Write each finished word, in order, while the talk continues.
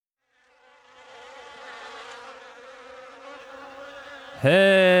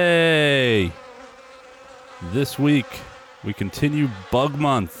Hey! This week, we continue Bug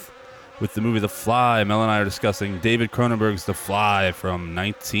Month with the movie The Fly. Mel and I are discussing David Cronenberg's The Fly from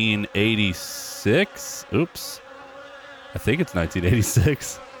 1986. Oops. I think it's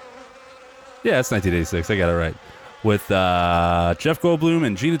 1986. Yeah, it's 1986. I got it right. With Jeff Goldblum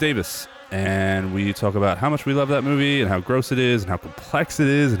and Gina Davis. And we talk about how much we love that movie and how gross it is and how complex it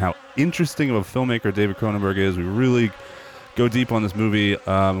is and how interesting of a filmmaker David Cronenberg is. We really go deep on this movie. We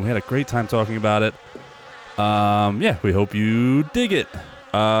had a great time talking about it. We hope you dig it.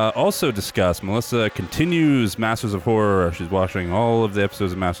 Also discuss, Melissa continues Masters of Horror. She's watching all of the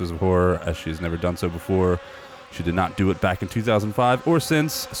episodes of Masters of Horror as she's never done so before. She did not do it back in 2005 or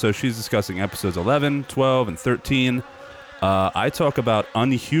since, so she's discussing episodes 11, 12, and 13. I talk about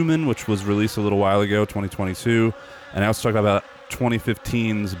Unhuman, which was released a little while ago, 2022, and I also talk about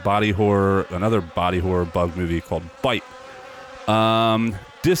 2015's body horror, another body horror bug movie called Bite.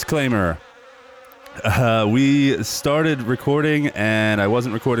 Disclaimer. We started recording, and I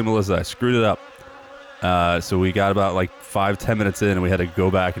wasn't recording Melissa. I screwed it up. So we got about 5-10 minutes in, and we had to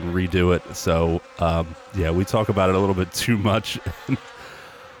go back and redo it. So, we talk about it a little bit too much.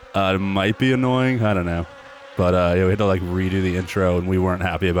 It might be annoying. I don't know. But we had to redo the intro, and we weren't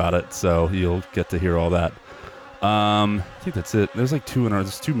happy about it. So you'll get to hear all that. I think that's it. There's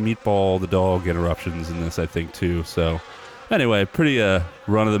there's two Meatball the dog interruptions in this, I think, too. So anyway, pretty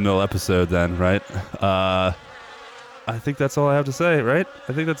run-of-the-mill episode then, right? I think that's all I have to say, right?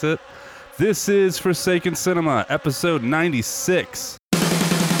 I think that's it. This is Forsaken Cinema, episode 96.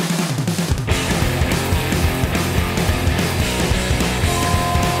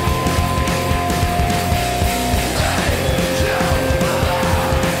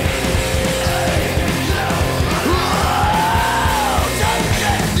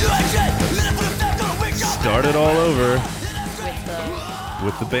 Start it all over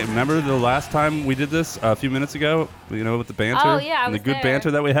with the remember the last time we did this a few minutes ago, with the banter? Oh yeah, and the good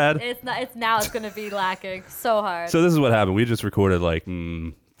banter that we had. It's going to be lacking so hard. So this is what happened. We just recorded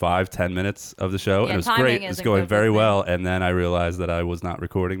 5-10 minutes of the show, and it was great. It's going very well, and then I realized that I was not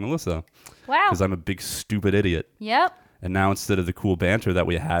recording Melissa. Wow. Because I'm a big stupid idiot. Yep. And now instead of the cool banter that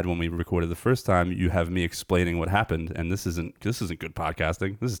we had when we recorded the first time, you have me explaining what happened, and this isn't good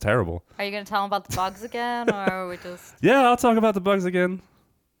podcasting. This is terrible. Are you going to tell them about the bugs again, or are we just? Yeah, I'll talk about the bugs again.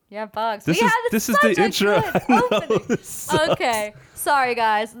 Yeah, bugs. This is the intro. Okay, sorry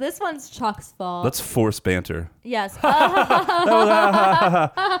guys. This one's Chuck's fault. Let's force banter. Yes. Oh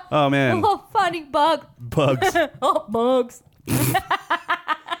man. Oh, funny bug. Bugs. Oh, bugs.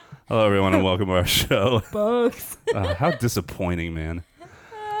 Hello everyone and welcome to our show. Bugs. How disappointing, man.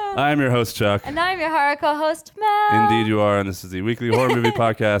 I'm your host, Chuck. And I'm your horror co-host, Mel. Indeed you are, and this is the weekly horror movie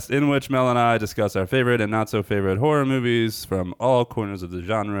podcast in which Mel and I discuss our favorite and not so favorite horror movies from all corners of the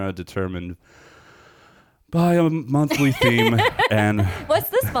genre, determined by a monthly theme. And what's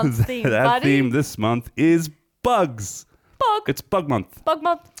this month's theme, that buddy? theme this month is bugs. Bug. It's Bug Month. Bug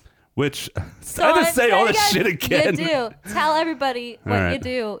month. Which, So I had to say all this again, shit again. You do. Tell everybody what All right. you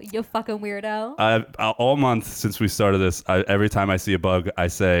do, you fucking weirdo. All month since we started this, every time I see a bug, I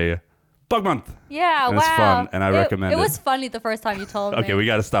say, Bug Month. Yeah, And wow. it's fun, and I recommend it. It was funny the first time you told me. Okay, we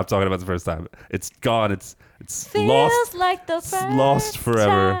got to stop talking about the first time. It's gone. It's Feels lost. like the first lost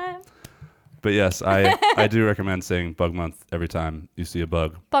forever. time. But yes, I do recommend saying Bug Month every time you see a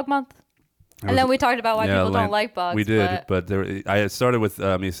bug. Bug month. And then we talked about why people don't like bugs. We did, but I started with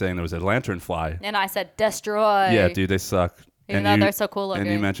me saying there was a lanternfly. And I said destroy. Yeah, dude, they suck. Even though they're so cool looking.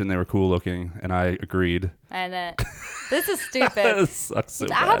 And you mentioned they were cool looking, and I agreed. And then this is stupid. This sucks so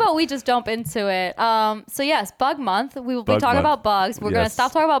How bad. about we just jump into it? So yes, bug month. We will be Bug talking month. about bugs. We're gonna Yes.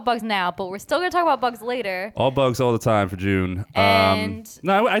 stop talking about bugs now, but we're still gonna talk about bugs later. All bugs all the time for June. And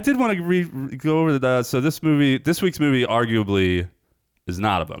no, I did want to go over the. So this week's movie, arguably, is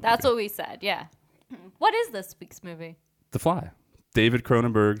not a bug. That's movie. what we said. Yeah. What is this week's movie? The Fly. David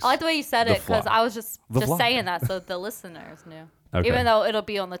Cronenberg's. I like the way you said The it because Fly. I was just Fly. saying that so the listeners knew. Okay. Even though it'll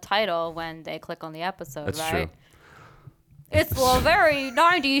be on the title when they click on the episode, That's right? true. It's the very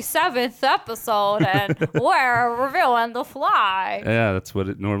 97th episode, and we're reviewing The Fly. Yeah, that's what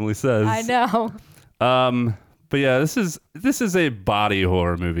it normally says. I know. But yeah, this is a body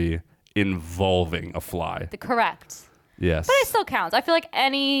horror movie involving a fly. Correct. Yes. But it still counts. I feel like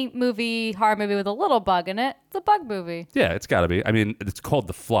any horror movie with a little bug in it, it's a bug movie. Yeah, it's got to be. I mean, it's called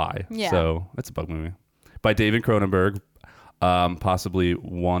The Fly, Yeah. so it's a bug movie by David Cronenberg, possibly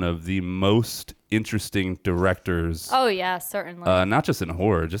one of the most interesting directors. Oh yeah, certainly. Not just in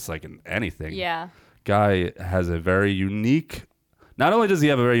horror, just like in anything. Yeah. Guy has a very unique. Not only does he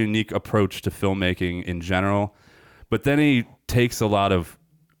have a very unique approach to filmmaking in general, but then he takes a lot of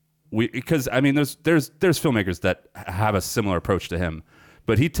because I mean there's filmmakers that have a similar approach to him,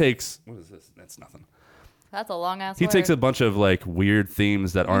 but he takes what is this? That's nothing. That's a long ass. He takes a bunch of like weird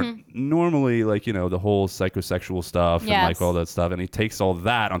themes that aren't normally like, you know, the whole psychosexual stuff and like all that stuff, and he takes all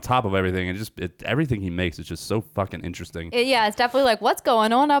that on top of everything, and just everything he makes is just so fucking interesting. It's definitely like, what's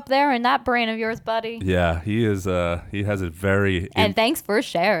going on up there in that brain of yours, buddy? Yeah, he is. He has a very thanks for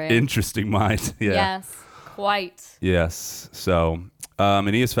sharing. Interesting mind. Yeah. Yes, quite. Yes. So,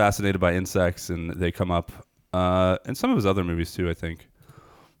 and he is fascinated by insects, and they come up in some of his other movies too, I think.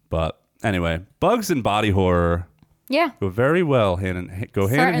 But anyway, bugs and body horror go very well hand in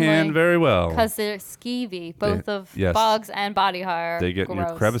hand very well. Because they're skeevy, both of bugs and body horror. They get in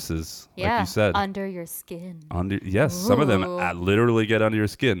your crevices, like you said. Under your skin. Some of them literally get under your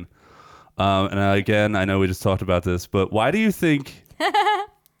skin. And again, I know we just talked about this, but why do you think...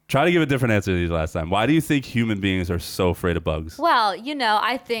 Try to give a different answer to these last time. Why do you think human beings are so afraid of bugs? Well, you know,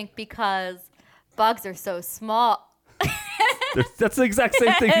 I think because bugs are so small... That's the exact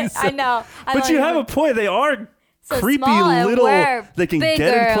same thing you said. I know. But you have a point. They are so creepy little. They can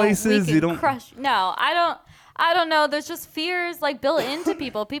get in places. You don't crush. No, I don't know. There's just fears like built into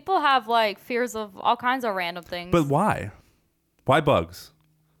people. People have like fears of all kinds of random things. But why? Why bugs?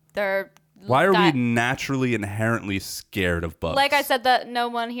 Why are we naturally inherently scared of bugs? Like I said, that no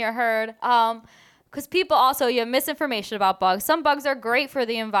one here heard. Because people also, you have misinformation about bugs. Some bugs are great for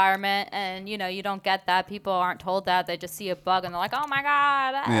the environment, and you know you don't get that. People aren't told that. They just see a bug and they're like, "Oh my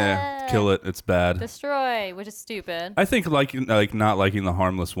god!" Yeah, kill it. It's bad. Destroy, which is stupid. I think like not liking the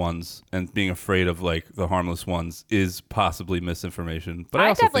harmless ones and being afraid of like the harmless ones is possibly misinformation. But I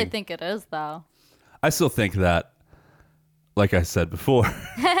also definitely think it is, though. I still think that, like I said before,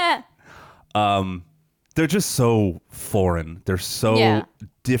 they're just so foreign. They're so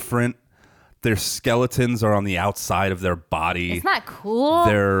different. Their skeletons are on the outside of their body. It's not cool.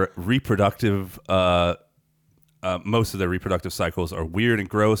 Their reproductive, most of their reproductive cycles are weird and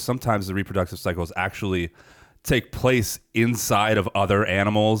gross. Sometimes the reproductive cycles actually take place inside of other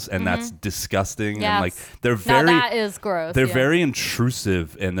animals, and that's disgusting. Yes. And like they're very, that is gross. They're very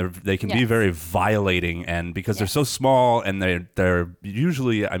intrusive, and they can be very violating. And because they're so small, and they're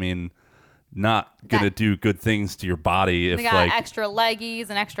usually, I mean, not gonna do good things to your body. If they got like extra leggies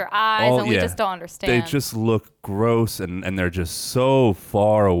and extra eyes, and we just don't understand. They just look gross, and they're just so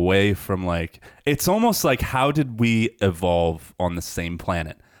far away from like. It's almost like, how did we evolve on the same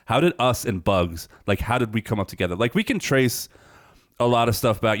planet? How did us and bugs, like, how did we come up together? Like, we can trace a lot of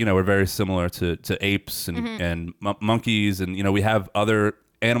stuff back. You know, we're very similar to apes and monkeys, and you know, we have other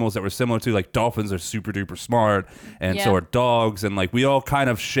animals that we're similar to. Like dolphins are super duper smart, and so are dogs, and like we all kind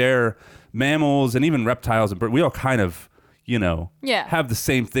of share. Mammals and even reptiles and birds, we all kind of, you know, have the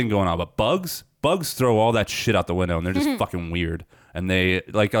same thing going on. But bugs throw all that shit out the window, and they're just fucking weird. And they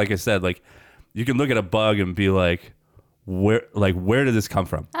like I said, like you can look at a bug and be like, where did this come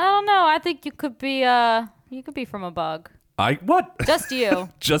from? I don't know. I think you could be from a bug. What? Just you.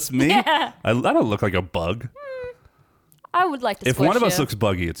 Just me? Yeah. I don't look like a bug. I would like to. If one of us looks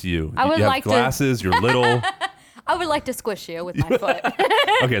buggy, it's you. I would you have like glasses. You're little. I would like to squish you with my foot.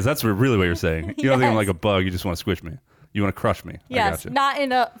 Okay, so that's really what you're saying. You don't think I'm like a bug. You just want to squish me. You want to crush me. Yes, I gotcha. Not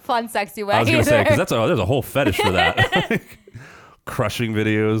in a fun, sexy way. I was going to say, because there's a whole fetish for that. Crushing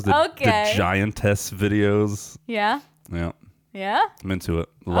videos, the giantess videos. Yeah? Yeah. Yeah? I'm into it.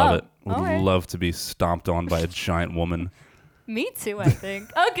 Love it. Would love to be stomped on by a giant woman. Me too, I think.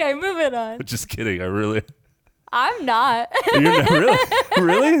 Okay, moving on. Just kidding. I'm not. You're not really?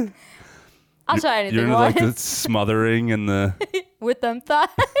 Really? I'll try anything. You're like the smothering and the... With them thighs.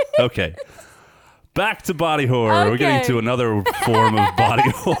 Okay. Back to body horror. Okay. We're getting to another form of body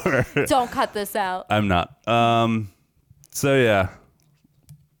horror. Don't cut this out. I'm not. So yeah.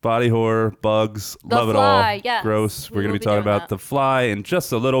 Body horror, bugs, love it all. Yes. Gross. We're going to be talking about The Fly in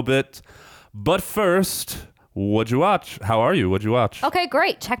just a little bit. But first, what'd you watch? How are you? What'd you watch? Okay,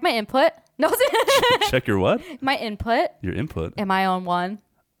 great. Check my input. No. Check your what? My input. Your input? Am I on one?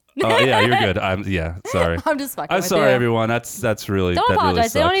 Oh yeah, you're good. Sorry. I'm just fucking. I'm sorry, everyone. That's really. Don't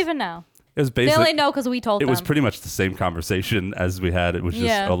apologize. Really they don't even know. It was basically. They only know because we told them. It was pretty much the same conversation as we had. It was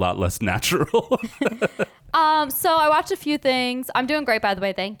just a lot less natural. So I watched a few things. I'm doing great, by the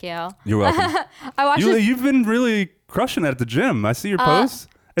way. Thank you. You're welcome. You've been really crushing it at the gym. I see your posts.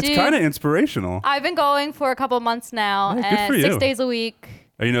 It's kind of inspirational. I've been going for a couple months now, good for you. 6 days a week.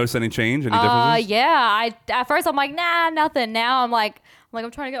 Are you noticing any change? Any differences? Yeah. At first I'm like, nah, nothing. Now I'm like I'm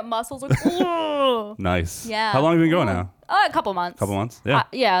trying to get muscles. Like, ooh. Nice. Yeah. How long have you been going now? A couple months. Couple months? Yeah.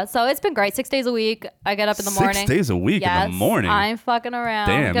 Yeah. So it's been great. 6 days a week. I get up in the morning. 6 days a week in the morning? I'm fucking around.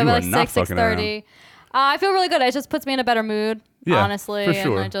 Damn, Go you by are like not 6:30. I feel really good. It just puts me in a better mood, Yeah, honestly. for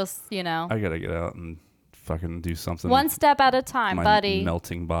sure. And I just, I gotta get out and fucking do something. one step at a time, my buddy.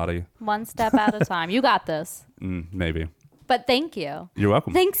 melting body. One step at a time. You got this. Maybe. But thank you. You're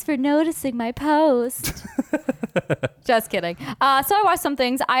welcome. Thanks for noticing my post. Just kidding. So I watched some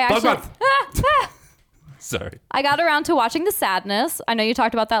things. I actually... Sorry. I got around to watching The Sadness. I know you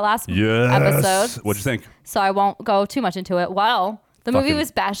talked about that last Yes. episode. What'd you think? So I won't go too much into it. Well, the movie Fucking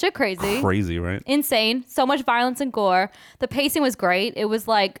was batshit crazy. Crazy, right? Insane. So much violence and gore. The pacing was great. It was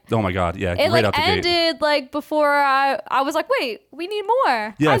like... Oh my God. Yeah. It Right like out the gate. ended like before I was like, wait, we need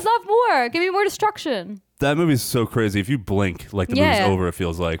more. Yeah. I love more. Give me more destruction. That movie's so crazy. If you blink, like the movie's over, it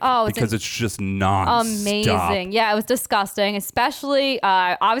feels like. Oh, it's because it's just non-stop. Amazing. Yeah, it was disgusting. Especially,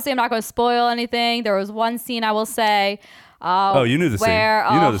 obviously, I'm not going to spoil anything. There was one scene I will say. Oh, you knew the scene. Where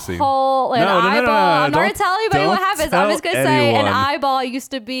You know the scene. Whole, an No, eyeball. I'm not going to tell anybody what don't happens. I'm just going to say an tell anyone. eyeball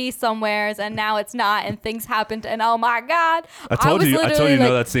used to be somewheres and now it's not, and things happened. And oh my God. I told was you. I told literally you know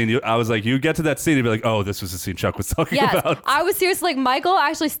like, that scene. I was like, you get to that scene and be like, oh, this was the scene Chuck was talking yes, about. I was seriously like, Michael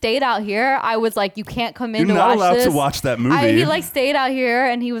actually stayed out here. I was like, you can't come in You're to not watch allowed this. to watch that movie. He like stayed out here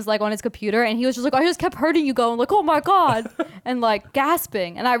and he was like on his computer and he was just like, I just kept hurting you going like, oh my God, and like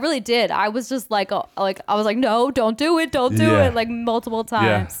gasping. And I really did. I was just like I was like, no, don't do it, don't do Yeah. it, like multiple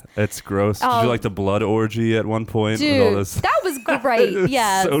times. Yeah, it's gross. Did Oh. you like the blood orgy at one point? with all Dude, this? that was great. It was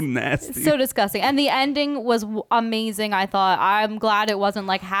Yeah, so nasty. so disgusting. And the ending was amazing. I thought. I'm glad it wasn't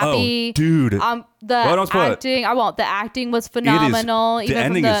like happy. Oh, dude. The Well, don't spoil it. acting. I won't. The acting was phenomenal. The even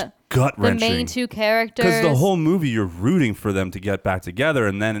ending from is gut-wrenching. the main two characters. Because the whole movie, you're rooting for them to get back together,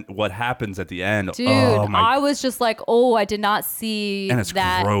 and then what happens at the end? Dude, oh my! I was just like, oh, I did not see and it's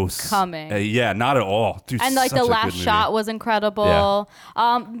that gross. coming. Yeah, not at all. Dude, And like such the a last good movie. shot was incredible.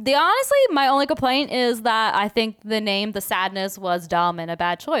 The honestly, my only complaint is that I think the name The Sadness was dumb and a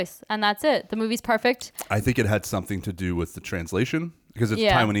bad choice, and that's it. The movie's perfect. I think it had something to do with the translation because it's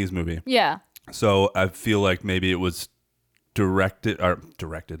Yeah. a Taiwanese movie. Yeah. So I feel like maybe it was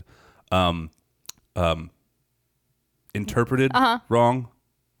interpreted wrong.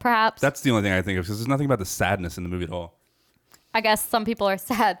 Perhaps. That's the only thing I think of because there's nothing about the sadness in the movie at all. I guess some people are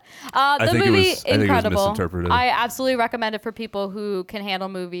sad. The think it movie, was- I think it was incredible. misinterpreted. I absolutely recommend it for people who can handle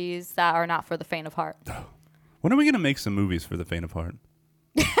movies that are not for the faint of heart. When are we going to make some movies for the faint of heart?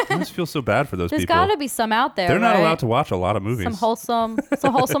 I just feel so bad for those There's people. got to be some out there. They're not right? allowed to watch a lot of movies. Some wholesome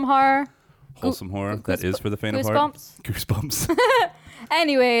horror. Wholesome horror that is for the faint of heart. Goosebumps.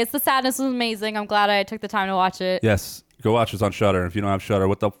 Anyways, The Sadness was amazing. I'm glad I took the time to watch it. Yes, go watch us on Shudder. If you don't have Shudder,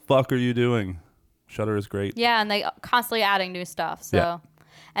 what the fuck are you doing? Shudder is great. Yeah, and they constantly adding new stuff. So, Yeah.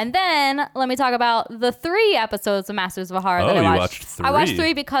 And then let me talk about the 3 episodes of Masters of Horror that Oh, I you watched. watched I watched 3.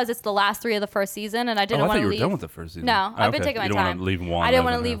 3 because it's the last 3 of the first season, and I Oh, didn't I want thought to you were leave. done with the first season. No, Oh, I've been okay. taking my you don't time. want to leave one. I didn't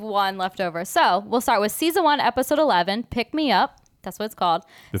want to over leave there. one left over. So we'll start with season 1, episode 11. Pick Me Up. That's what it's called.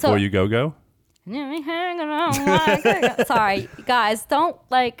 Before you go. Sorry, guys. Don't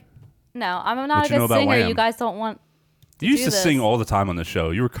like. No, I'm not What a you know good about singer. Wham? You guys don't want. You used do to this. sing all the time on the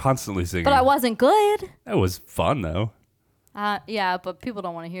show. You were constantly singing. But I wasn't good. That was fun though. Yeah, but people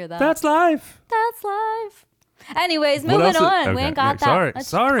don't want to hear that. That's life. That's life. Anyways, What moving else is- on. We okay, ain't got yeah, that.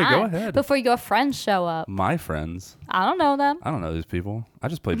 sorry, much go time ahead. Before your friends show up. My friends. I don't know them. I don't know these people. I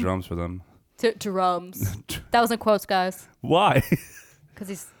just play drums for them. Drums. That was in quotes, guys. Why? Because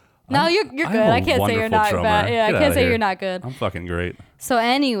he's. No, you're good. I'm a I can't say you're wonderful not drummer. bad. Yeah, Get I can't outta say here. you're not good. I'm fucking great. So,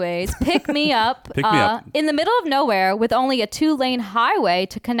 anyways, Pick Me Up. Pick Me Up. In the middle of nowhere with only a 2-lane highway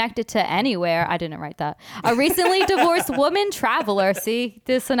to connect it to anywhere. I didn't write that. A recently divorced woman traveler, see,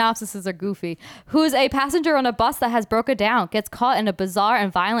 the synopsises are goofy, who's a passenger on a bus that has broken down, gets caught in a bizarre and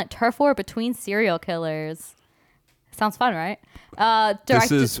violent turf war between serial killers. Sounds fun, right?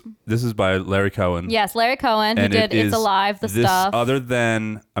 This is by Larry Cohen. Yes, Larry Cohen, who And did it It's is Alive, the this stuff. Other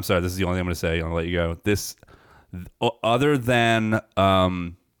than, I'm sorry, this is the only thing I'm going to say. I'll let you go. This, other than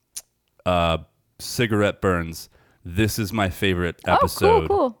Cigarette Burns, this is my favorite episode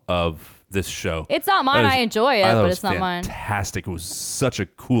cool. of this show. It's not mine. I enjoy it, I thought but it it's not mine. fantastic. It was such a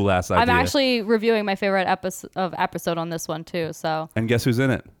cool ass idea. I'm actually reviewing my favorite episode on this one too. So And guess who's in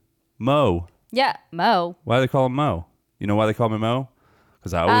it? Mo. yeah, Mo. Why do they call him Mo? You know why they call me Mo?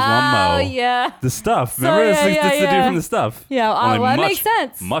 Because I always want Mo. Oh yeah. The Stuff. So, Remember? yeah, It's the dude yeah. from The Stuff. Yeah, Only well, that much, makes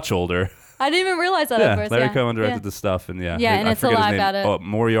sense. Much older. I didn't even realize that at Yeah, first. Larry yeah. Cohen directed yeah. The Stuff, and yeah. Yeah, and I It's forget his Alive name. got it. Oh,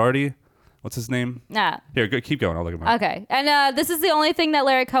 Moriarty? What's his name? Nah. Here, go, keep going. I'll look him up. Okay. And this is the only thing that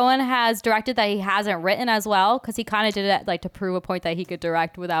Larry Cohen has directed that he hasn't written as well, because he kind of did it like to prove a point that he could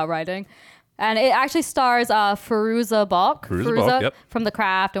direct without writing. And it actually stars Fairuza Balk. Fairuza Balk, yep. From The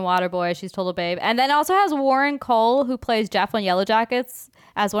Craft and Waterboy. She's Total Babe. And then also has Warren Cole, who plays Jeff on Yellow Jackets.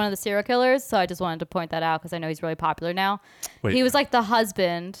 as one of the serial killers. So I just wanted to point that out because I know he's really popular now. Wait. He was like the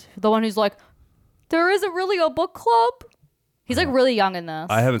husband, the one who's like, there isn't really a book club. He's like really young in this.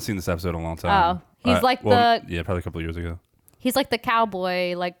 I haven't seen this episode in a long time. Oh, he's like yeah, probably a couple of years ago. He's like the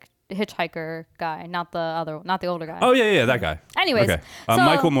cowboy, like hitchhiker guy, not the older guy. Oh yeah, that guy. Anyways, okay. so-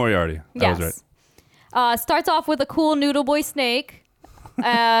 Michael Moriarty. That was right. Starts off with a cool Noodle Boy Snake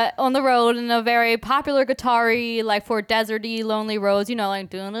on the road in a very popular guitar-y, like for deserty, lonely roads. You know,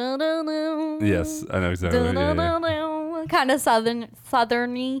 like Yes, I know exactly. kind of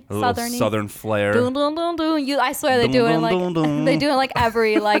southerny, A little southern flair. I swear they do it like they do it like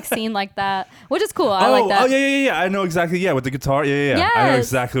every like scene like that, which is cool. I like that. Oh yeah. I know exactly. Yeah, with the guitar. Yeah. I know Yes.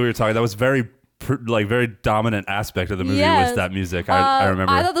 exactly what you're talking. That was very dominant aspect of the movie Yes. was that music. I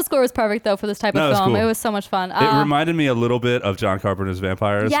remember. I thought the score was perfect though for this type No, it of was film. cool. It was so much fun. It reminded me a little bit of John Carpenter's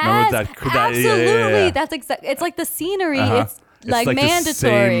Vampires. Yes, Remember absolutely. Yeah. That's exactly. It's like the scenery. Uh-huh. It's like the mandatory.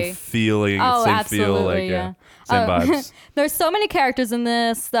 same feeling. Oh, same absolutely, feel. Like, yeah. Same vibes. There's so many characters in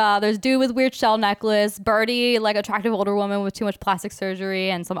this. There's dude with weird shell necklace, Birdie, like attractive older woman with too much plastic surgery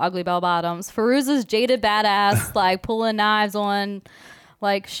and some ugly bell bottoms. Firuza's jaded badass, like pulling knives on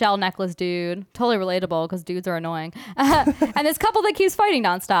like shell necklace dude. Totally relatable because dudes are annoying. And this couple that keeps fighting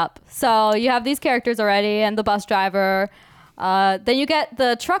nonstop. So you have these characters already and the bus driver. Then you get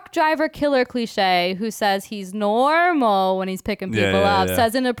the truck driver killer cliche who says he's normal when he's picking people up,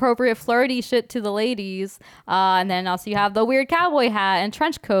 says inappropriate flirty shit to the ladies. And then also you have the weird cowboy hat and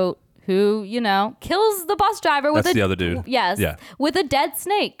trench coat who, you know, kills the bus driver with That's the other dude. Yes. Yeah. With a dead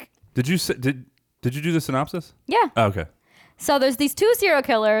snake. Did you do the synopsis? Yeah. Oh, okay. So there's these two serial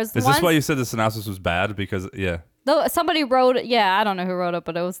killers. Is this why you said the synopsis was bad? Because Though somebody wrote it. Yeah, I don't know who wrote it,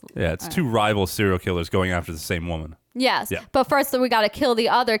 but it was. Yeah, it's two rival serial killers going after the same woman. Yes. Yeah. But first, we got to kill the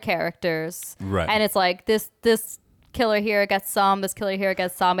other characters. Right. And it's like this killer here gets some, this killer here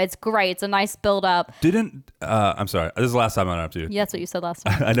gets some. It's great. It's a nice build up. I'm sorry. This is the last time I interrupted you. Yeah, that's what you said last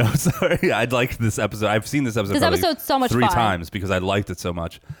time. I know. Sorry. I'd like this episode. I've seen this episode. This episode's so much three fun. times because I liked it so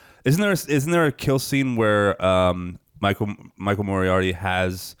much. Isn't there a kill scene where Michael Moriarty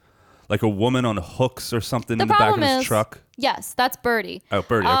has like a woman on hooks or something in the back of his truck? Yes, that's Birdie. Oh,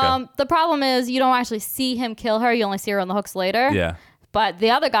 Birdie. Okay. The problem is you don't actually see him kill her. You only see her on the hooks later. Yeah. But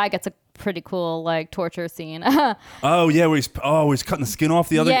the other guy gets a pretty cool like torture scene. Oh yeah, where he's cutting the skin off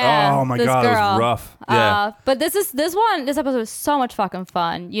the other. Yeah, oh my this god, girl. it was rough. Yeah. But this episode is so much fucking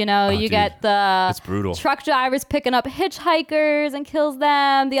fun. You know, you dude, get the it's brutal. truck drivers picking up hitchhikers and kills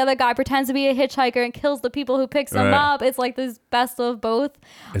them. The other guy pretends to be a hitchhiker and kills the people who picks them Right. up. It's like this best of both.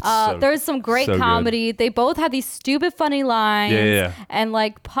 It's There's some great so good. comedy. They both have these stupid funny lines Yeah. and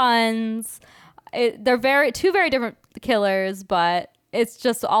like puns. They're two very different killers, but it's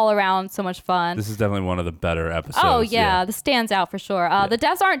just all around so much fun. This is definitely one of the better episodes. Oh yeah, this stands out for sure. The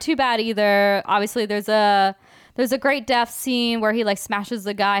deaths aren't too bad either. Obviously, there's a great death scene where he like smashes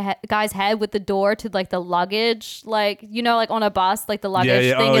the guy's head with the door to like the luggage, like you know, like on a bus, like the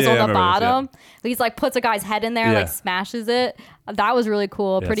luggage thing is on the bottom. He's like puts a guy's head in there and like smashes it. That was really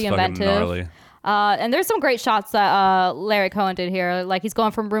cool, pretty it's fucking inventive. gnarly. And there's some great shots that Larry Cohen did here. Like he's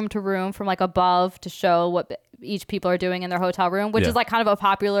going from room to room from like above to show what each people are doing in their hotel room, which is like kind of a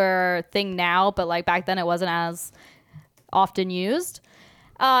popular thing now, but like back then it wasn't as often used.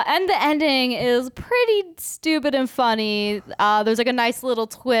 And the ending is pretty stupid and funny. There's like a nice little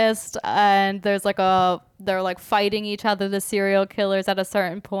twist, and there's like they're like fighting each other, the serial killers, at a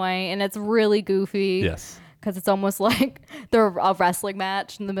certain point, and it's really goofy. Yes. Because it's almost like they're a wrestling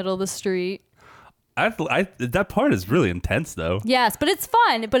match in the middle of the street. That part is really intense though. Yes, but it's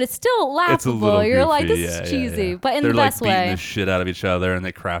fun, but it's still laughable. It's a little You're like, goofy, this is cheesy, but in They're the best like beating way. the shit out of each other, and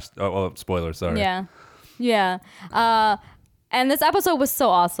they crash. Oh, spoiler. Sorry. Yeah. And this episode was so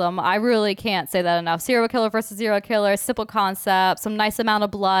awesome. I really can't say that enough. Serial killer versus serial killer, simple concept, some nice amount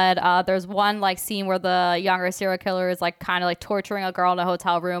of blood. There's one like scene where the younger serial killer is like kind of like torturing a girl in a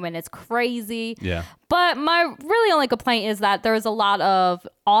hotel room, and it's crazy. Yeah. But my really only complaint is that there's a lot of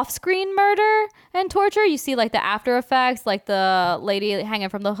off-screen murder and torture. You see like the after effects, like the lady hanging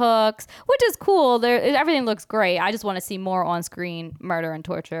from the hooks, which is cool. Everything looks great. I just want to see more on-screen murder and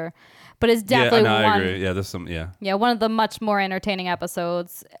torture. But it's definitely I agree. Yeah, there's some. Yeah, one of the much more entertaining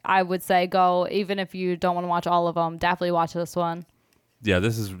episodes. I would say go, even if you don't want to watch all of them, definitely watch this one. Yeah,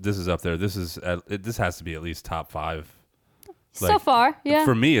 this is up there. This has to be at least top 5. So far, yeah.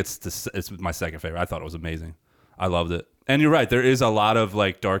 For me, it's my second favorite. I thought it was amazing. I loved it. And you're right. There is a lot of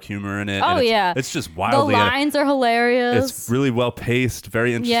like dark humor in it. Oh yeah, it's just wildly. The lines are hilarious. It's really well paced.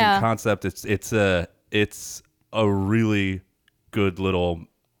 Very interesting concept. It's a really good little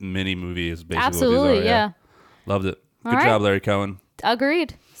mini movie. Is basically absolutely what these are. Loved it. Good job, Larry Cohen.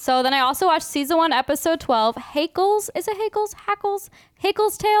 Agreed. So then I also watched season 1, episode 12, Hakel's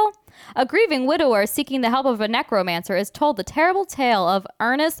Tale. A grieving widower seeking the help of a necromancer is told the terrible tale of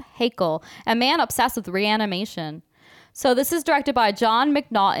Ernest Hakel, a man obsessed with reanimation. So this is directed by John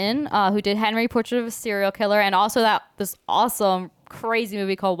McNaughton, who did Henry, Portrait of a Serial Killer, and also this awesome, crazy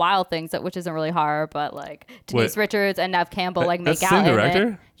movie called Wild Things, which isn't really horror, but like Denise Richards and Nev Campbell make that's out the in director?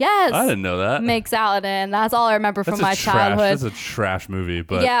 it. Yes, I didn't know that. Makes out in it, and that's all I remember from my childhood. That's a trash movie,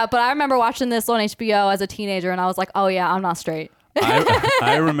 but yeah, but I remember watching this on HBO as a teenager, and I was like, oh yeah, I'm not straight.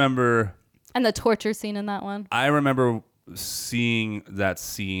 I remember. And the torture scene in that one. I remember seeing that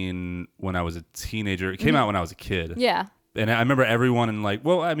scene when I was a teenager. It came out when I was a kid. Yeah. And I remember everyone in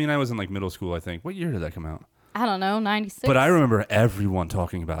I was in like middle school, I think. What year did that come out? I don't know, 96. But I remember everyone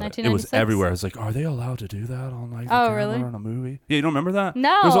talking about it. It was 1996? everywhere. I was like, are they allowed to do that on like the Oh, camera really? on a movie? Yeah, you don't remember that? No,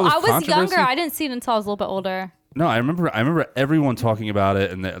 There was all this I was controversy. younger. I didn't see it until I was a little bit older. No, I remember everyone talking about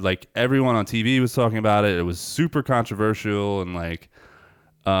it, and like everyone on TV was talking about it. It was super controversial, and like,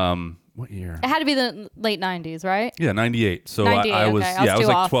 what year? It had to be the late 90s, right? Yeah, 98. So 98, I was okay. I was too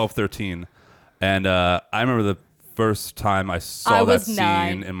like off. 12, 13. And I remember the first time I saw I that was scene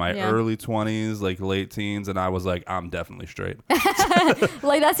 9, in my yeah. early 20s, like late teens, and I was like, I'm definitely straight.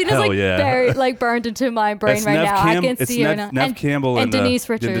 Like that scene is Hell like yeah. very like burned into my brain It's right Nev now. I can it's see her Nev, now. Nev Campbell and Denise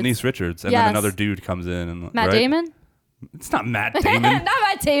Richards. And Denise Richards. And Yes. then another dude comes in. And, Matt right? Damon? It's not Matt Damon. Not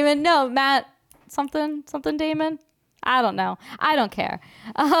Matt Damon. No, Matt something Damon. I don't know. I don't care.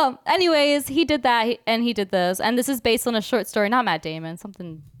 Anyways, he did that and he did this. And this is based on a short story. Not Matt Damon.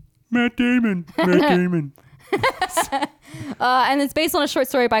 Something. Matt Damon. Matt Damon. And it's based on a short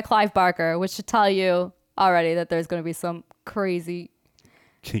story by Clive Barker, which should tell you already that there's going to be some crazy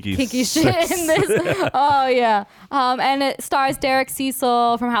Kinky shit in this. Oh, yeah. And it stars Derek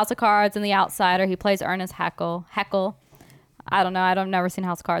Cecil from House of Cards and The Outsider. He plays Ernest Haeckel. I don't know. I've never seen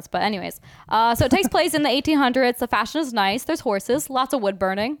House of Cards. But anyways. So it takes place in the 1800s. The fashion is nice. There's horses. Lots of wood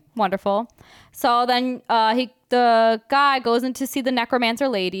burning. Wonderful. So then the guy goes in to see the necromancer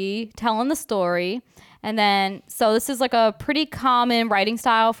lady, telling the story. And then, so this is like a pretty common writing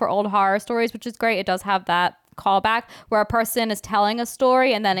style for old horror stories, which is great. It does have that callback where a person is telling a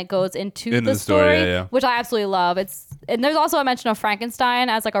story and then it goes into the story, yeah. which I absolutely love. And there's also a mention of Frankenstein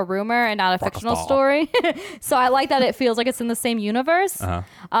as like a rumor and not a fictional story. So I like that it feels like it's in the same universe. So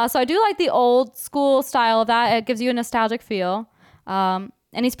I do like the old school style of that. It gives you a nostalgic feel. And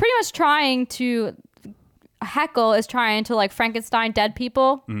he's pretty much Haeckel is trying to like Frankenstein dead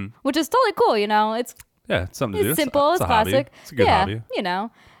people, which is totally cool. It's something to do. it's simple. It's a hobby. classic. It's a good hobby.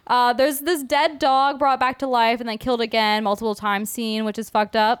 There's this dead dog brought back to life and then killed again multiple times scene, which is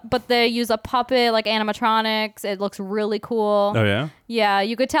fucked up. But they use a puppet, like animatronics. It looks really cool. Oh, yeah? Yeah,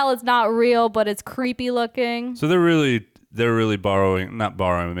 you could tell it's not real, but it's creepy looking. So they're really not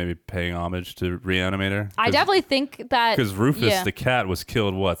borrowing, but maybe paying homage to Reanimator. I definitely think that because Rufus the cat was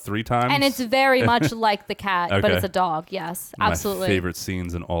killed 3 times, and it's very much like the cat, but Okay. it's a dog. Yes, absolutely. My favorite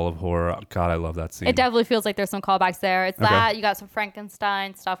scenes in all of horror. God, I love that scene. It definitely feels like there's some callbacks there. It's that you got some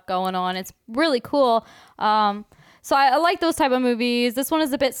Frankenstein stuff going on. It's really cool. So I like those type of movies. This one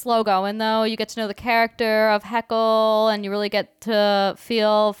is a bit slow going though. You get to know the character of Haeckel, and you really get to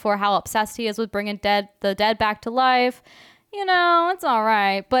feel for how obsessed he is with bringing the dead back to life. It's all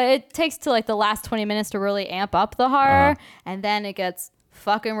right, but it takes to like the last 20 minutes to really amp up the horror, and then it gets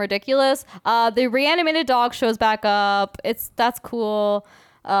fucking ridiculous. The reanimated dog shows back up. That's cool.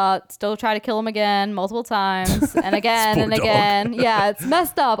 Still try to kill him again multiple times and again and again. Yeah, it's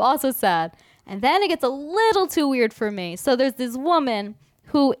messed up. Also sad. And then it gets a little too weird for me. So there's this woman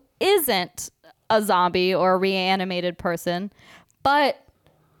who isn't a zombie or a reanimated person, but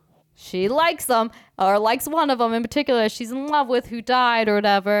she likes them, or likes one of them in particular she's in love with, who died or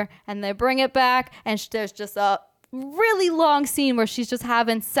whatever, and they bring it back, and there's just a really long scene where she's just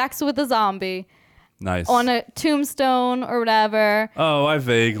having sex with a zombie. Nice. On a tombstone or whatever. Oh, I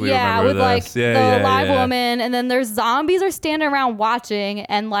vaguely Yeah, remember with this. like the live woman, and then there's zombies are standing around watching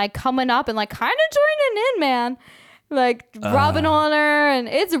and like coming up and like kind of joining in, man. Like rubbing on her, and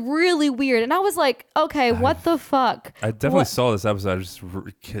it's really weird. And I was like, okay, what the fuck? I definitely saw this episode. I was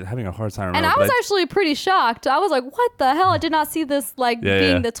just having a hard time And remembering. I was actually pretty shocked. I was like, what the hell? I did not see this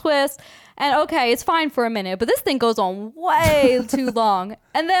being the twist. And okay, it's fine for a minute, but this thing goes on way too long.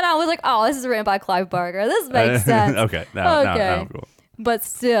 And then I was like, oh, this is written by Clive Barker. This makes sense. Okay, now I'm cool. But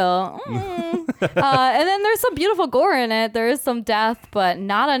still. And then there's some beautiful gore in it. There is some death, but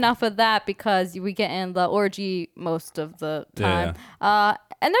not enough of that because we get in the orgy most of the time.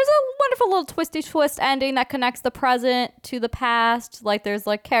 and there's a wonderful little twisty twist ending that connects the present to the past. Like there's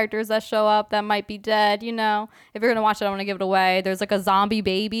like characters that show up that might be dead, you know. If you're gonna watch it, I don't want to give it away. There's like a zombie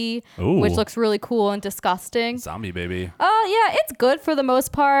baby, Ooh. which looks really cool and disgusting. Zombie baby. Yeah, it's good for the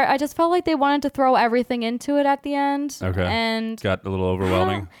most part. I just felt like they wanted to throw everything into it at the end. Okay. And Got a little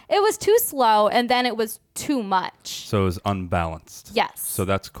overwhelming. it was too slow, and then it was too much. So it was unbalanced. Yes. So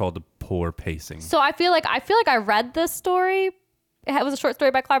that's called the poor pacing. So I feel like I read this story. It was a short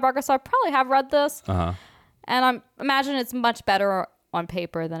story by Clive Barker, so I probably have read this. Uh-huh. And I imagine it's much better on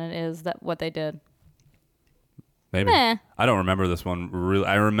paper than it is that what they did. Maybe. Meh. I don't remember this one. Really,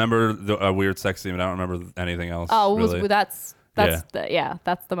 I remember a weird sex scene, but I don't remember anything else. Oh, really. that's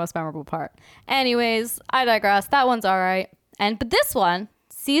that's the most memorable part. Anyways, I digress. That one's all right. But this one,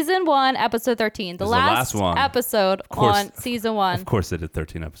 season 1, episode 13, the last one. episode on season 1. Of course, they did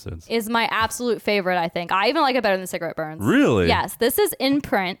 13 episodes. Is my absolute favorite, I think. I even like it better than Cigarette Burns. Really? Yes. This is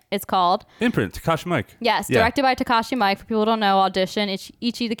Imprint, it's called. Imprint, Takashi Mike. Yes, Yeah. directed by Takashi Mike. For people who don't know, Audition,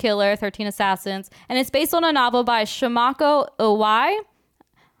 Ichi the Killer, 13 Assassins. And it's based on a novel by Shimako Iwai.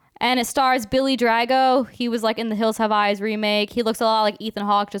 And it stars Billy Drago. He was like in the Hills Have Eyes remake. He looks a lot like Ethan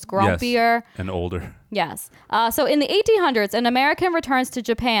Hawke, just grumpier. Yes, and older. Yes. So in the 1800s, an American returns to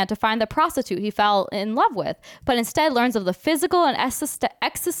Japan to find the prostitute he fell in love with, but instead learns of the physical and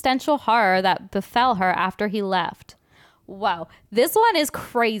existential horror that befell her after he left. Wow. This one is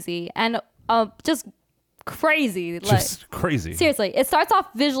crazy and just crazy. Just crazy. Seriously, it starts off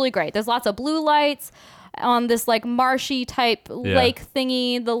visually great. There's lots of blue lights on this like marshy type lake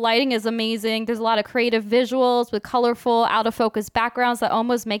thingy. The lighting is amazing. There's a lot of creative visuals with colorful out of focus backgrounds that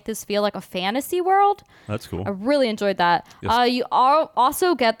almost make this feel like a fantasy world. That's cool. I really enjoyed that. Yes. You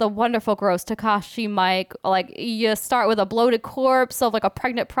also get the wonderful gross Takashi Mike. Like you start with a bloated corpse of like a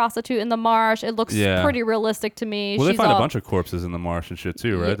pregnant prostitute in the marsh. It looks pretty realistic to me. Well, they find a bunch of corpses in the marsh and shit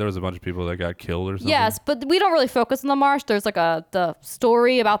too, right? There was a bunch of people that got killed or something. Yes, but we don't really focus on the marsh. There's like the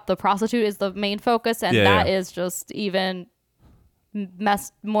story about the prostitute is the main focus, and that is just even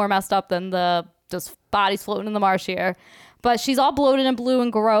more messed up than the just bodies floating in the marsh here. But she's all bloated and blue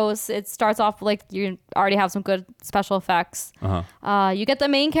and gross. It starts off like you already have some good special effects. You get the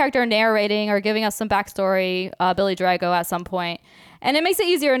main character narrating or giving us some backstory, Billy Drago, at some point. And it makes it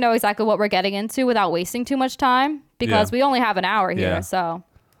easier to know exactly what we're getting into without wasting too much time because we only have an hour here. So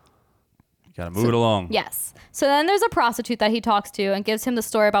gotta move it along. Yes. So then there's a prostitute that he talks to and gives him the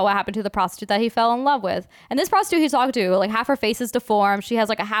story about what happened to the prostitute that he fell in love with. And this prostitute he's talking to, like half her face is deformed. She has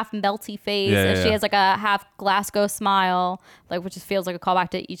like a half melty face and she has like a half Glasgow smile, like which just feels like a callback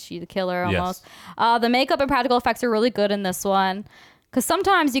to Ichi the Killer almost. The makeup and practical effects are really good in this one. Because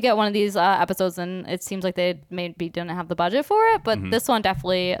sometimes you get one of these episodes and it seems like they maybe didn't have the budget for it, but this one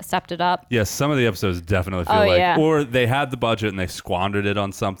definitely stepped it up. Yes, some of the episodes definitely feel or they had the budget and they squandered it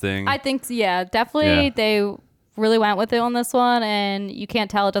on something. I think, definitely they really went with it on this one, and you can't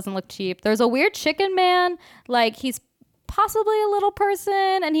tell it doesn't look cheap. There's a weird chicken man, like he's possibly a little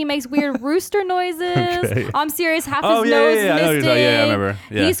person, and he makes weird rooster noises. Okay. I'm serious, half his nose missing. I remember.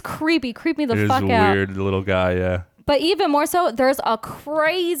 Yeah. He's creepy the fuck out. He's a weird little guy, But even more so, there's a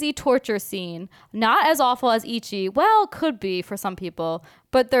crazy torture scene. Not as awful as Ichi. Well, could be for some people.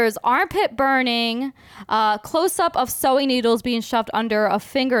 But there's armpit burning, close-up of sewing needles being shoved under a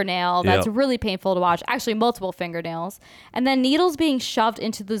fingernail. That's really painful to watch. Actually, multiple fingernails. And then needles being shoved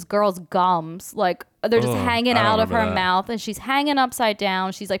into this girl's gums. Like, they're just hanging out of her mouth. And she's hanging upside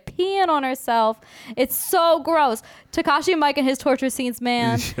down. She's, like, peeing on herself. It's so gross. Takashi Mike and his torture scenes,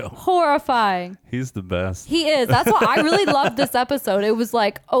 man. Horrifying. He's the best. He is. That's why I really loved this episode. It was,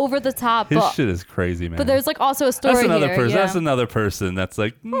 like, over the top. His shit is crazy, man. But there's, like, also a story That's another here. person. That's another person that's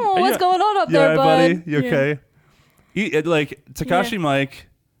like, what's going on up there, bud? Buddy? You okay? Like Takashi Mike,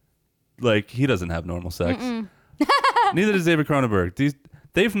 like he doesn't have normal sex. Neither does David Cronenberg.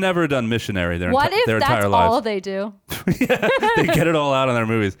 They've never done missionary their entire lives. What if that's all they do? They get it all out in their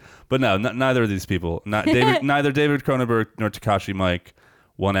movies. But no, neither of these people, neither David Cronenberg nor Takashi Mike,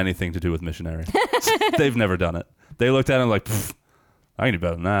 want anything to do with missionary. They've never done it. They looked at him like, I can do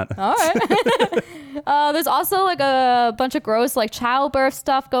better than that. All right. There's also like a bunch of gross like childbirth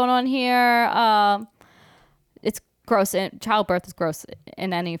stuff going on here. It's gross. Childbirth is gross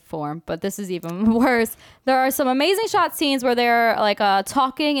in any form, but this is even worse. There are some amazing shot scenes where they're like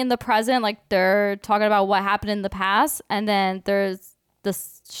talking in the present, like they're talking about what happened in the past, and then there's the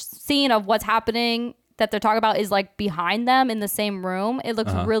scene of what's happening that they're talking about is like behind them in the same room. It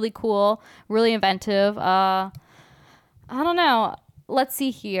looks really cool, really inventive. I don't know. Let's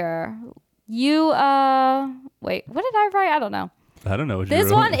see here. Wait, what did I write? I don't know. I don't know what you This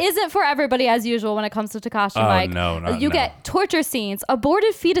wrote. one isn't for everybody as usual when it comes to Takashi Oh, Mike. no, You get torture scenes,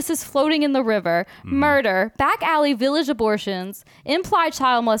 aborted fetuses floating in the river, murder, back alley village abortions, implied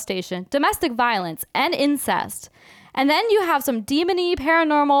child molestation, domestic violence, and incest. And then you have some demony,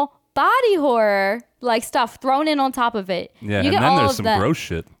 paranormal, body horror like stuff thrown in on top of it. Yeah, you and get then all there's of some that. gross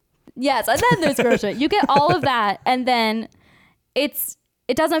shit. Yes, and then there's gross shit. You get all of that, and then it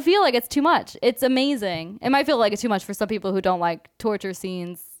doesn't feel like it's too much. It's amazing. It might feel like it's too much for some people who don't like torture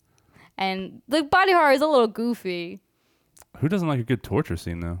scenes. And the body horror is a little goofy. Who doesn't like a good torture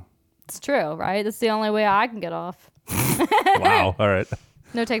scene, though? It's true, right? That's the only way I can get off. Wow. All right.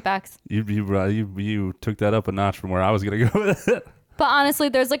 No takebacks. You took that up a notch from where I was gonna go with it. But honestly,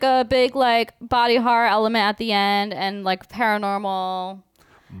 there's like a big like body horror element at the end and like paranormal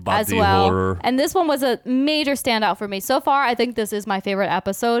as Body well. horror. And this one was a major standout for me. So far, I think this is my favorite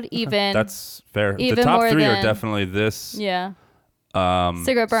episode. Even That's fair. The even top more three are than- definitely this. yeah,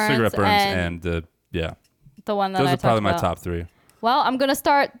 Cigarette Burns and the yeah. the one that Those I are talked probably my about. top three. Well, I'm gonna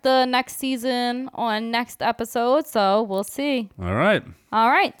start the next season on next episode, so we'll see. All right. All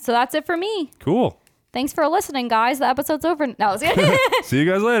right, so that's it for me. Cool. Thanks for listening, guys. The episode's over. No, I was kidding. See you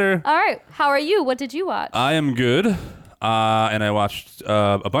guys later. All right, how are you? What did you watch? I am good, and I watched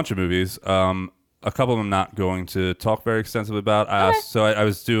a bunch of movies. A couple of them I'm not going to talk very extensively about. So I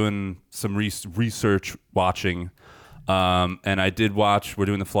was doing some research watching, and I did watch. We're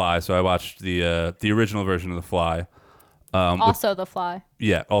doing The Fly, so I watched the original version of The Fly. Also, The Fly.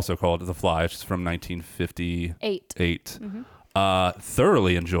 Yeah, also called The Fly. It's from 1958. 8.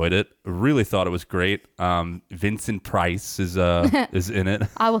 Thoroughly enjoyed it. Really thought it was great. Vincent Price is in it.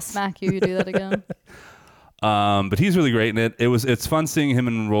 I will smack you. You do that again. But he's really great in it. It's fun seeing him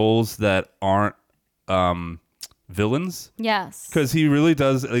in roles that aren't villains, Yes. because he really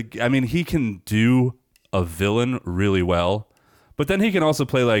does. Like, I mean, he can do a villain really well, but then he can also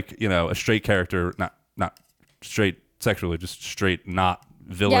play like, you know, a straight character, not straight sexually, just straight not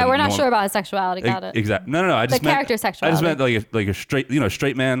villain. Yeah, we're not sure about his sexuality. Got it. Exactly. No. I just meant character sexuality. I just meant like a straight, you know,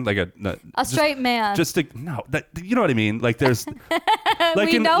 straight man, like A straight man. Just to, no, that, you know what I mean? Like there's like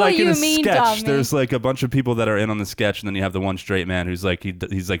We in know like what in a you mean, sketch, Tommy. there's like a bunch of people that are in on the sketch, and then you have the one straight man who's like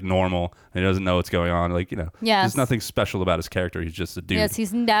he's like normal and he doesn't know what's going on. Like, you know, Yes. there's nothing special about his character. He's just a dude. Yes,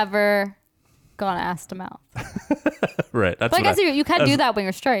 he's never gone ass to mouth. Right. That's But I what guess you can do that when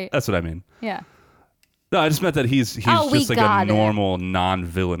you're straight. That's what I mean. Yeah. No, I just meant that he's Oh, we just like got a it. normal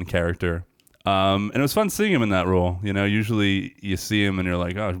non-villain character. And it was fun seeing him in that role. You know, usually you see him and you're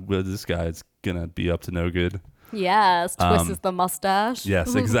like, oh, well, this guy's gonna be up to no good. Yes. Twists the mustache.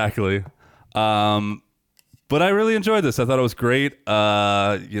 Yes, exactly. But I really enjoyed this. I thought it was great.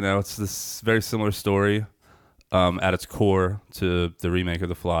 You know, it's this very similar story at its core to the remake of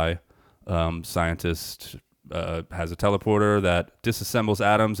The Fly. Scientist has a teleporter that disassembles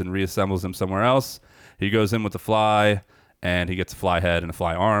atoms and reassembles them somewhere else. He goes in with the fly, and he gets a fly head and a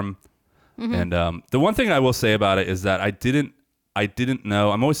fly arm. And the one thing I will say about it is that I didn't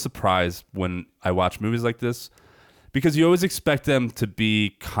know. I'm always surprised when I watch movies like this, because you always expect them to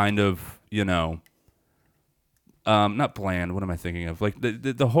be kind of, you know, not bland. What am I thinking of? Like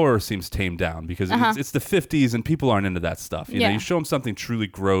the horror seems tamed down because it's the 50s and people aren't into that stuff. You know, you show them something truly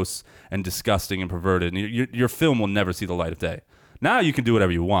gross and disgusting and perverted, and your film will never see the light of day. Now you can do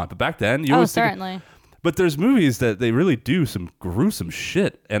whatever you want, but back then you always think- certainly. but there's movies that they really do some gruesome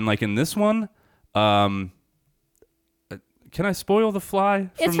shit, and like in this one, can I spoil The Fly?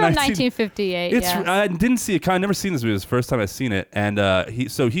 It's from 1958. It's yes. I didn't see it. I've never seen this movie. It's the first time I've seen it, and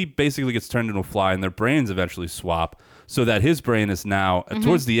he basically gets turned into a fly, and their brains eventually swap, so that his brain is now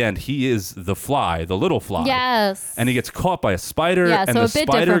towards the end. He is the fly, the little fly. Yes. And he gets caught by a spider, Yeah, and so the a bit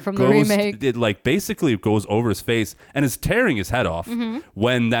spider different from the goes. remake. It like basically goes over his face and is tearing his head off.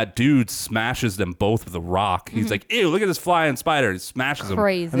 When that dude smashes them both with a rock, he's like, "Ew! Look at this fly and spider!" He smashes them,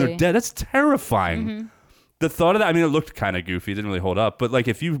 and they're Crazy. dead. That's terrifying. The thought of that, I mean, it looked kind of goofy. It didn't really hold up. But like,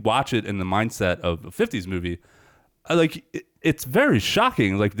 if you watch it in the mindset of a 50s movie, it's very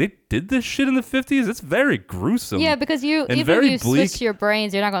shocking. Like, they did this shit in the 50s. It's very gruesome. Yeah, because and even very if you bleak. switch your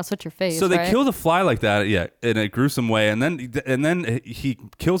brains, you're not going to switch your face. So they right? kill the fly like that, yeah, in a gruesome way, and then he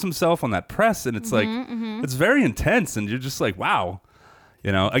kills himself on that press, and it's it's very intense, and you're just like, wow.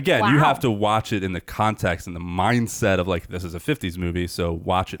 You know, again, you Wow. have to watch it in the context and the mindset of like, this is a 50s movie, so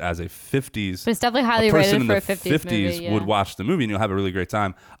watch it as a 50s. But it's definitely highly a person rated in for the a 50s movie. Yeah. would watch the movie, and you'll have a really great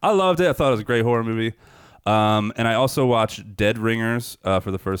time. I loved it. I thought it was a great horror movie. And I also watched Dead Ringers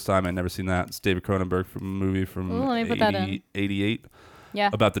for the first time. I'd never seen that. It's David Cronenberg from a movie from Ooh, let me put that in. 88 Yeah.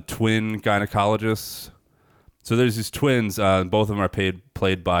 about the twin gynecologists. So there's these twins. Both of them are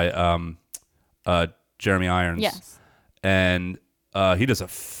played by Jeremy Irons. Yes. And He does a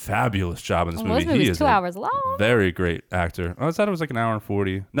fabulous job in this Well, movie. this He movie's is 2 a hours long. very great actor. Oh, I thought it was like an hour and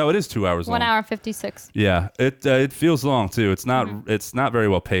 40. No, it is 2 hours long. 1 hour and 56. Yeah, it feels long too. It's not Mm-hmm. it's not very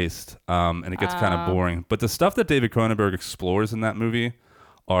well paced, and it gets kind of boring. But the stuff that David Cronenberg explores in that movie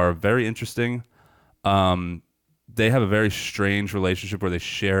are very interesting. They have a very strange relationship where they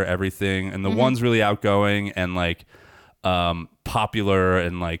share everything, and the one's really outgoing and like popular,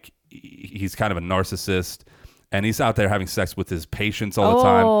 and like he's kind of a narcissist. And he's out there having sex with his patients all the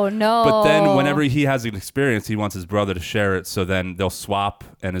time. Oh, no. But then whenever he has an experience, he wants his brother to share it. So then they'll swap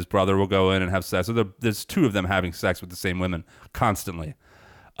and his brother will go in and have sex. So there's two of them having sex with the same women constantly.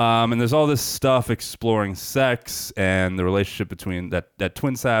 And there's all this stuff exploring sex and the relationship between that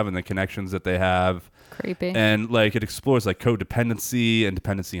twins have and the connections that they have. Creepy. And like it explores like codependency and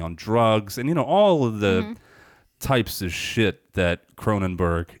dependency on drugs and, you know, all of the types of shit that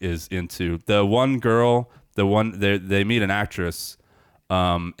Cronenberg is into. The one girl... they meet an actress,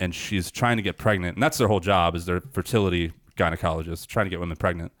 and she's trying to get pregnant, and that's their whole job is they're fertility gynecologists trying to get women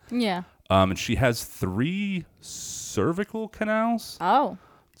pregnant. Yeah. And she has 3 cervical canals. Oh.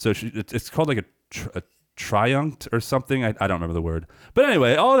 So it's called like a triunct or something. I don't remember the word, but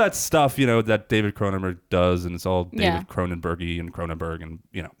anyway, all that stuff you know that David Cronenberg does, and it's all David Cronenberg-y and Cronenberg, and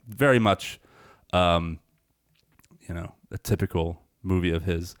you know very much, you know, a typical movie of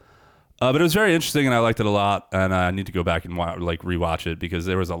his. But it was very interesting, and I liked it a lot. And I need to go back and rewatch it because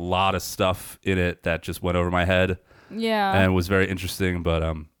there was a lot of stuff in it that just went over my head. Yeah. And was very interesting. But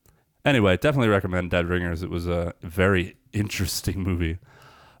anyway, definitely recommend Dead Ringers. It was a very interesting movie.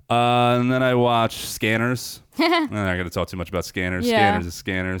 And then I watched Scanners. And I got to talk too much about Scanners. Yeah. Scanners is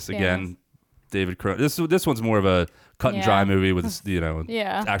Scanners again. David Cronenberg. This one's more of a cut and dry movie with you know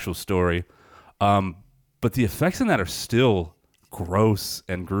actual story. But the effects in that are still gross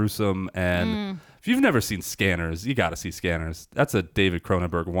and gruesome, and if you've never seen Scanners, you got to see Scanners. That's a David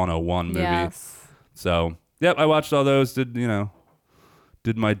Cronenberg 101 movie. Yes. So, yep, I watched all those. Did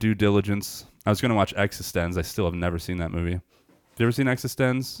my due diligence. I was gonna watch Existenz. I still have never seen that movie. Have you ever seen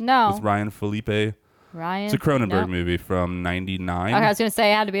Existenz? No. With Ryan Felipe. Ryan. It's a Cronenberg movie from '99. Okay, I was gonna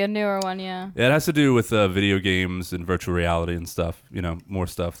say it had to be a newer one. Yeah. Yeah, it has to do with video games and virtual reality and stuff. You know, more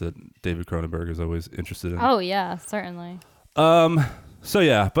stuff that David Cronenberg is always interested in. Oh yeah, certainly. So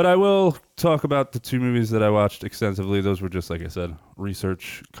yeah, but I will talk about the 2 movies that I watched extensively. Those were just, like I said,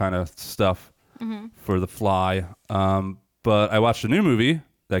 research kind of stuff for the fly. But I watched a new movie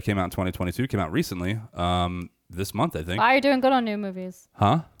that came out in 2022, came out recently, this month, I think. Wow, you're doing good on new movies.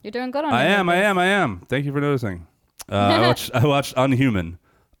 Huh? You're doing good on I new movies. I am. Thank you for noticing. I watched Unhuman,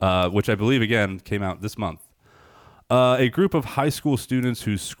 which I believe, again, came out this month. A group of high school students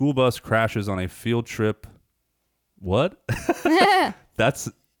whose school bus crashes on a field trip. What? That's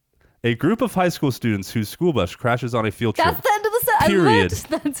a group of high school students whose school bus crashes on a field trip. That's the end of the sentence. Period.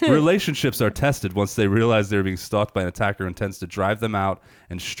 That's it. Relationships are tested once they realize they're being stalked by an attacker who intends to drive them out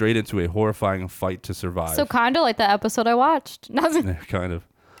and straight into a horrifying fight to survive. So kind of like that episode I watched. Yeah, kind of.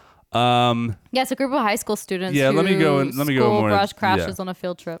 Yeah, it's a group of high school students. Yeah, let me go whose more. School bus crashes on a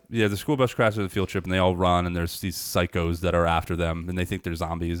field trip. Yeah, the school bus crashes on a field trip, and they all run, and there's these psychos that are after them, and they think they're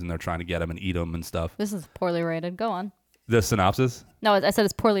zombies, and they're trying to get them and eat them and stuff. This is poorly rated. Go on. The synopsis? No, I said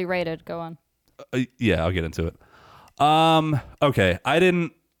it's poorly rated. Go on. Yeah, I'll get into it. Okay, I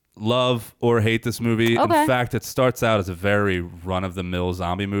didn't love or hate this movie. Okay. In fact, it starts out as a very run-of-the-mill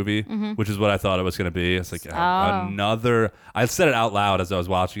zombie movie, which is what I thought it was going to be. It's like another... I said it out loud as I was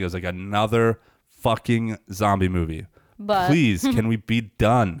watching. I was like, another fucking zombie movie. But Please, can we be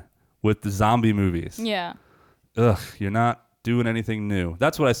done with the zombie movies? yeah. Ugh, you're not doing anything new.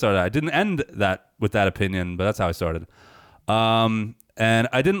 That's what I started. I didn't end that with that opinion, but that's how I started. And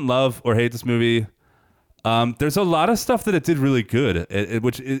I didn't love or hate this movie. There's a lot of stuff that it did really good,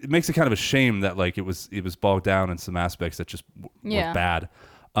 which it makes it kind of a shame that like it was bogged down in some aspects that just were bad.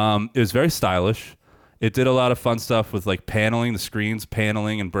 It was very stylish. It did a lot of fun stuff with like paneling, the screens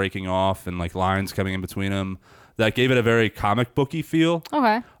paneling and breaking off, and like lines coming in between them. That gave it a very comic booky feel.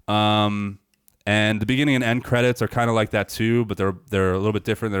 Okay. And the beginning and end credits are kind of like that too, but they're a little bit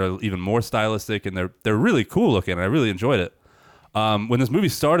different. They're even more stylistic, and they're really cool looking. And I really enjoyed it. When this movie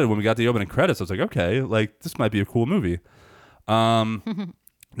started, when we got the opening credits, I was like, okay, like this might be a cool movie.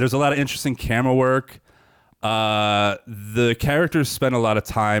 There's a lot of interesting camera work. The characters spend a lot of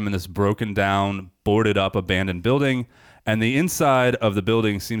time in this broken down, boarded up, abandoned building, and the inside of the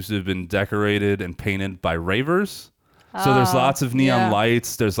building seems to have been decorated and painted by ravers. So there's lots of neon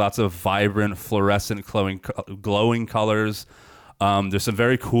lights. There's lots of vibrant, fluorescent, glowing colors. There's some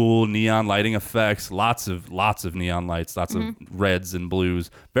very cool neon lighting effects, lots of neon lights, lots of reds and blues,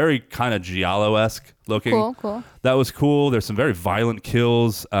 very kind of Giallo-esque looking. Cool. That was cool. There's some very violent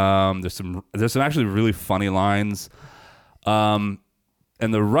kills. There's some actually really funny lines. And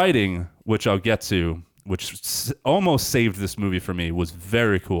the writing, which I'll get to, which almost saved this movie for me, was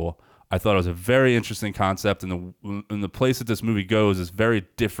very cool. I thought it was a very interesting concept, and the place that this movie goes is very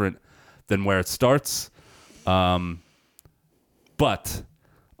different than where it starts. But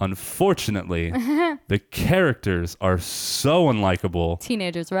unfortunately, the characters are so unlikable.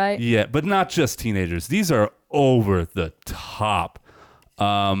 Teenagers, right? Yeah, but not just teenagers. These are over the top.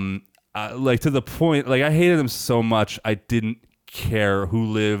 Like to the point, like I hated them so much, I didn't care who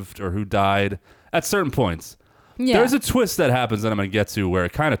lived or who died at certain points. Yeah. There's a twist that happens that I'm going to get to where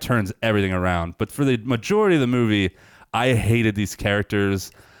it kind of turns everything around. But for the majority of the movie, I hated these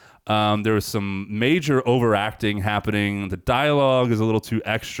characters. There was some major overacting happening. The dialogue is a little too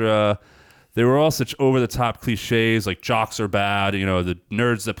extra. They were all such over-the-top cliches, like jocks are bad, you know, the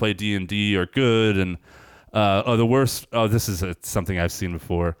nerds that play D&D are good, and the worst, this is something I've seen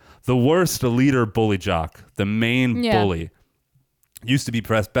before. The worst leader bully jock, the main bully, used to be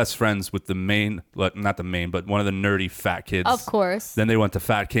best friends with the main, not the main, but one of the nerdy fat kids. Of course. Then they went to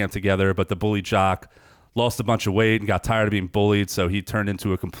fat camp together, but the bully jock lost a bunch of weight and got tired of being bullied, so he turned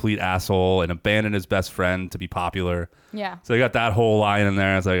into a complete asshole and abandoned his best friend to be popular. Yeah. So they got that whole line in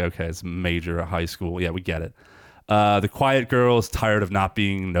there. It's like, okay, it's major high school. Yeah, we get it. The quiet girl is tired of not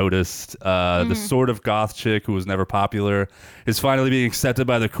being noticed. The sort of goth chick who was never popular is finally being accepted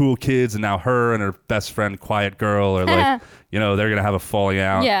by the cool kids, and now her and her best friend, quiet girl, are like, you know, they're going to have a falling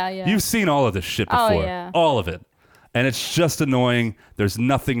out. Yeah. You've seen all of this shit before. Oh, yeah. All of it. And it's just annoying. There's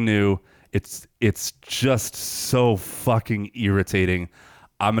nothing new. It's just so fucking irritating.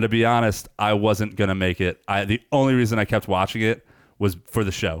 I'm going to be honest, I wasn't going to make it. The only reason I kept watching it was for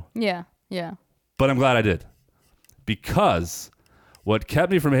the show. Yeah. But I'm glad I did. Because what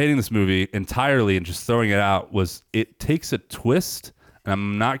kept me from hating this movie entirely and just throwing it out was it takes a twist, and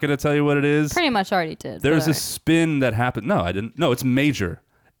I'm not going to tell you what it is. Pretty much already did. There's a spin that happened. No, I didn't. No, it's major.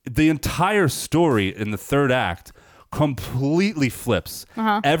 The entire story in the third act completely flips.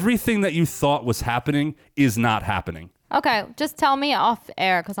 Everything that you thought was happening is not happening. Okay, just tell me off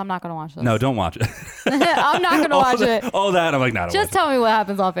air because I'm not going to watch this. No, don't watch it. I'm not going to watch it. All that, I'm like, nah, don't Just tell me what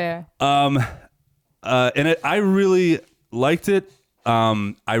happens off air. I really liked it.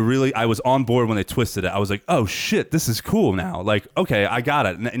 I was on board when they twisted it. I was like, oh shit, this is cool now. Like, okay, I got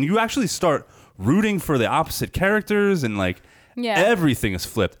it. And you actually start rooting for the opposite characters, and like everything is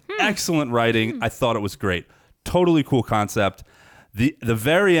flipped. Excellent writing. I thought it was great. Totally cool concept. The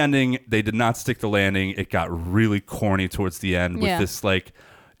very ending, they did not stick the landing. It got really corny towards the end with this like,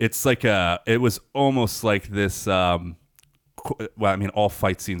 it's like it was almost like this. Well, I mean, all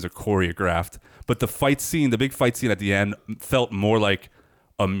fight scenes are choreographed, but the big fight scene at the end felt more like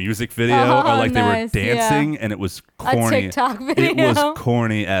a music video, or like they were dancing, and it was corny. A TikTok video. It was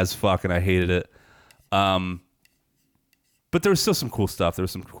corny as fuck, and I hated it. But there was still some cool stuff. There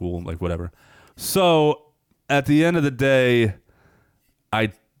was some cool, like, whatever. So at the end of the day,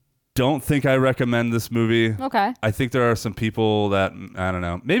 I don't think I recommend this movie. Okay. I think there are some people that, I don't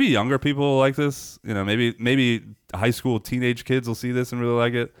know, maybe younger people like this. You know, maybe high school teenage kids will see this and really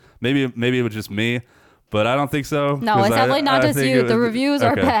like it. Maybe it was just me, but I don't think so. No, it's definitely not just you. The reviews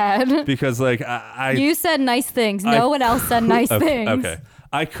are bad. Because like you said nice things. No one else said nice things. Okay.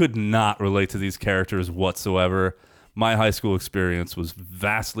 I could not relate to these characters whatsoever. My high school experience was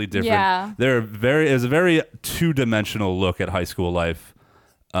vastly different. Yeah. It's a very two-dimensional look at high school life.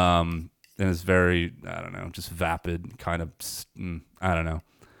 And it's very, I don't know, just vapid, kind of, I don't know.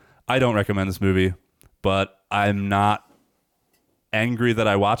 I don't recommend this movie, but I'm not angry that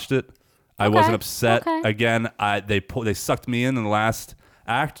I watched it. I wasn't upset. Okay. Again, they sucked me in the last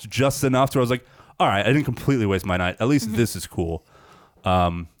act just enough to where I was like, all right, I didn't completely waste my night. At least this is cool.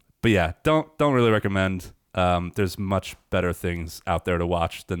 But yeah, don't really recommend. There's much better things out there to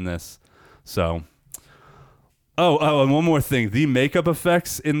watch than this. So, and one more thing. The makeup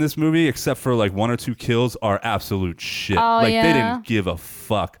effects in this movie, except for like one or two kills, are absolute shit. They didn't give a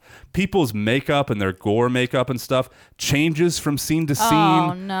fuck. People's makeup and their gore makeup and stuff changes from scene to scene.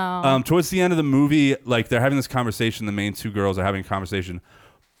 Oh, no. Towards the end of the movie, like they're having this conversation. The main two girls are having a conversation.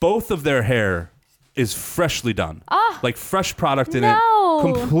 Both of their hair is freshly done. Like fresh product in it.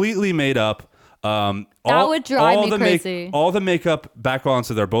 Completely made up. That would drive me crazy. All the makeup back on,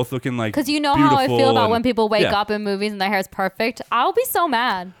 so they're both looking like because you know how I feel about when people wake up in movies and their hair is perfect. I'll be so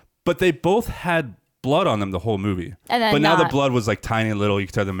mad. But they both had blood on them the whole movie. And then but now the blood was like tiny and little. You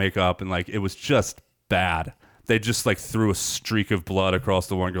could tell the makeup and like it was just bad. they just like threw a streak of blood across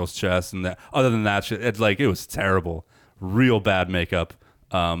the one girl's chest, and that other than that, it was terrible, real bad makeup,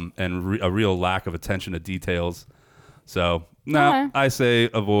 and a real lack of attention to details. So no, Okay. I say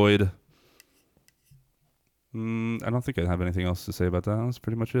avoid. I don't think I have anything else to say about that. That's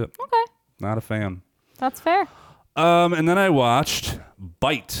pretty much it. Okay. Not a fan. That's fair. And then I watched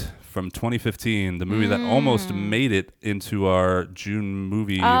Bite from 2015, the movie that almost made it into our June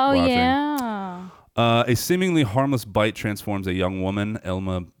movie Oh, watching. yeah. A seemingly harmless bite transforms a young woman,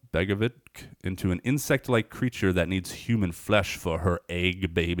 Elma Begovic, into an insect-like creature that needs human flesh for her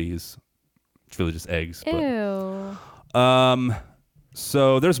egg babies. It's really just eggs. Ew.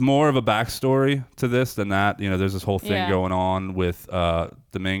 So there's more of a backstory to this than that. You know, there's this whole thing Yeah. going on with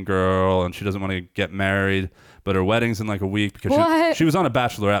the main girl, and she doesn't want to get married, but her wedding's in like a week because What? she was on a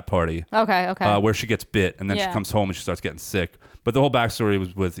bachelorette party Okay. where she gets bit, and then she Yeah. comes home and she starts getting sick. But the whole backstory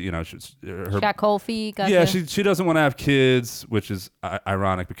was with, you know, She got cold feet. Gotcha. yeah, she doesn't want to have kids, which is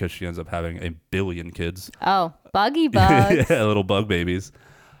ironic because she ends up having a billion kids. Oh, buggy bugs. Yeah, little bug babies.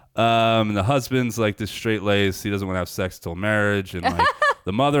 And the husband's like this straight laced. He doesn't want to have sex till marriage, and like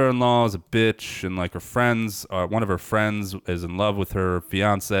the mother-in-law is a bitch, and like her friends, one of her friends is in love with her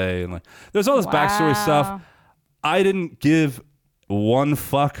fiance, and like there's all this backstory stuff. Wow. I didn't give one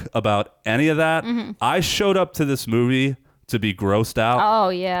fuck about any of that. I showed up to this movie to be grossed out. Oh,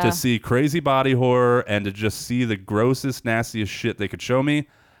 yeah. To see crazy body horror and to just see the grossest, nastiest shit they could show me.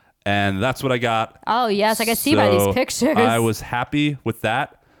 And that's what I got. Oh, yes. I can see by these So pictures. I was happy with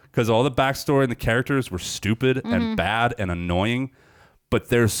that because all the backstory and the characters were stupid and bad and annoying. But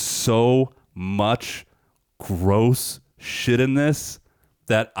there's so much gross shit in this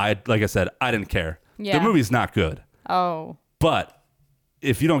that like I said, I didn't care. Yeah. The movie's not good. Oh. But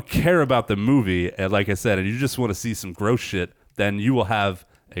if you don't care about the movie, and like I said, and you just want to see some gross shit, then you will have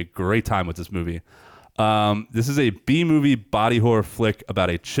a great time with this movie. This is a B-movie body horror flick about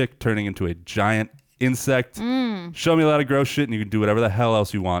a chick turning into a giant insect. Show me a lot of gross shit, and you can do whatever the hell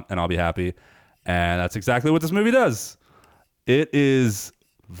else you want, and I'll be happy. And that's exactly what this movie does. It is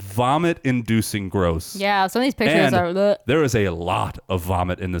vomit-inducing gross. Yeah, some of these pictures And are... Bleh. there is a lot of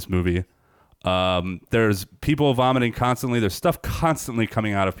vomit in this movie. There's people vomiting constantly. There's stuff constantly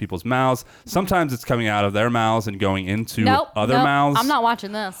coming out of people's mouths. Sometimes it's coming out of their mouths and going into other mouths. I'm not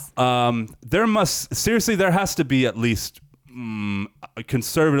watching this. There has to be at least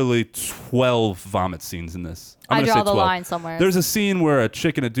conservatively 12 vomit scenes in this. I'm I gonna draw say the 12. line somewhere. There's a scene where a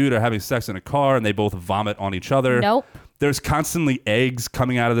chick and a dude are having sex in a car and they both vomit on each other. Nope. There's constantly eggs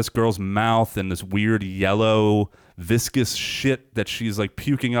coming out of this girl's mouth and this weird yellow viscous shit that she's like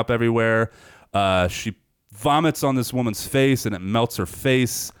puking up everywhere. She vomits on this woman's face and it melts her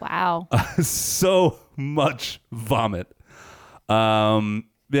face. Wow. So much vomit.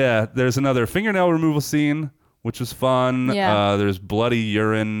 Yeah, there's another fingernail removal scene, which was fun. Yeah. There's bloody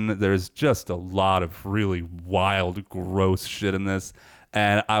urine. There's just a lot of really wild, gross shit in this.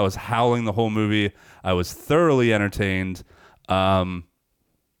 And I was howling the whole movie. I was thoroughly entertained.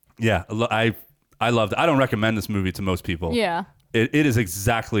 Yeah, I loved it. I don't recommend this movie to most people. Yeah. It is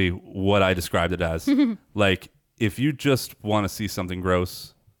exactly what I described it as. Like, if you just want to see something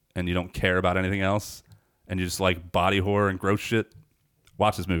gross and you don't care about anything else and you just like body horror and gross shit,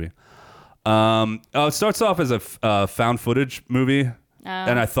 watch this movie. It starts off as a found footage movie,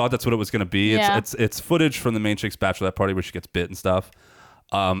 and I thought that's what it was going to be. Yeah. It's footage from the main chick's bachelorette party where she gets bit and stuff.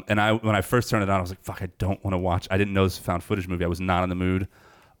 And when I first turned it on, I was like, fuck, I don't want to watch. I didn't know this was a found footage movie. I was not in the mood.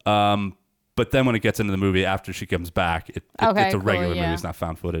 But then when it gets into the movie after she comes back, it's a regular movie. It's not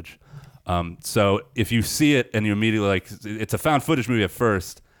found footage. So if you see it and you immediately like, it's a found footage movie at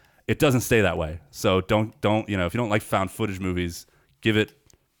first, it doesn't stay that way. So don't, if you don't like found footage movies, give it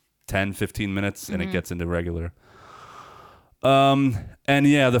 10, 15 minutes and it gets into regular. And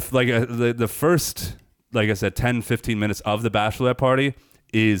yeah, the first, like I said, 10, 15 minutes of the bachelorette party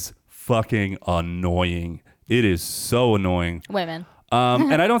is fucking annoying. It is so annoying. Women.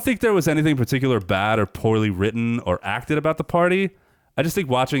 And I don't think there was anything particular bad or poorly written or acted about the party. I just think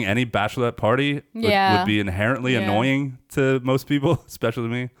watching any bachelorette party would be inherently annoying to most people, especially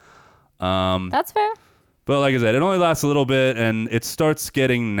me. That's fair. But like I said, it only lasts a little bit and it starts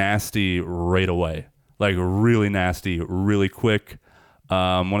getting nasty right away. Like really nasty, really quick.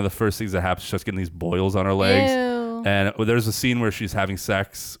 One of the first things that happens, she starts getting these boils on her legs. Ew. And there's a scene where she's having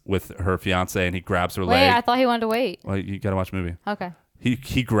sex with her fiance and he grabs her Wait, leg. I thought he wanted to wait. Well, you gotta watch the movie. Okay.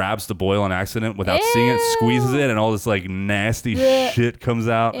 He grabs the boil on accident without seeing it, squeezes it, and all this like nasty shit comes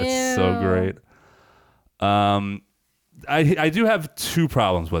out. It's so great. I do have two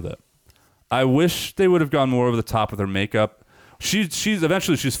problems with it. I wish they would have gone more over the top with her makeup. She's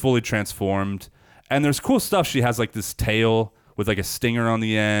eventually fully transformed, And there's cool stuff. She has like this tail with like a stinger on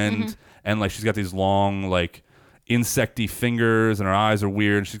the end, and like she's got these long like insecty fingers, and her eyes are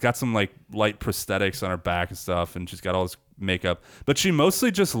weird. She's got some like light prosthetics on her back and stuff, and she's got all this makeup. But she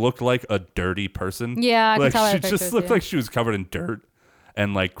mostly just looked like a dirty person. Yeah, I like can tell. she just looked like she was covered in dirt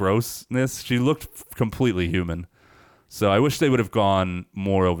and like grossness. She looked completely human. So I wish they would have gone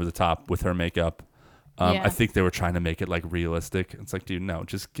more over the top with her makeup. Yeah. I think they were trying to make it like realistic. It's like, dude, no,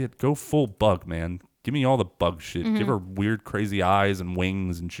 just go full bug, man. Give me all the bug shit. Give her weird, crazy eyes and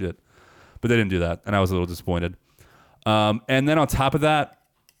wings and shit. But they didn't do that, and I was a little disappointed. And then on top of that,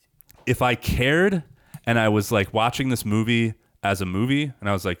 if I cared and I was like watching this movie as a movie, and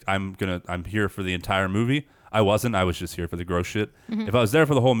I was like, I'm here for the entire movie. I wasn't. I was just here for the gross shit. If I was there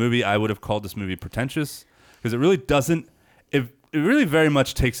for the whole movie, I would have called this movie pretentious, because it really doesn't. It really very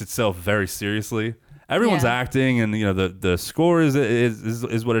much takes itself very seriously. Everyone's acting, and you know the score is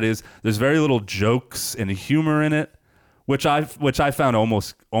what it is. There's very little jokes and humor in it, which I found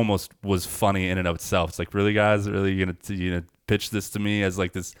almost was funny in and of itself. It's like, really, guys, really you gonna pitch this to me as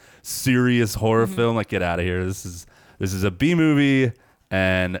like this serious horror film? Like, get out of here. This is a B movie,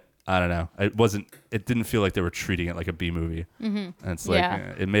 and I don't know. It didn't feel like they were treating it like a B movie, and it's like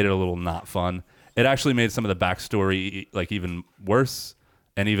it made it a little not fun. It actually made some of the backstory like even worse,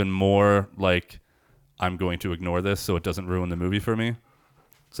 and even more like, I'm going to ignore this so it doesn't ruin the movie for me.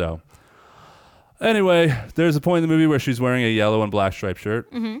 So anyway, there's a point in the movie where she's wearing a yellow and black striped shirt,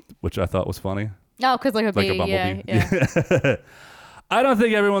 which I thought was funny. No, because like a bumblebee. Yeah. I don't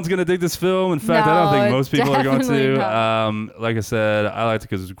think everyone's going to dig this film. In fact, I don't think most people are going to. Not. Like I said, I liked it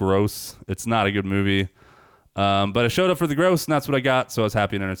because it's gross. It's not a good movie. But I showed up for the gross, and that's what I got. So I was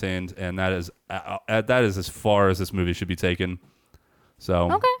happy and entertained. And that is as far as this movie should be taken.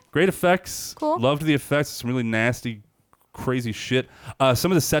 So great effects. Cool. Loved the effects. Some really nasty, crazy shit.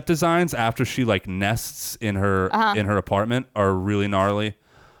 Some of the set designs after she like nests in her apartment are really gnarly.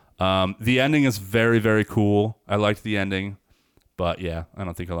 The ending is very, very cool. I liked the ending. But yeah, I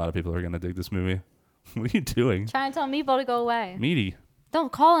don't think a lot of people are going to dig this movie. What are you doing? Trying to tell Meatball to go away. Meaty.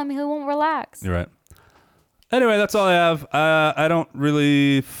 Don't call him. He won't relax. You're right. Anyway, that's all I have. I don't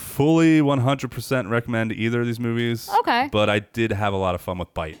really fully 100% recommend either of these movies. Okay. But I did have a lot of fun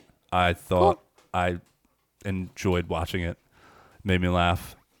with Bite. I thought I enjoyed watching it. Made me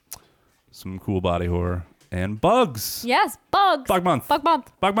laugh. Some cool body horror. And bugs. Yes, bugs. Bug month. Bug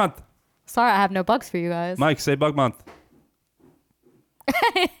month. Bug month. Sorry, I have no bugs for you guys. Mike, say bug month.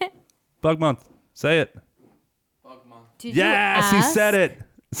 Bug month. Say it. Bug month. Did Yes, you he ask? said it.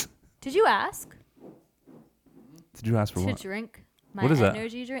 Did you ask Did you ask for to what? drink my What is that?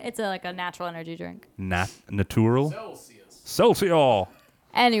 energy drink? It's like a natural energy drink. Natural? Celsius. Social.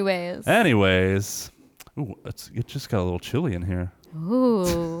 Anyways. Ooh, it just got a little chilly in here.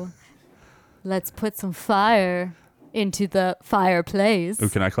 Ooh. Let's put some fire into the fireplace. Ooh,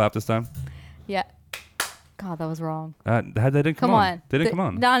 can I clap this time? Yeah. God, that was wrong. They didn't come on. They didn't come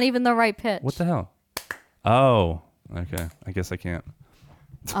on. Not even the right pitch. What the hell? Oh, okay. I guess I can't.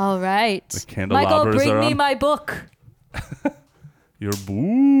 All right. The candelabras Michael, bring are me on. my book. You're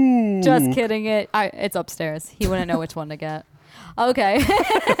boo. Just kidding. It's upstairs. He wouldn't know which one to get. Okay.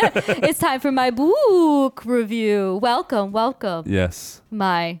 It's time for my book review. Welcome. Yes.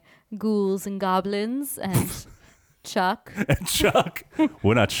 My ghouls and goblins and Chuck. And Chuck.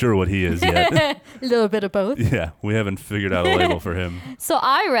 We're not sure what he is yet. A little bit of both. Yeah, we haven't figured out a label for him. So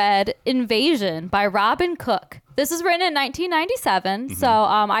I read Invasion by Robin Cook. This was written in 1997. Mm-hmm. So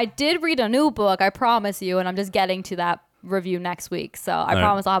I did read a new book, I promise you, and I'm just getting to that review next week. So I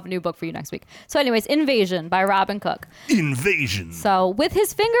promise I'll have a new book for you next week. So anyways, Invasion by Robin Cook. Invasion. So with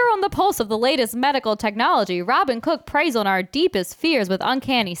his finger on the pulse of the latest medical technology, Robin Cook preys on our deepest fears with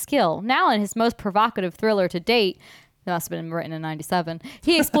uncanny skill. Now in his most provocative thriller to date, that must have been written in 97.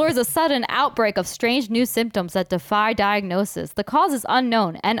 He explores a sudden outbreak of strange new symptoms that defy diagnosis. The cause is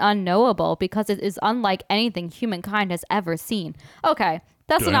unknown and unknowable because it is unlike anything humankind has ever seen. Okay,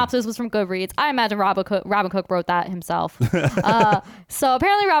 that synopsis was from Goodreads. I imagine Robin Cook wrote that himself. So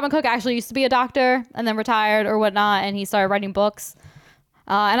apparently Robin Cook actually used to be a doctor and then retired or whatnot, and he started writing books.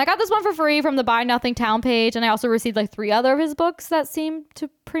 And I got this one for free from the Buy Nothing Town page, and I also received like 3 other of his books that seem to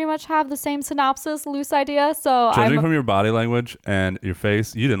pretty much have the same synopsis, loose idea. So judging from your body language and your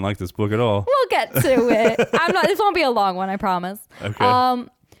face, you didn't like this book at all. we'll get to it. This won't be a long one, I promise. Okay.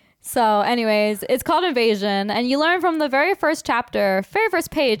 So anyways, it's called Invasion, and you learn from the very first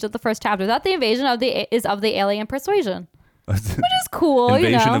page of the first chapter that the invasion is of the alien persuasion. which is cool.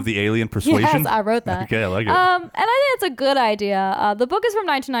 Invasion of the Alien Persuasion. Yes, I wrote that. Okay, I like it. And I think it's a good idea. The book is from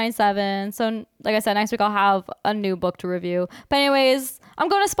 1997, so like I said, next week I'll have a new book to review. But anyways, I'm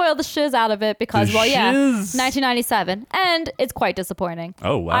going to spoil the shiz out of it because, The well, yeah, shiz. 1997, and it's quite disappointing.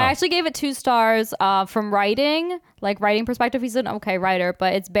 Oh, wow. I actually gave it 2 stars from writing perspective. He's an okay writer,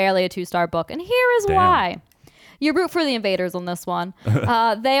 but it's barely a 2-star book, and here is Damn. why. You root for the invaders on this one.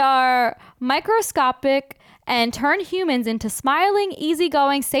 They are microscopic and turn humans into smiling,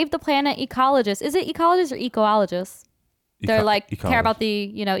 easygoing, save the planet ecologists. Is it ecologists or ecologists? They're like care about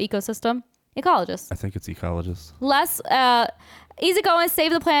the ecosystem. Ecologists. I think it's ecologists. Less easygoing,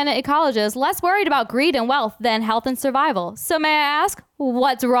 save the planet ecologists. Less worried about greed and wealth than health and survival. So may I ask,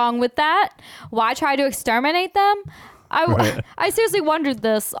 what's wrong with that? Why try to exterminate them? I seriously wondered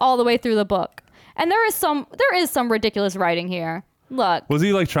this all the way through the book. And there is some ridiculous writing here. Look. Was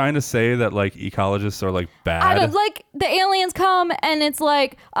he like trying to say that like ecologists are like bad? I don't like the aliens come and it's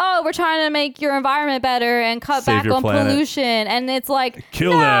like, oh, we're trying to make your environment better and cut Save back your on planet. pollution. And it's like,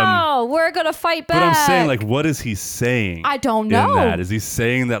 Kill no, we're going to fight back. But I'm saying, like, what is he saying? I don't know. In that? Is he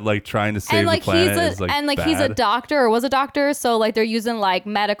saying that like trying to save and like the planet he's is like he's a bad? doctor or was a doctor, so like they're using like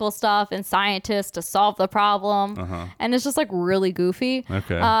medical stuff and scientists to solve the problem, and it's just like really goofy.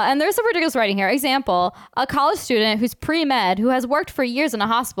 Okay. And there's some ridiculous writing here. Example: a college student who's pre-med who has worked for years in a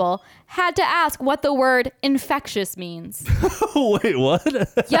hospital had to ask what the word infectious means. Wait, what?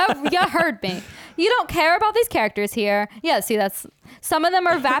 You heard me. You don't care about these characters here. Yeah, see, that's some of them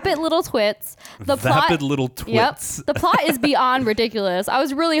are vapid little twits. The Vapid little twits. Yep. The plot is beyond ridiculous. I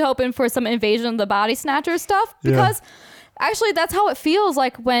was really hoping for some Invasion of the Body Snatchers stuff because actually that's how it feels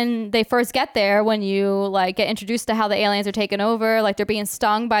like when they first get there, when you like get introduced to how the aliens are taking over. Like they're being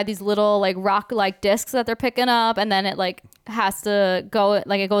stung by these little like rock like discs that they're picking up, and then it like has to go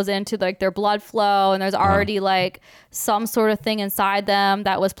like it goes into like their blood flow, and there's already like some sort of thing inside them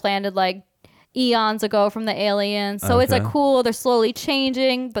that was planted like eons ago from the aliens. So it's like Okay. cool, they're slowly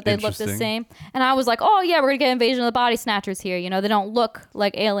changing, but they look the Interesting. same. And I was like, oh yeah, we're gonna get Invasion of the Body Snatchers here. You know, they don't look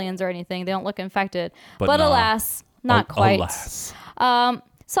like aliens or anything, they don't look infected, but no. alas, not quite. Alas.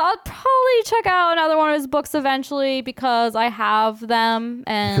 So I'll probably check out another one of his books eventually because I have them,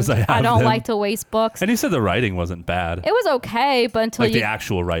 and 'Cause I have don't them. like to waste books. And he said the writing wasn't bad. It was okay, but until Like you the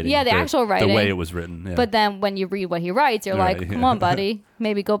actual writing. Yeah, the actual writing. The way it was written. Yeah. But then when you read what he writes, you're Right, like, yeah. come on, buddy,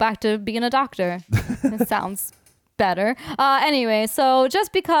 maybe go back to being a doctor. It sounds better. Anyway, so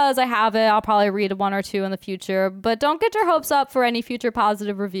just because I have it, I'll probably read 1 or 2 in the future. But don't get your hopes up for any future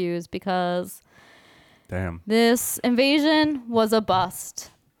positive reviews because Damn. this Invasion was a bust.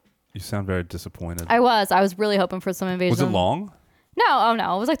 You sound very disappointed. I was really hoping for some Invasion. Was it long? No,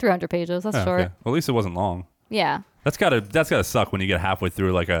 it was like 300 pages. That's Oh, short. okay. Well, at least it wasn't long. Yeah. That's gotta suck when you get halfway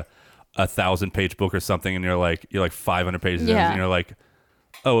through like a 1,000-page book or something, and you're like 500 pages in, Yeah. and you're like,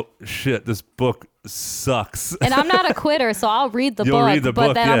 oh shit, this book sucks. And I'm not a quitter, so I'll read the You'll book, read the but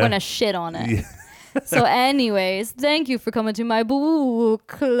book, then I'm yeah. going to shit on it. Yeah. So anyways, thank you for coming to my book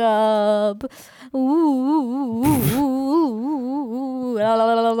club. Ooh, la, la,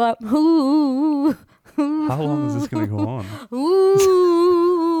 la, la, la. Ooh. How long is this gonna go on?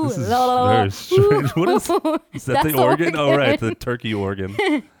 Ooh, This is la, la, la, la. very strange. What is that? That's The the organ? Oh, right, organ. the turkey organ.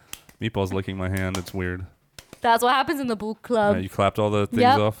 Meatball's licking my hand. It's weird. That's what happens in the book club. You clapped all the things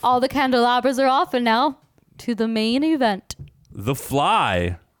Yep, off. all the candelabras are off, and now to the main event. The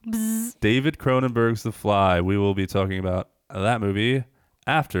Fly. David Cronenberg's The Fly. We will be talking about that movie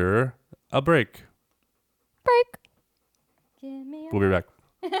after a break. Break. Give me a We'll be back.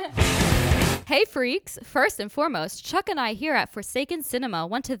 Hey freaks! First and foremost, Chuck and I here at Forsaken Cinema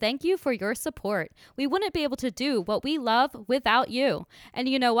want to thank you for your support. We wouldn't be able to do what we love without you. And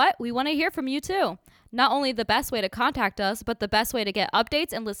you know what? We want to hear from you too. Not only the best way to contact us, but the best way to get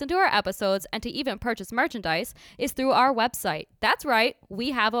updates and listen to our episodes and to even purchase merchandise is through our website. That's right,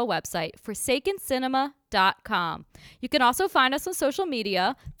 we have a website, forsakencinema.com. You can also find us on social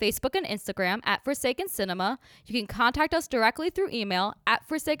media, Facebook and Instagram at Forsaken Cinema. You can contact us directly through email at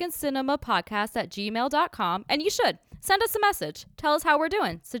forsakencinemapodcast@gmail.com, and you should. Send us a message. Tell us how we're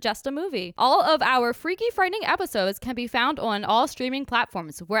doing. Suggest a movie. All of our freaky frightening episodes can be found on all streaming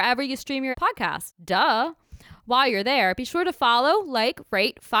platforms, wherever you stream your podcast. Duh. While you're there, be sure to follow, like,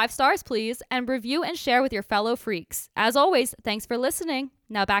 rate, 5 stars please, and review and share with your fellow freaks. As always, thanks for listening.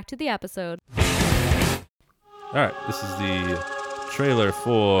 Now back to the episode. All right, this is the trailer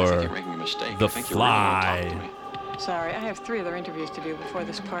for You're making a mistake. The I think you're really gonna talk to Fly. me. Sorry, I have 3 other interviews to do before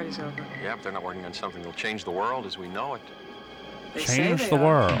this party's over. Yeah, but they're not working on something that'll change the world as we know it. They say Change they the are.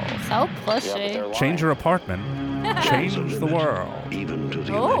 world. So pushy. Change your apartment. Change the world. Even to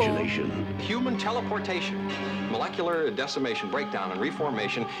the Oh. imagination. Human teleportation, molecular decimation, breakdown, and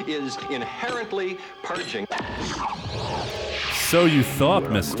reformation is inherently purging. So you thought,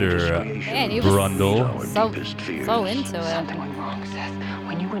 Mr. Man, he was Brundle. so into it. Something went wrong, Seth.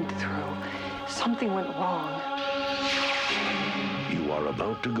 When you went through, something went wrong. You are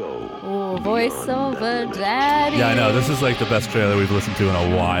about to go. Ooh, beyond voiceover that daddy. Yeah, I know. This is like the best trailer we've listened to in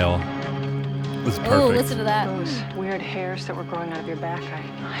a while. This is perfect. Ooh, listen to that. Those weird hairs that were growing out of your back,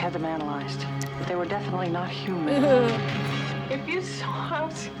 I had them analyzed. But they were definitely not human. If you saw how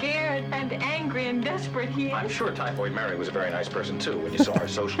scared and angry and desperate he is. I'm sure Typhoid Mary was a very nice person too when you saw her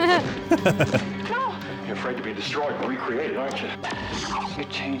socially. No. You're afraid to be destroyed and recreated, aren't you? You're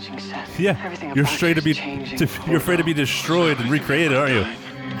changing, Seth. Yeah, Everything you're about afraid you to be is changing. you're afraid to be destroyed and recreated, aren't you?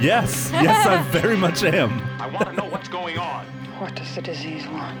 Yes, yes, I very much am. I want to know what's going on. What does the disease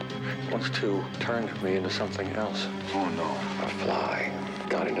want? Wants to turn me into something else. Oh no. A fly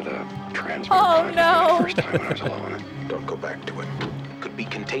got into the transmitter. Oh, no. The first time when I was alone. Don't go back to it. Could be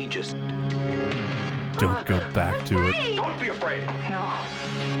contagious. Don't go back to it. Don't be afraid. No.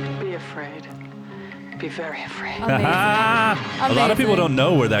 Be afraid. Be very afraid. Amazing. A lot of people Amazing. don't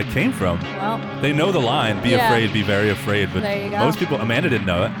know where that came from. Well, They know the line, be Yeah. afraid, be very afraid, but There you go. most people, Amanda didn't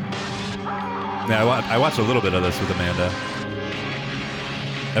know it. Yeah, I watched a little bit of this with Amanda.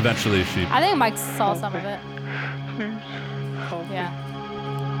 Eventually she, I think Mike saw some of it. Yeah.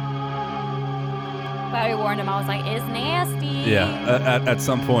 But I warned him. I was like, it's nasty. yeah, at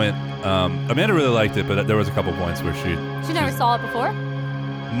some point, Amanda really liked it, but there was a couple points where She never saw it before?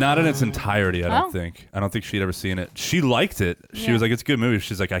 not in its entirety, I don't Oh. think. I don't think she'd ever seen it. She liked it. She Yeah. was like, it's a good movie.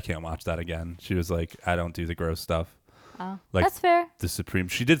 She's like, I can't watch that again. She was like, I don't do the gross stuff. Oh. Like That's fair. the Supreme.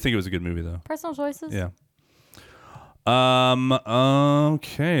 She did think it was a good movie though. Personal choices. Yeah.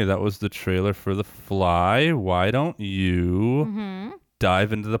 Okay, that was the trailer for The Fly. Why don't you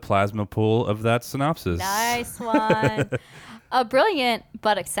dive into the plasma pool of that synopsis? Nice one. A brilliant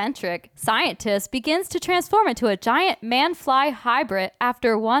but eccentric scientist begins to transform into a giant man-fly hybrid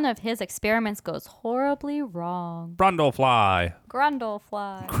after one of his experiments goes horribly wrong. Grundle fly. Grundle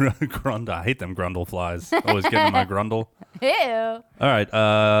fly. Grundle. I hate them Grundle flies. Always getting my Grundle. Ew. All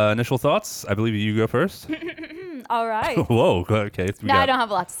right. Initial thoughts. I believe you go first. All right. Whoa. Okay. We No, got I don't have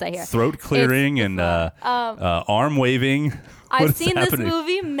a lot to say here. throat clearing and arm waving. What I've is seen happening? this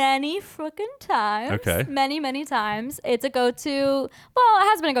movie many frickin' times. Okay. Many times. It's a go-to. Well, it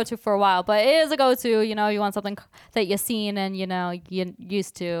has been a go-to for a while, but it is a go-to. You know, you want something that you've seen and, you know, you're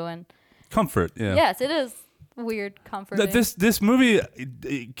used to. And Comfort. Yeah. yes, it is weird comfort. This movie,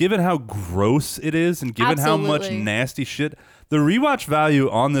 given how gross it is and given how much Absolutely. nasty shit, the rewatch value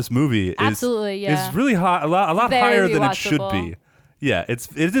on this movie Absolutely, yeah. is really high, a lot Very higher than it should rewatchable. be. Yeah, it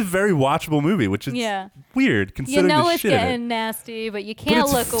is a very watchable movie, which is Yeah. weird You considering know the it's shit in getting it. nasty, but you can't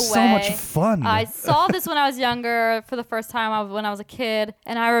it's look away. so much fun. I saw this when I was younger for the first time when I was a kid,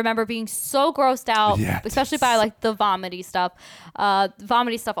 and I remember being so grossed out, Yes. especially by like the vomity stuff.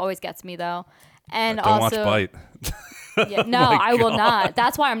 Vomity stuff always gets me though. And Don't also, watch Bite. Yeah, no, my I will God. not.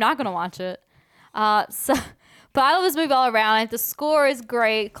 That's why I'm not gonna watch it. But I love this movie all around. The score is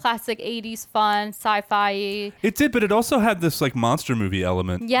great, classic '80s fun, sci-fi. It did, but it also had this like monster movie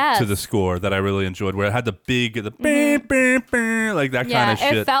element Yes. to the score that I really enjoyed, where it had the big, like that Yeah, kind of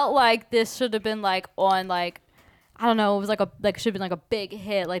shit. it felt like this should have been like on like I don't know. It was like should have been like a big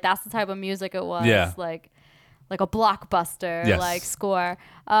hit. Like that's the type of music it was. Yeah. Like a blockbuster Yes. like score.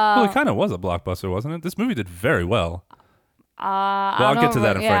 Well, it kind of was a blockbuster, wasn't it? This movie did very well. I'll get to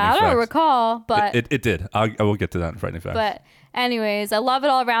that in I Frightening don't Facts. recall, but It did. I will get to that in Frightening Facts. But anyways, I love it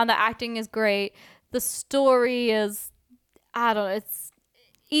all around. The acting is great. The story is, I don't know, it's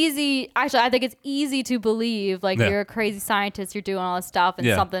easy. Actually, I think it's easy to believe. Like Yeah. you're a crazy scientist, you're doing all this stuff, and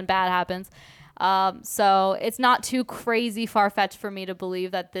Yeah. something bad happens. So it's not too crazy far-fetched for me to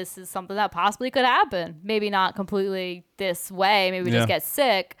believe that this is something that possibly could happen. Maybe not completely this way. Maybe we Yeah. just get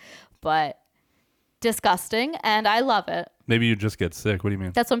sick, but disgusting, and I love it. Maybe you just get sick. What do you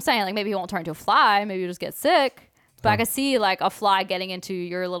mean? That's what I'm saying. Like maybe you won't turn into a fly. Maybe you just get sick. But I could see like a fly getting into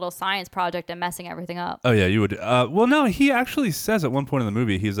your little science project and messing everything up. Oh yeah, you would. Well, no, he actually says at one point in the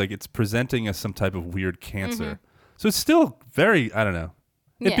movie, he's like, it's presenting as some type of weird cancer. So it's still very, I don't know.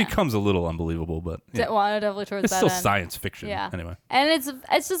 It Yeah. becomes a little unbelievable, but yeah. Well, definitely towards It's that still end. science fiction. Yeah. Anyway. And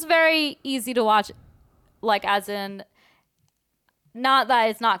it's just very easy to watch, like as in, not that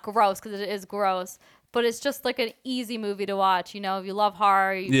it's not gross because it is gross, but it's just like an easy movie to watch. You know, if you love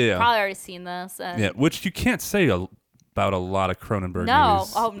horror, you've Yeah. probably already seen this. And Yeah, which you can't say about a lot of Cronenberg No.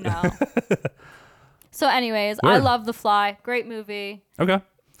 movies. Oh no. So, anyways, I Word. love The Fly. Great movie. Okay.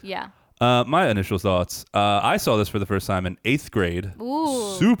 Yeah. My initial thoughts. I saw this for the first time in 8th grade.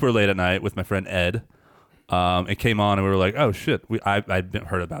 Ooh. Super late at night with my friend Ed. It came on and we were like, oh shit. I'd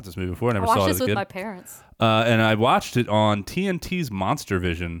heard about this movie before. I I never saw watched it this as a with kid. my parents. And I watched it on TNT's Monster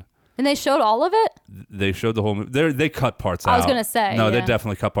Vision. And they showed all of it? They showed the whole movie. They cut parts out. I was gonna say, No, they yeah.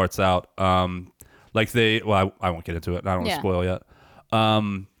 definitely cut parts out. Well, I won't get into it. I don't want to Yeah. spoil yet.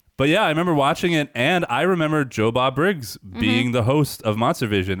 But yeah, I remember watching it, and I remember Joe Bob Briggs being the host of Monster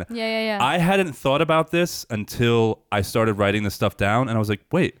Vision. Mm-hmm. Yeah. I hadn't thought about this until I started writing this stuff down, and I was like,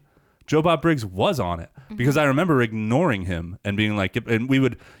 wait, Joe Bob Briggs was on it. Mm-hmm. Because I remember ignoring him and being like, and we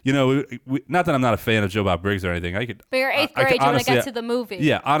would, not that I'm not a fan of Joe Bob Briggs or anything. But you're 8th I grade, you want to honestly- get to the movie.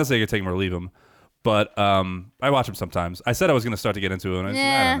 Yeah, honestly, I could take him or leave him. But I watch him sometimes. I said I was going to start to get into it. And I said,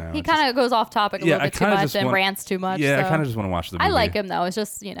 I don't know. He It's just- kind of goes off topic a Yeah, little I bit too kinda much just and want- rants too much. Yeah, I so. kind of just want to watch the movie. I like him though. It's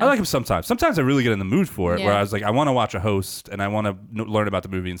just, I like him sometimes. Sometimes I really get in the mood for it, where Yeah. I was like, I want to watch a host and I want to learn about the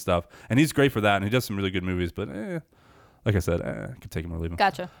movie and stuff. And he's great for that, and he does some really good movies. But like I said, I could take him or leave him.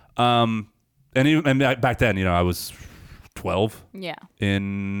 Gotcha. And back then, I was 12. Yeah.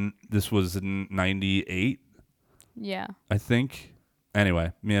 This was in '98, Yeah. I think.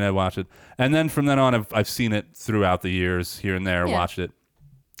 Anyway, me and I watched it, and then from then on, I've seen it throughout the years, here and there. Yeah. Watched it.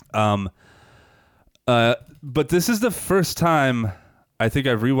 But this is the first time I think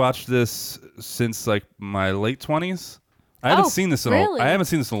I've rewatched this since like my late 20s. I haven't seen this really? I haven't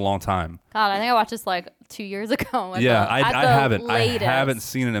seen this in a long time. God, I think I watched this like 2 years ago. Yeah, I haven't. Latest. I haven't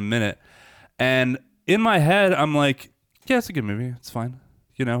seen it in a minute. And in my head, I'm like, yeah, it's a good movie. It's fine.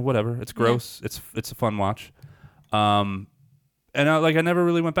 Whatever. It's gross. It's a fun watch. And I never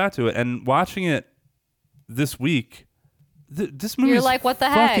really went back to it. And watching it this week, this movie You're is like, what the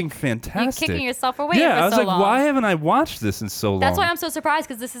heck? fucking fantastic. You're kicking yourself for waiting Yeah, for I was so like, long. why haven't I watched this in so long? That's why I'm so surprised,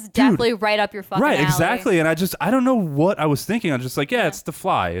 because this is definitely right up your fucking Right, alley. exactly. And I don't know what I was thinking. I'm just like, yeah, it's The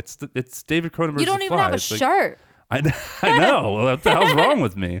Fly. It's David Cronenberg's You don't The even Fly. have a It's like- shirt. I know. What the hell's wrong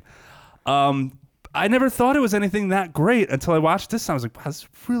with me? I never thought it was anything that great until I watched this. I was like, wow, this is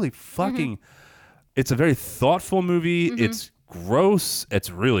really fucking. It's a very thoughtful movie. It's gross. It's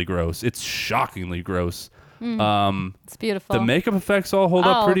really gross. It's shockingly gross. It's beautiful. The makeup effects all hold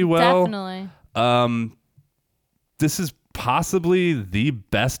up pretty well. Definitely. This is possibly the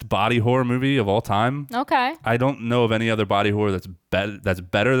best body horror movie of all time. Okay. I don't know of any other body horror that's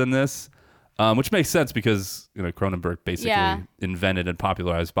better than this, which makes sense because Cronenberg basically invented and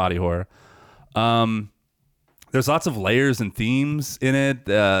popularized body horror. There's lots of layers and themes in it.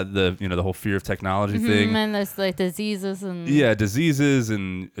 The whole fear of technology thing. And there's like diseases and Diseases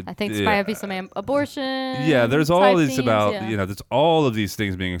and I think there might be some abortion. Yeah, there's all type these themes, about yeah. there's all of these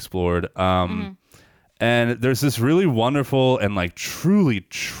things being explored. And there's this really wonderful and like truly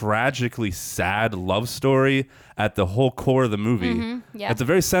tragically sad love story at the whole core of the movie. Yeah. At the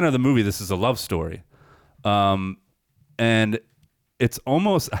very center of the movie, this is a love story. And it's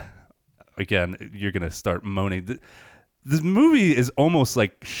almost, again, you're going to start moaning. This movie is almost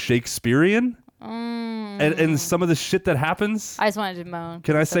like Shakespearean. And some of the shit that happens. I just wanted to moan.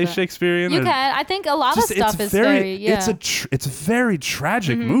 Can I say that. Shakespearean? You or- can. I think a lot of Just- stuff is very yeah. It's a very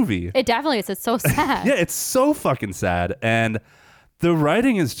tragic movie. It definitely is. It's so sad. Yeah, it's so fucking sad, and the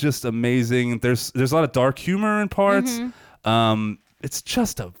writing is just amazing. There's a lot of dark humor in parts. It's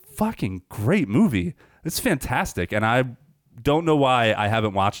just a fucking great movie. It's fantastic, and I don't know why I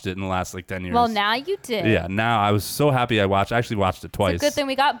haven't watched it in the last like 10 years. Well, now you did. Yeah, now I was so happy I actually watched it twice. It's a good thing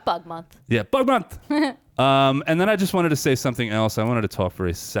we got Bug Month. Yeah, Bug Month. And then I just wanted to say something else. I wanted to talk for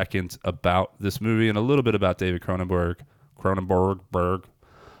a second about this movie and a little bit about David Cronenberg.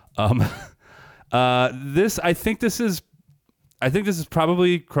 I think this is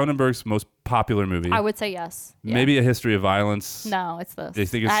probably Cronenberg's most popular movie. I would say yes. Yeah. Maybe A History of Violence. No, it's this. You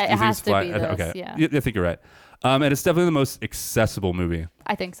think it's, it has to be this. Okay. Yeah. I think you're right. And it's definitely the most accessible movie.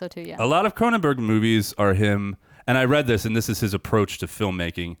 I think so too. Yeah. A lot of Cronenberg movies are him, and I read this, and this is his approach to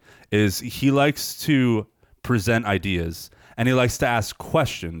filmmaking, is he likes to present ideas, and he likes to ask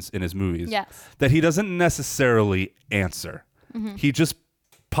questions in his movies Yes. that he doesn't necessarily answer. He just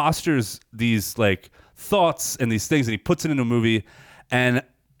postures these like thoughts and these things, and he puts it into a movie, and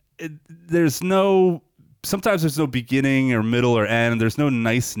sometimes there's no beginning or middle or end. There's no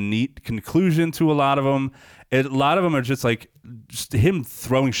nice, neat conclusion to a lot of them. A lot of them are just him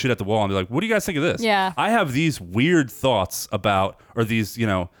throwing shit at the wall and be like, what do you guys think of this? Yeah. I have these weird thoughts about, or these,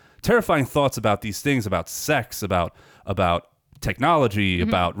 terrifying thoughts about these things, about sex, about technology,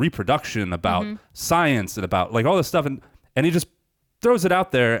 about reproduction, about science, and about like all this stuff. And he just throws it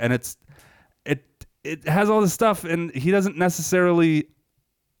out there, and it has all this stuff, and he doesn't necessarily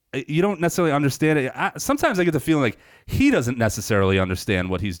you don't necessarily understand it. Sometimes I get the feeling like he doesn't necessarily understand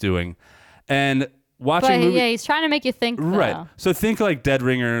what he's doing, and watching But movies. yeah, he's trying to make you think. Right. Though. So think like Dead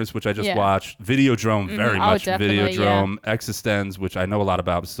Ringers, which I just Yeah. watched. Videodrome, very Oh, much definitely, Videodrome. Existenz, which I know a lot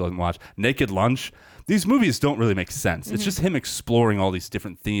about, but still didn't watch. Naked Lunch. These movies don't really make sense. It's just him exploring all these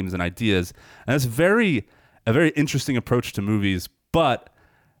different themes and ideas, and it's a very interesting approach to movies. But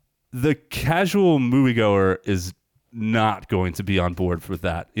the casual moviegoer is not going to be on board with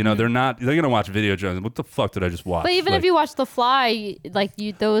that. You know, they're going to watch Videodrome. What the fuck did I just watch? But even Like, if you watch The Fly,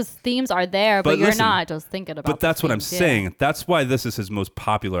 those themes are there, but you're listen, not just thinking about. But that's what I'm themes, yeah. saying. That's why this is his most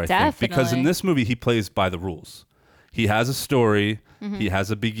popular, I think. Because in Definitely. this movie, he plays by the rules. He has a story, Mm-hmm. he has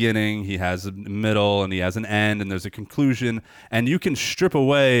a beginning, he has a middle, and he has an end, and there's a conclusion. And you can strip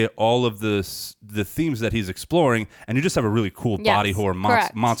away all of the themes that he's exploring, and you just have a really cool Yes, body horror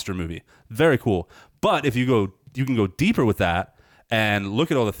correct. monster movie. Very cool. But if you can go deeper with that and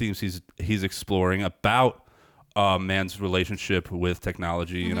look at all the themes he's exploring about man's relationship with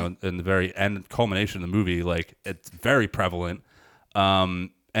technology, you know, in the very end culmination of the movie, like it's very prevalent. And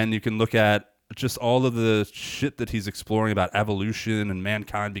you can look at just all of the shit that he's exploring about evolution and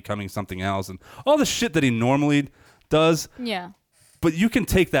mankind becoming something else and all the shit that he normally does. Yeah. But you can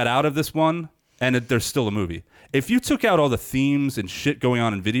take that out of this one and there's still a movie. If you took out all the themes and shit going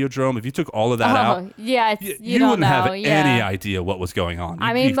on in Videodrome, if you took all of that out, yeah, you don't wouldn't have know, any yeah. idea what was going on. I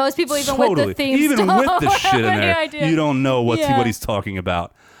You'd mean, be most people, even with the themes, even don't with the shit in have any there, idea. you don't know what Yeah. he's talking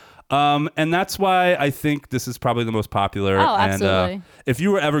about. And that's why I think this is probably the most popular. Oh, and absolutely. if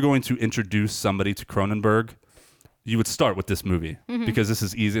you were ever going to introduce somebody to Cronenberg, you would start with this movie because this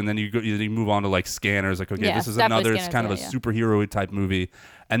is easy, and then you move on to like Scanners. Like, okay, Yeah, this is definitely another. It's Scanners, kind of a yeah. superhero type movie,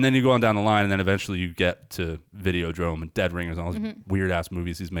 and then you go on down the line, and then eventually you get to Videodrome and Dead Ringers and all those weird ass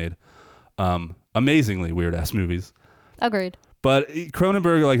movies he's made. Amazingly weird ass movies. Agreed. But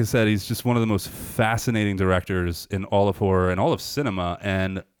Cronenberg, like I said, he's just one of the most fascinating directors in all of horror and all of cinema,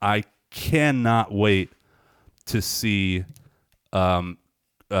 and I cannot wait to see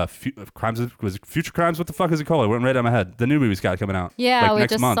Future Crimes. What the fuck is it called? It went right out of my head. The new movie's got coming out. Yeah, like we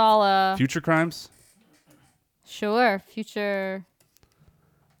next just month. saw Future Crimes. Future.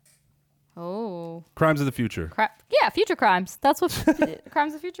 Oh, Crimes of the Future. yeah, Future Crimes. That's what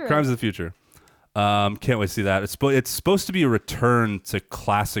Crimes of Future. Crimes is. of the Future. Can't wait to see that. It's supposed to be a return to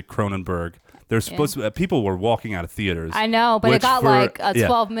classic Cronenberg. There's supposed to people were walking out of theaters. I know, but it which got for- like a yeah.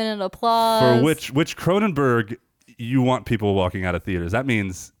 12-minute applause. For which Cronenberg you want people walking out of theaters. That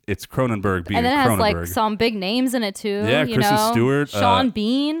means it's Cronenberg being and then it has Cronenberg. like some big names in it too. Yeah, you Kristen know? Stewart, Sean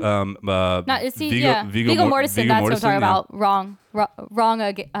Bean. Not is he? Viggo Mortensen. That's what I'm talking about. Wrong.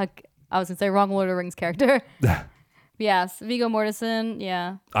 I was gonna say wrong Lord of the Rings character. Yes, Viggo Mortensen.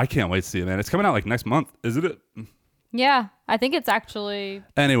 Yeah. I can't wait to see it, man. It's coming out like next month, isn't it? Yeah, I think it's actually.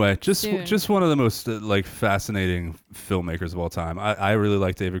 Anyway, just Soon. one of the most like fascinating filmmakers of all time. I really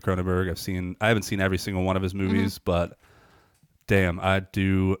like David Cronenberg. I haven't seen every single one of his movies, but damn, I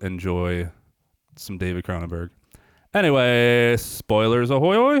do enjoy some David Cronenberg. Anyway, spoilers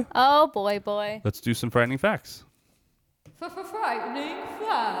ahoy hoy. Oh boy. Let's do some frightening facts. Frightening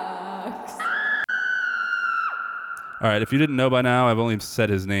facts. All right, if you didn't know by now, I've only said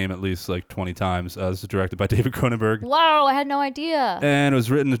his name at least like 20 times. This is directed by David Cronenberg. Wow, I had no idea. And it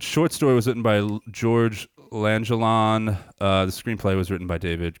was written, the short story was written by George Langelaan. The screenplay was written by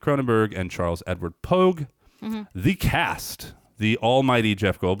David Cronenberg and Charles Edward Pogue. The cast, the almighty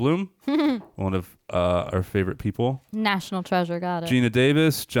Jeff Goldblum, one of our favorite people. National treasure, got it. Gina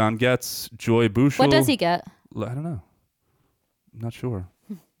Davis, John Getz, Joy Bushel. What does he get? I don't know. I'm not sure.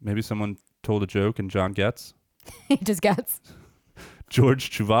 Maybe someone told a joke and John Getz. He just gets.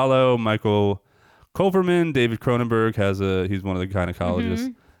 George Chuvalo, Michael Culverman, David Cronenberg he's one of the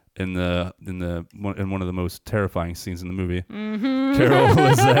gynecologists in one of the most terrifying scenes in the movie. Carol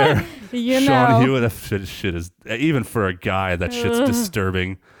was there. Sean Hewitt, that shit is, even for a guy, that shit's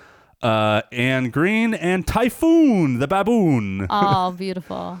disturbing. Anne Green and Typhoon the baboon. Oh,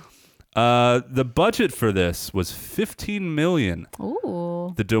 beautiful. The budget for this was $15 million.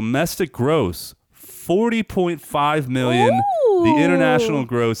 Ooh. The domestic gross $40.5 million. Ooh. The international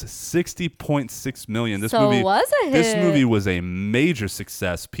gross $60.6 million. This So movie it was a This hit. movie was a major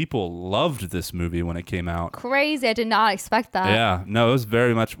success. People loved this movie when it came out. Crazy. I did not expect that. Yeah, no, it was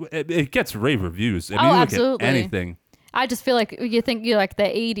very much. It gets rave reviews. I mean, Oh, you look absolutely. at anything. I just feel like you think you're like the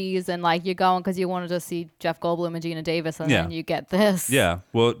 80s and like you're going because you wanted to see Jeff Goldblum and Gina Davis and Yeah. then you get this. Yeah,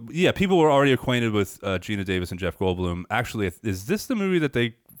 well, yeah, people were already acquainted with Gina Davis and Jeff Goldblum. Actually, is this the movie that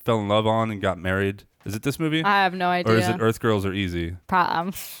they fell in love on and got married? Is it this movie? I have no idea. Or is it Earth Girls Are Easy?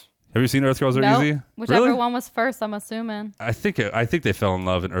 Have you seen Earth Girls Are Nope. Easy? Whichever Really? one was first, I'm assuming. I think they fell in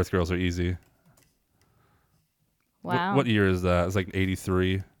love in Earth Girls Are Easy. Wow. What year is that? It's like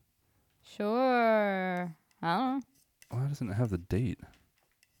 83. Sure. I don't know. Why doesn't it have the date?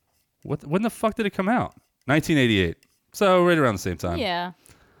 When the fuck did it come out? 1988. So right around the same time. Yeah.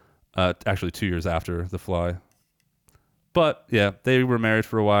 Actually 2 years after The Fly. But yeah, they were married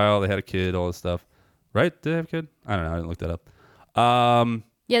for a while. They had a kid, all this stuff. Right? Did they have a kid? I don't know. I didn't look that up.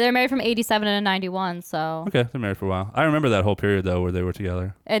 Yeah, they're married from 87 to 91, so Okay, they're married for a while. I remember that whole period though where they were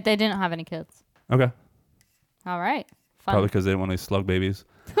together. they didn't have any kids. Okay. All right. Fun. Probably because they didn't want any slug babies.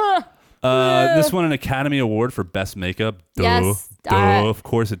 This won an Academy Award for Best Makeup. Duh. Yes, Duh. Of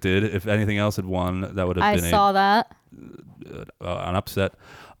course it did. If anything else had won, that would have I been saw that. an upset.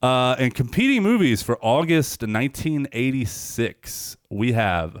 In competing movies for August 1986, we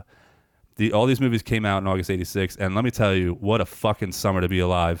have all these movies came out in August 86, and let me tell you, what a fucking summer to be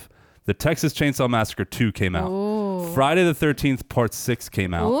alive. The Texas Chainsaw Massacre 2 came out. Ooh. Friday the 13th Part 6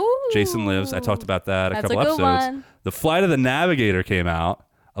 came out. Ooh. Jason Lives. I talked about that That's a couple a good episodes. one. The Flight of the Navigator came out.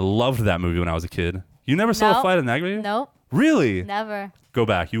 I loved that movie when I was a kid. You never saw The Nope. Flight of the Navigator? Nope. Really? Never. Go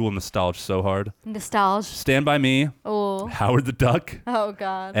back. You will nostalgia so hard. Nostalgia. Stand By Me, Oh. Howard the Duck, Oh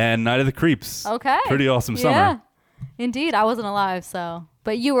God. and Night of the Creeps. Okay. Pretty awesome summer. Yeah. Indeed. I wasn't alive, so.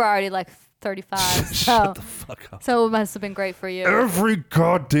 But you were already like 35. So. Shut the fuck up. So it must have been great for you. Every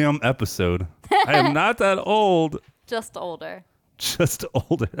goddamn episode. I am not that old. Just older. Just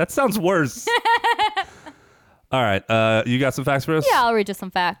older. That sounds worse. All right. You got some facts for us? Yeah, I'll read you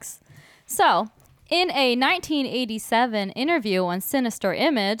some facts. So, in a 1987 interview on Sinister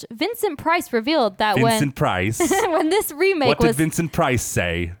Image, Vincent Price revealed that Vincent Price. when this remake What did was Vincent Price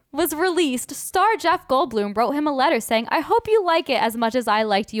say? released, star Jeff Goldblum wrote him a letter saying, "I hope you like it as much as I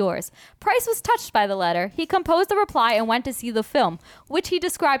liked yours." Price was touched by the letter. He composed a reply and went to see the film, which he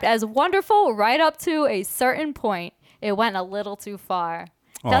described as wonderful right up to a certain point. It went a little too far.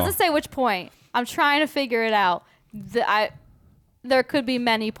 Doesn't say which point. I'm trying to figure it out. There could be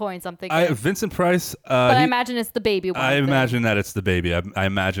many points, I'm thinking. Vincent Price. But I imagine it's the baby one. I imagine that it's the baby. I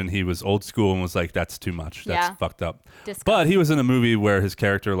imagine he was old school and was like, "That's too much. That's Yeah. fucked up." Disgusting. But he was in a movie where his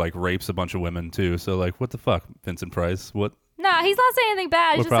character like rapes a bunch of women too. So like, what the fuck, Vincent Price? What? Nah, he's not saying anything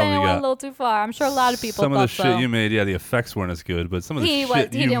bad. He's What just saying it problem you went a got? little too far. I'm sure a lot of people Some of thought the shit so. you made, yeah, the effects weren't as good, but some of the He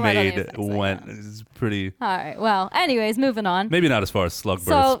shit you didn't work on the made effects, I went guess. is pretty. All right. Well, anyways, moving on. Maybe not as far as slug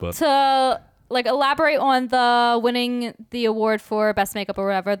So births, but to like elaborate on the winning the award for best makeup or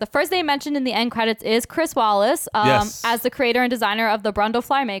whatever, the first name mentioned in the end credits is Chris Wallace, Yes. as the creator and designer of the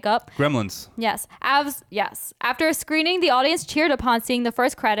Brundlefly makeup. Gremlins. Yes. Yes. After a screening, the audience cheered upon seeing the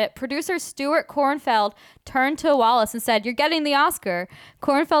first credit. Producer Stuart Kornfeld turned to Wallace and said, "You're getting the Oscar."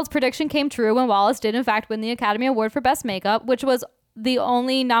 Kornfeld's prediction came true when Wallace did in fact win the Academy Award for Best Makeup, which was the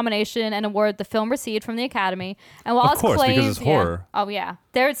only nomination and award the film received from the Academy. And Wallace course, because claimed, it's horror. Oh yeah,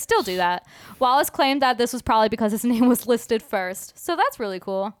 they still do that. Wallace claimed that this was probably because his name was listed first. So that's really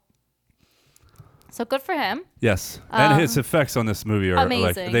cool. So good for him. Yes, and his effects on this movie are like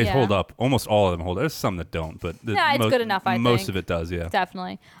amazing, they yeah. hold up. Almost all of them hold. There's some that don't, but Yeah, it's good enough, I most think. of it does. Yeah.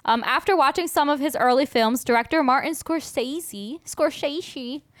 Definitely. After watching some of his early films, director Martin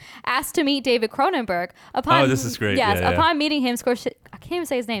Scorsese asked to meet David Cronenberg. Oh, this is great. Yes, Yeah, yeah. upon meeting him, I can't even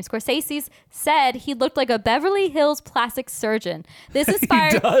say his name. Scorsese said he looked like a Beverly Hills plastic surgeon. This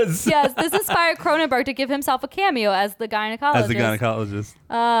inspired. He does. Yes, this inspired Cronenberg to give himself a cameo as the gynecologist. As the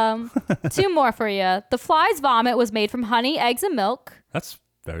gynecologist. Two more for you. The fly's vomit was made from honey, eggs, and milk. That's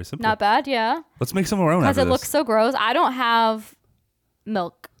very simple. Not bad, yeah. Let's make some of our own. Because After it this. looks so gross. I don't have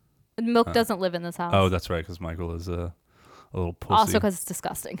milk. Milk doesn't live in this house. Oh, that's right, because Michael is a little pussy. Also because it's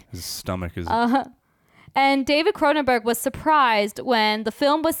disgusting. His stomach is. And David Cronenberg was surprised when the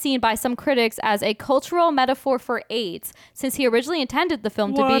film was seen by some critics as a cultural metaphor for AIDS, since he originally intended the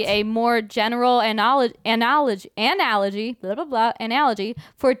film to What? be a more general analogy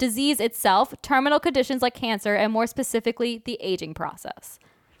for disease itself, terminal conditions like cancer, and more specifically, the aging process.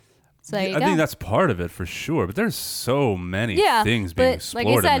 So there you I go. think that's part of it for sure, but there's so many things being but explored.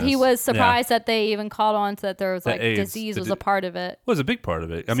 like I said, in he this. was surprised that they even caught on to that there was That like AIDS, disease the was di- a part of it. Was a big part of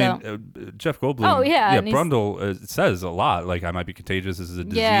it. I So- mean, Jeff Goldblum. Oh, yeah, yeah. and he's- Brundle says a lot. Like, I might be contagious. This is a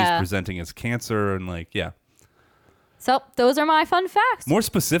disease Yeah. presenting as cancer, and like, yeah. So those are my fun facts. More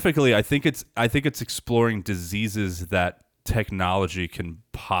specifically, I think it's exploring diseases that technology can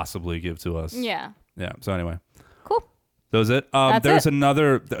possibly give to us. Yeah. Yeah. So anyway, Cool. that was it. That's There's it.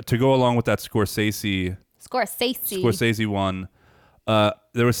 another to go along with that Scorsese one.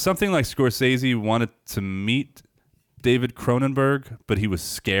 There was something like Scorsese wanted to meet David Cronenberg, but he was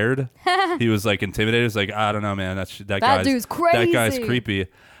scared. He was like intimidated. He's like, I don't know, man. That dude's crazy. That guy's creepy.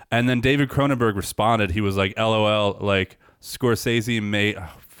 And then David Cronenberg responded. He was like, LOL, like Scorsese made, oh,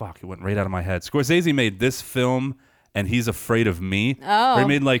 fuck, it went right out of my head. Scorsese made this film and he's afraid of me. Oh. Or he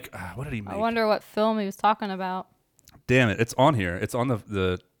made like, what did he make? I wonder what film he was talking about. Damn it, it's on here. It's on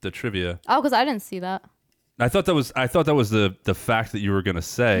the trivia. Oh, because I didn't see that. I thought that was the fact that you were gonna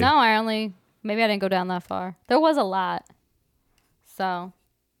say. No, maybe I didn't go down that far. There was a lot. So,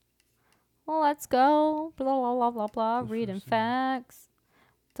 well, let's go. Blah, blah, blah, blah, blah. Reading facts.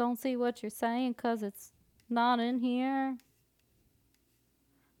 Don't see what you're saying because it's not in here.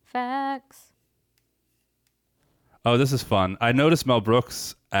 Facts. Oh, this is fun. I noticed Mel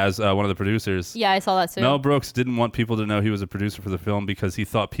Brooks as one of the producers. Yeah, I saw that too. Mel Brooks didn't want people to know he was a producer for the film because he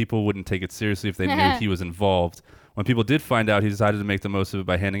thought people wouldn't take it seriously if they knew he was involved. When people did find out, he decided to make the most of it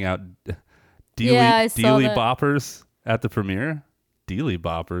by handing out dealy boppers at the premiere. Dealy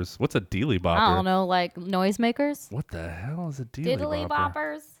boppers? What's a dealy bopper? I don't know, like noisemakers? What the hell is a dealy Diddly bopper?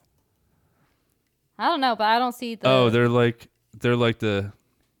 boppers? I don't know, but I don't see the... Oh, they're like the...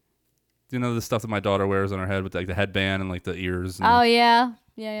 You know the stuff that my daughter wears on her head with like the headband and like the ears? And Oh, yeah.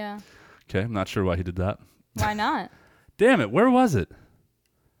 Yeah. Okay, I'm not sure why he did that. Why not? Damn it, where was it?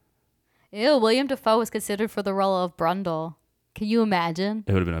 Ew, William Dafoe was considered for the role of Brundle. Can you imagine?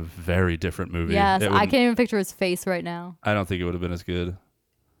 It would have been a very different movie. Yes, It I wouldn't- can't even picture his face right now. I don't think it would have been as good.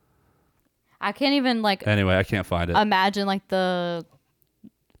 I can't even like Anyway, I can't find it. imagine like the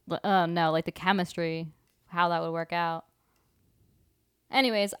chemistry, how that would work out.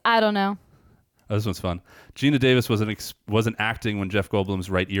 Anyways, I don't know. Oh, this one's fun. Gina Davis wasn't acting when Jeff Goldblum's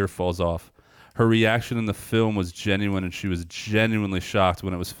right ear falls off. Her reaction in the film was genuine, and she was genuinely shocked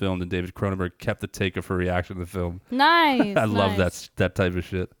when it was filmed, and David Cronenberg kept the take of her reaction in the film. Nice. I love nice. that type of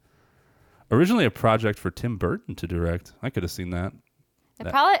shit. Originally a project for Tim Burton to direct. I could have seen that. It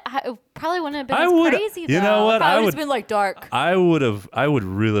probably wouldn't have been I as would- crazy though. you know what? Probably I just would- been like dark. I would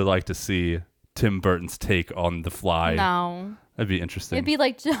really like to see Tim Burton's take on The Fly. No. That'd be interesting. It'd be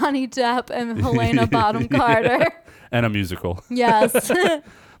like Johnny Depp and Helena Bonham Carter. And a musical. Yes.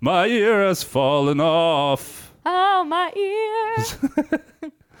 My ear has fallen off. Oh, my ear.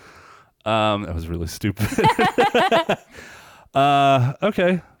 That was really stupid.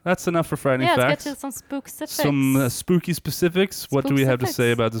 Okay, that's enough for Friday Yeah, Facts. let's get to some specifics. Some spooky specifics. What do we have to say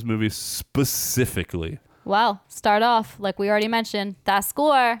Spook-cifics. about this movie specifically? Well, start off like we already mentioned. That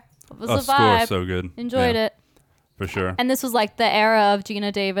score was a Score vibe. so good. Enjoyed Yeah, it. for sure. And this was like the era of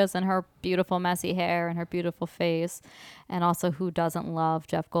Gina Davis and her beautiful messy hair and her beautiful face. And also, who doesn't love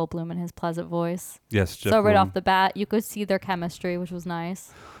Jeff Goldblum and his pleasant voice? Yes, Jeff. So right Goldblum. off the bat, you could see their chemistry, which was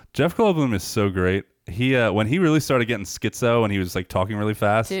nice. Jeff Goldblum is so great. He when he really started getting schizo and he was like talking really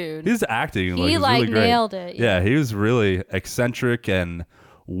fast. Dude. His acting He was like really great. nailed it. Yeah, he was really eccentric and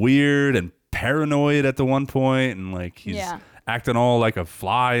weird and paranoid at the one point, and like he's Yeah. acting all like a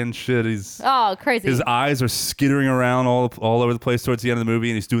fly and shit. He's Oh, crazy. his eyes are skittering around all over the place towards the end of the movie,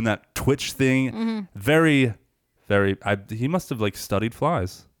 and he's doing that twitch thing. Mm-hmm. Very, very. He must have like studied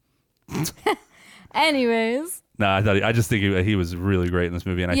flies. Anyways. Nah, I just think he was really great in this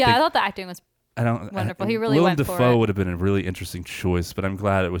movie, and Yeah, I I think thought the acting was wonderful. He really Willem went for Dafoe it. would have been a really interesting choice, but I'm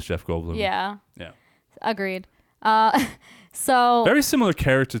glad it was Jeff Goldblum. Yeah. Yeah. Agreed. So Very similar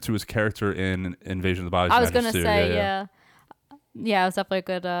character to his character in Invasion of the Body I was Snatchers, gonna too. say, yeah, it was definitely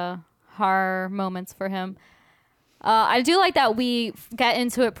good horror moments for him. I do like that we get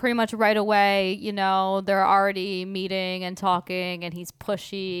into it pretty much right away. You know, they're already meeting and talking, and he's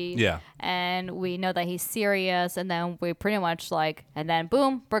pushy. Yeah. And we know that he's serious, and then we pretty much and then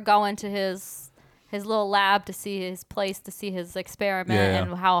boom, we're going to his little lab to see his place, to see his experiment, Yeah.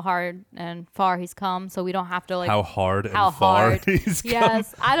 and how hard and far he's come. So we don't have to How hard and how far hard. he's come.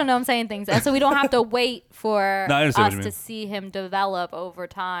 Yes, I don't know. I'm saying things, and so we don't have to wait for No, I understand what us you to mean. see him develop over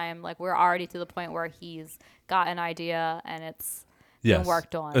time. Like we're already to the point where he's got an idea and it's Yes. been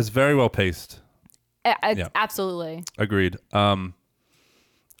worked on. It's very well paced. Yeah. Absolutely. Agreed.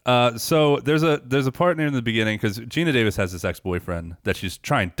 So there's a part near in the beginning because Gina Davis has this ex-boyfriend that she's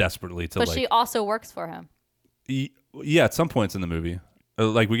trying desperately to But like. she also works for him. Yeah, at some points in the movie,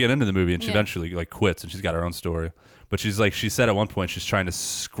 like we get into the movie and she Yeah. eventually like quits and she's got her own story. But she said at one point she's trying to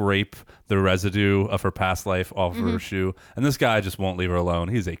scrape the residue of her past life off Mm-hmm. of her shoe, and this guy just won't leave her alone.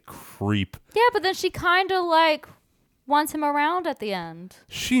 He's a creep. Yeah, but then she kind of wants him around at the end.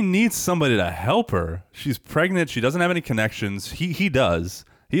 She needs somebody to help her. She's pregnant. She doesn't have any connections. He does.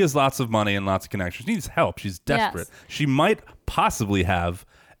 He has lots of money and lots of connections. She needs help. She's desperate. Yes. She might possibly have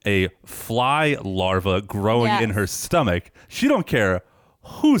a fly larva growing in Yes. her stomach. She don't care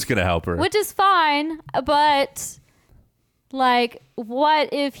who's gonna help her. Which is fine, but what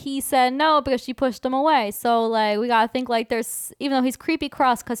if he said no because she pushed him away? So like we gotta think like there's, even though he's creepy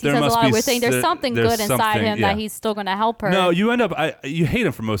cross because he There says a must lot be of weird things, there's something there's good inside something, him yeah. that he's still gonna help her. No, you end up you hate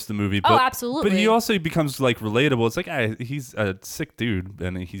him for most of the movie. But, absolutely. But he also becomes like relatable. It's like he's a sick dude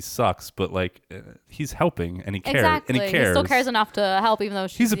and he sucks, but like he's helping and he cares. Exactly. And he cares. He still cares enough to help, even though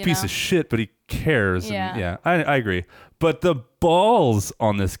He's a piece of shit, but he cares. Yeah. And yeah, I agree. But the balls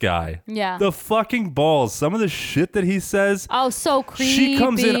on this guy. Yeah. The fucking balls. Some of the shit that he says. Oh, so creepy. She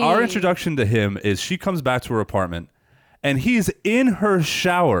comes in. Our introduction to him is she comes back to her apartment, and he's in her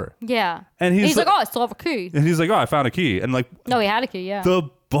shower. Yeah. And he's like, oh, I still have a key. And he's like, oh, I found a key. And like, No, he had a key. Yeah. the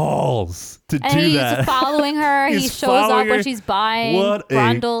balls to and do he's that. following her. He He's shows following up when her. she's buying What a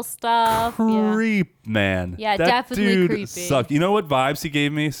Brundle stuff. Yeah. Creep, man. Yeah, that definitely dude creepy. Sucked. You know what vibes he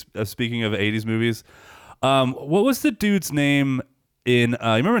gave me? Speaking of 80s movies, what was the dude's name in? You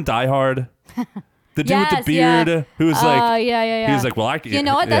remember in Die Hard? The dude with the Yes, beard, yeah. who was like, yeah. he was like, well, I can. You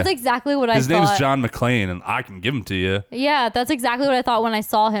know what? That's yeah. exactly what I His thought. name's John McClane, and I can give him to you. Yeah, that's exactly what I thought when I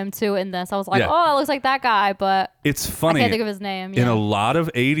saw him too in this. I was like, Yeah. oh, it looks like that guy, but It's I funny. can't think of his name. In Yeah. a lot of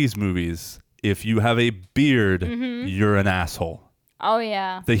 80s movies, if you have a beard, Mm-hmm. you're an asshole. Oh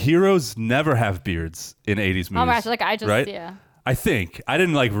yeah. The heroes never have beards in 80s movies. Oh my gosh, like I just right? yeah. I think I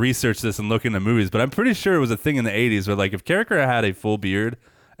didn't like research this and look into movies, but I'm pretty sure it was a thing in the 80s where like if character had a full beard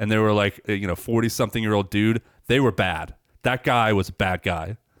and they were like 40-something-year-old dude, they were bad. That guy was a bad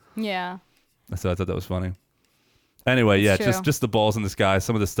guy. Yeah. So I thought that was funny. Anyway, yeah, It's true. just the balls in this guy.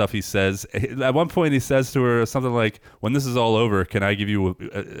 Some of the stuff he says. At one point, he says to her something like, "When this is all over, can I give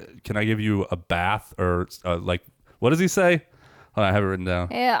you a bath or like what does he say?" Oh, I have it written down.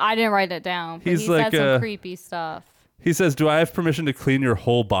 Yeah, I didn't write it down. But He's he like, said some creepy stuff. He says, "Do I have permission to clean your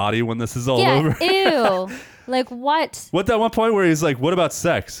whole body when this is all Yeah, over?" ew. Like what? What that one point where he's like, "What about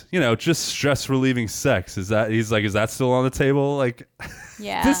sex? Just stress relieving sex? Is that still on the table?" Like,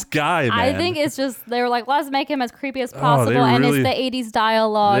 Yeah. this guy, man. I think it's just they were like, let's make him as creepy as they possible, and really- it's the 80s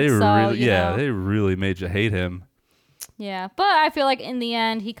dialogue. they so really, you know. they really made you hate him. Yeah, but I feel like in the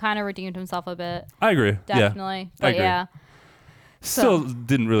end he kind of redeemed himself a bit. I agree. Definitely. Yeah, I But agree. yeah. Still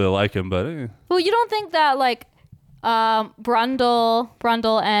didn't really like him, but Well, you don't think that like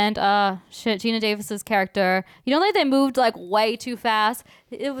Brundle and Gina Davis's character, you don't think they moved like way too fast?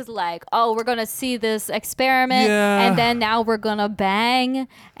 It was like, oh, we're gonna see this experiment, Yeah. and then now we're gonna bang,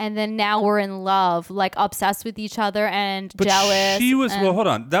 and then now we're in love, like obsessed with each other and but jealous. she was and- well. Hold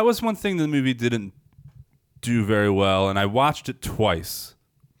on, that was one thing the movie didn't do very well, and I watched it twice,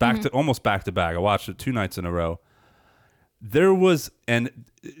 almost back to back. I watched it 2 nights in a row. There was, and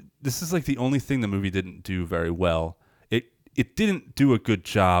this is like the only thing the movie didn't do very well. It didn't do a good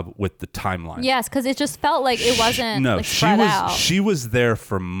job with the timeline. Yes, because it just felt like it wasn't No, like, she spread was out. she was there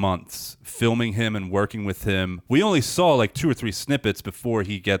for months filming him and working with him. We only saw like 2 or 3 snippets before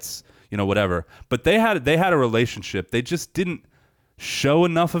he gets, whatever. But they had a relationship. They just didn't show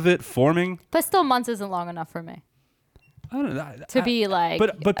enough of it forming. But still, months isn't long enough for me I don't know. to be like.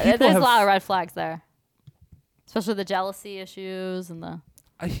 but people there's have- a lot of red flags there, especially the jealousy issues and the.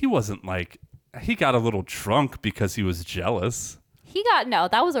 He wasn't like he got a little drunk because he was jealous.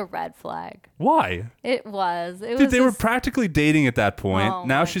 That was a red flag. Why? It was. Dude, they were practically dating at that point. Oh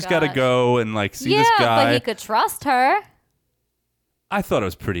now my she's got to gosh. go and like see yeah, this guy. but he could trust her. I thought it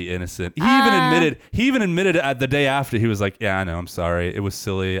was pretty innocent. He even admitted at the day after. He was like, "Yeah, I know. I'm sorry. It was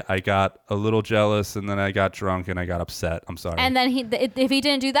silly. I got a little jealous, and then I got drunk, and I got upset. I'm sorry." And then if he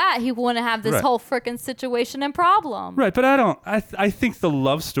didn't do that, he wouldn't have this Right. whole freaking situation and problem. right, but I think the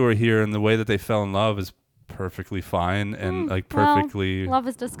love story here and the way that they fell in love is perfectly fine and like perfectly Well, love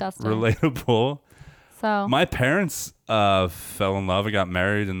is disgusting. relatable. So My parents fell in love and got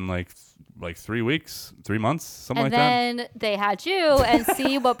married in like 3 weeks, 3 months, something and like that. then they had you, and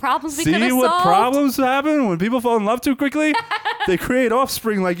see what problems we could See have what solved. problems happen when people fall in love too quickly? They create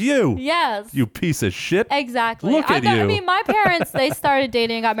offspring like you. Yes. You piece of shit. Exactly. Look at I you. mean, my parents, they started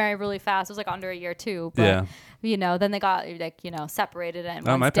dating and got married really fast. It was like under a year too. But, Yeah. then they got separated and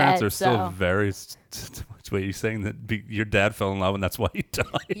No, one's my parents dead, are still so. very. Wait, you're saying that your dad fell in love and that's why he died?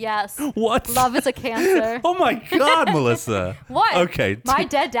 Yes. What? Love is a cancer. Oh my God, Melissa. What? Okay. My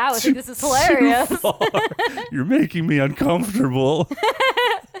dead dad would think this is hilarious. Too far. You're making me uncomfortable.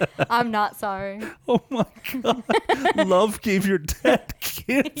 I'm not sorry. Oh my God. Love gave your dad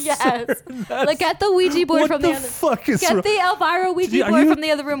cancer. Yes. Like, get the Ouija board What from the the other fuck is Get wrong? the Elvira Ouija Are board you- from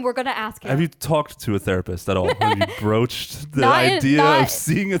the other room. We're going to ask him. Have you talked to a therapist at all? Have you broached the Not in- idea not- of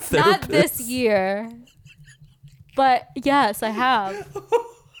seeing a therapist? Not this year. But yes, I have.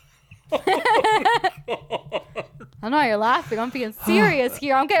 I know you're laughing. I'm being serious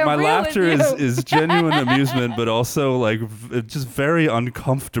here. I'm getting My real laughter with you. is genuine amusement, but also like just very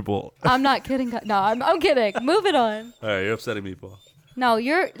uncomfortable. I'm not kidding. No, I'm kidding. Moving on. All right, you're upsetting me, Paul. No,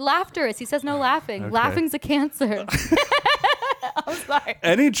 your laughter is. He says no laughing. Okay. Laughing's a cancer. I'm sorry.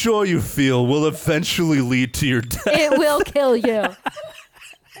 Any joy you feel will eventually lead to your death. It will kill you.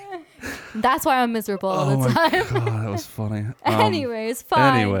 That's why I'm miserable all Oh the my time. god, that was funny. Anyways,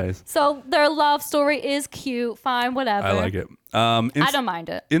 fine. anyways. So their love story is cute. Fine, whatever. I like it. I don't mind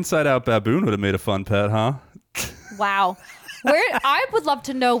it. Inside Out Baboon would have made a fun pet, huh? Wow. I would love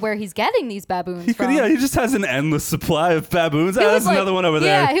to know where he's getting these baboons He could, from. yeah, he just has an endless supply of baboons. He was There's like- another one over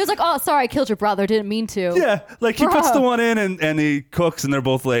there. Yeah, he was like, "Oh, sorry, I killed your brother. Didn't mean to." Yeah, like he puts Bruh. the one in and he cooks and they're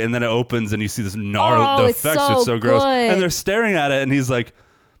both late and then it opens and you see this gnarly, Oh, the it's effects so are so gross. good. And they're staring at it and he's like,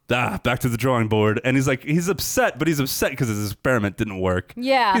 back to the drawing board. And he's like, he's upset, but he's upset because his experiment didn't work.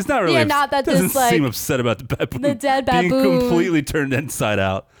 Yeah. He's not really, Yeah, not that doesn't this, like, seem upset about the baboon. the dead being baboon. completely turned inside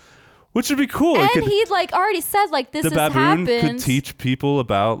out, which would be cool. It And could- he like already said like this the has baboon happened. could teach people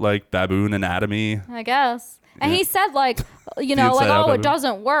about like baboon anatomy. I guess. And Yeah. he said like, you know, like, inside out oh, it baboon.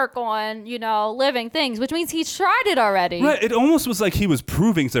 doesn't work on, you know, living things, which means he's tried it already. Right, it almost was like he was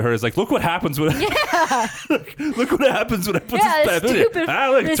proving to her, "It's like, look what happens when, look what happens when I put Yeah, this this baboon in. stupid-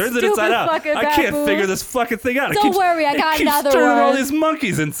 Look, it this turns it inside stupid out. fucking I can't baboon. figure this fucking thing out. Don't worry, I got it keeps another turning all one." these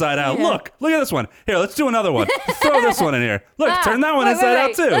monkeys inside out. Yeah. Look at this one. Here, let's do another one. Throw this one in here. Look, turn that one wait, inside wait, out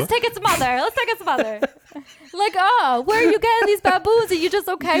wait. too. Let's take it some other. Let's take it some other. Like, oh, where are you getting these baboons? Are you just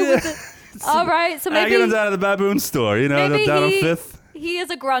okay with it? All right, so I maybe get them down at the baboon store, you know, maybe down on he, Fifth, he is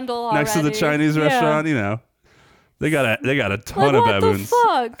a grundle already. next to the Chinese Yeah. restaurant. You know, they got a ton Like, of what baboons. the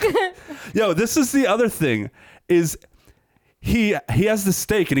fuck? Yo, this is the other thing is he has the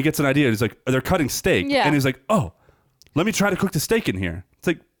steak and he gets an idea. He's like, they're cutting steak. Yeah. And he's like, oh, let me try to cook the steak in here. It's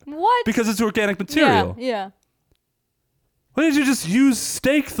like, What? because it's organic material. Yeah. Why did you just use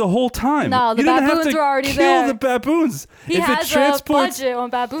steak the whole time? No, the you didn't have baboons to were already kill there. the baboons. He if has it transports, a budget on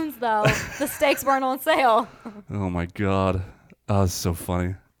baboons, though. The steaks weren't on sale. oh my god, oh, it's so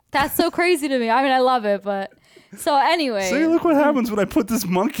funny. That's so crazy to me. I mean, I love it, but so anyway. See, look what happens when I put this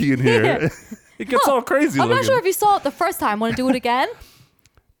monkey in here. Yeah. It gets all crazy I'm looking. not sure if you saw it the first time. Want to do it again?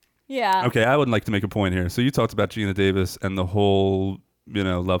 Yeah. Okay, I would like to make a point here. So you talked about Gina Davis and the whole, you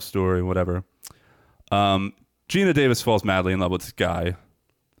know, love story, whatever. Gina Davis falls madly in love with this guy.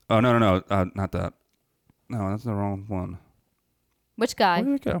 Oh, no, not that. No, that's the wrong one. Which guy?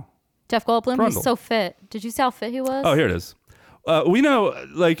 Where did it go? Jeff Goldblum. Brundle. He's so fit. Did you see how fit he was? Oh, here it is.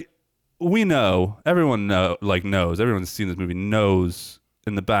 We know, everyone knows, everyone who's seen this movie knows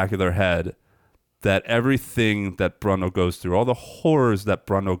in the back of their head that everything that Brundle goes through, all the horrors that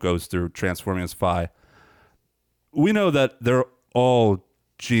Brundle goes through transforming as Phi, we know that they're all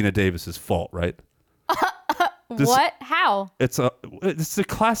Gina Davis's fault, right? What? How? It's a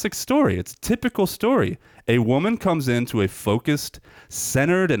classic story. It's a typical story. A woman comes into a focused,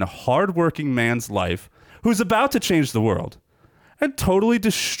 centered, and hardworking man's life who's about to change the world and totally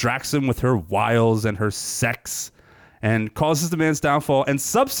distracts him with her wiles and her sex and causes the man's downfall. And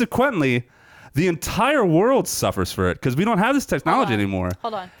subsequently, the entire world suffers for it because we don't have this technology anymore.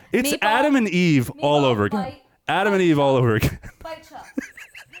 Hold on. It's Meatball- Adam and Eve all Meatball, over again. bite, Adam and Eve all over again. Bite chop.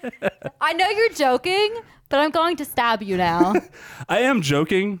 I know you're joking, but I'm going to stab you now. I am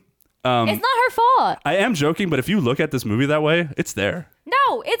joking. It's not her fault. I am joking, but if you look at this movie that way, it's there.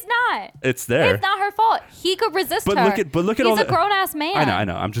 No, it's not. It's there. It's not her fault. He could resist But her. look at He's all a the grown ass man. I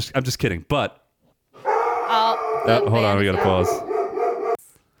know. I'm just kidding. But Oh, hold on, we gotta pause.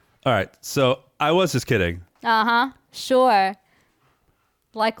 All right, so I was just kidding. Sure.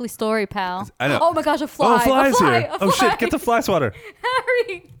 Likely story, pal. I know. Oh my gosh, a fly. Oh, a fly's a fly, here. a Oh fly. shit, get the fly swatter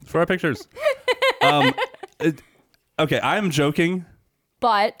Hurry. for our pictures. Okay, I'm joking.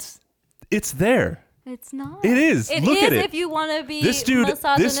 But It's there. it's not. It is. Look at it. If you want to be This dude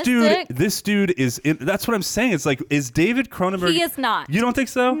misogynistic. is in, that's what I'm saying. It's like, is David Cronenberg? He is not. You don't think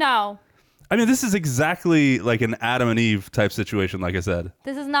so? No, I mean, this is exactly like an Adam and Eve type situation, like I said.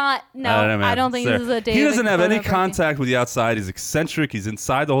 this is not. No, I don't know, man. I don't think It's this is there. a David He doesn't have any Cronenberg. contact with the outside. He's eccentric. He's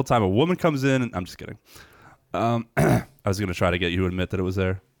inside the whole time. A woman comes in. And, I'm just kidding. I was going to try to get you to admit that it was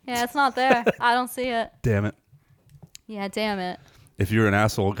there. Yeah, it's not there. I don't see it. Damn it. Yeah, damn it. If you're an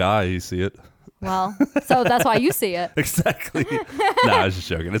asshole guy, you see it. Well, so that's why you see it. Exactly. No, I was just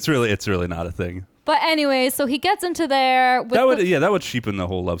joking. It's really not a thing. But anyway, so he gets into there with That would the- that would cheapen the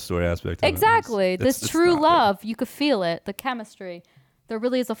whole love story aspect. of it. Exactly. It's This true not love. You could feel it. The chemistry. There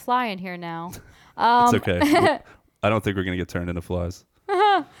really is a fly in here now. good. It's okay. I don't think we're gonna get turned into flies.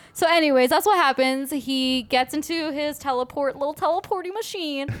 So anyways, that's what happens. He gets into his little teleporting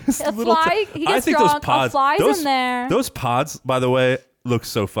machine. A fly, he gets drunk. A fly's in there. Those pods, by the way, look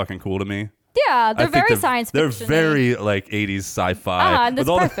so fucking cool to me. Yeah, they're very science fiction. They're very like 80s sci-fi. And that's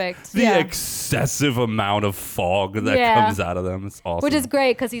perfect. The excessive amount of fog that comes out of them. It's awesome. Which is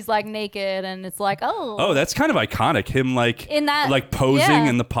great because he's like naked and it's like, oh, that's kind of iconic. Him like in that, like posing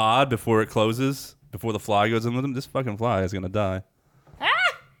in the pod before it closes, before the fly goes in with him. This fucking fly is gonna die.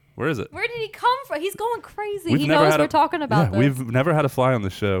 Where is it? Where did he come from? He's going crazy. He knows we're talking about this. We've never had a fly on the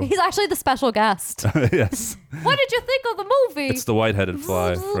show. He's actually the special guest. Yes. What did you think of the movie? It's the white-headed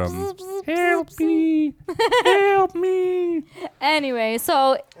fly from Help Me. Help Me. Anyway,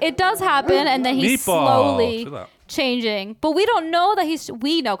 so it does happen, and then he's slowly changing. But we don't know that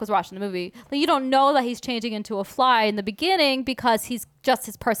we know because we're watching the movie. Like, you don't know that he's changing into a fly in the beginning because his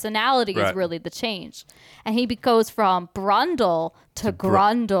personality is really the change. And he goes from Brundle to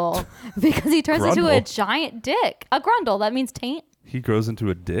Grundle because he turns into a giant dick. A Grundle, that means taint. He grows into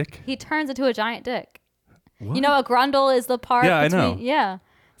a dick? He turns into a giant dick. What? You know, a Grundle is the part between... I know. Yeah.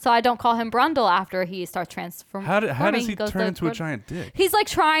 So I don't call him Brundle after he starts transforming. How does he turn into a giant dick? He's like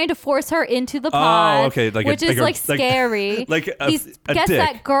trying to force her into the pod. Oh, okay. Which is scary. He gets dick.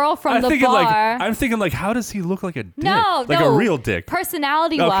 that girl from the bar. I'm thinking like, how does he look like a dick? No, a real dick.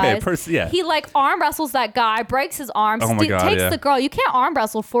 Personality-wise. Okay, He like arm wrestles that guy, breaks his arm, oh my God, takes the girl. You can't arm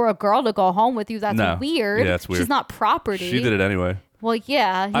wrestle for a girl to go home with you. That's weird. Yeah, that's weird. She's not property. She did it anyway. Well,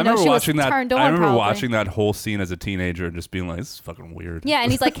 yeah, I remember watching that. Turned on, I remember probably. watching that whole scene as a teenager and just being like, "This is fucking weird." Yeah,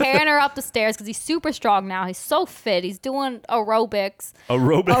 and he's like carrying her up the stairs because he's super strong now. He's so fit. He's doing aerobics.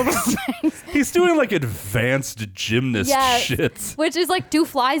 He's doing like advanced gymnast shit. Which is like, do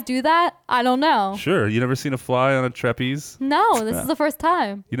flies do that? I don't know. Sure, you never seen a fly on a trapeze? No, this is the first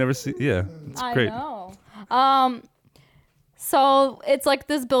time. You never see? Yeah, it's great. I know. So it's like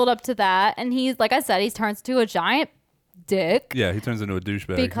this build up to that, and he's like I said, he turns to a giant dick. Yeah, he turns into a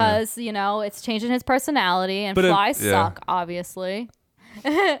douchebag because you know it's changing his personality, and flies suck, obviously.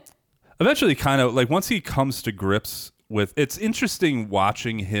 Eventually, kind of like once he comes to grips with, it's interesting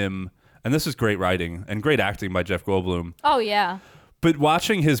watching him, and this is great writing and great acting by Jeff Goldblum. Oh yeah. But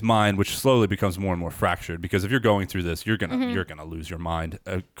watching his mind, which slowly becomes more and more fractured, because if you're going through this, you're gonna lose your mind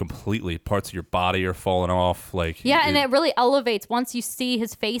completely. Parts of your body are falling off. And it really elevates once you see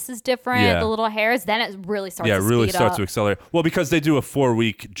his face is different, the little hairs. Then it really starts. Yeah, it really starts to accelerate. Well, because they do a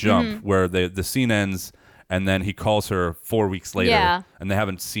 4-week jump where the scene ends, and then he calls her 4 weeks later, and they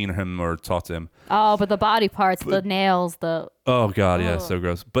haven't seen him or talked to him. Oh, but the body parts, the nails, oh god, yeah, so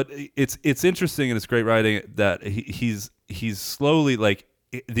gross. But it's interesting and it's great writing that he's slowly like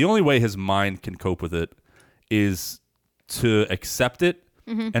the only way his mind can cope with it is to accept it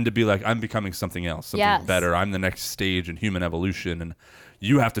and to be like, I'm becoming something else, something better. I'm the next stage in human evolution, and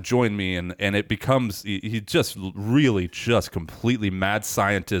you have to join me. And it becomes he just really just completely mad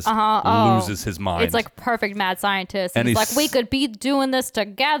scientist loses his mind. It's like perfect mad scientist. And he's like, we could be doing this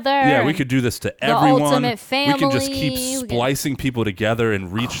together. Yeah, we could do this to everyone. Ultimate family. We can just keep splicing people together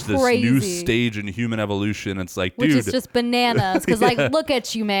and reach this new stage in human evolution. It's like, dude, which is just bananas. Because like, look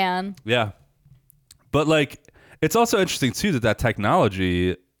at you, man. Yeah, but like, it's also interesting too that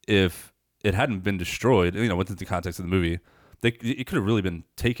technology, if it hadn't been destroyed, within the context of the movie, it could have really been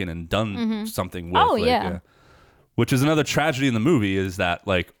taken and done something with. Oh, yeah. Which is another tragedy in the movie, is that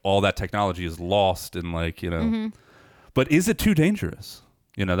like all that technology is lost and like, but is it too dangerous?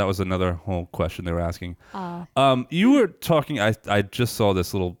 That was another whole question they were asking. You were talking, I just saw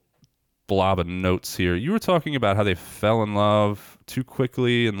this little blob of notes here. You were talking about how they fell in love too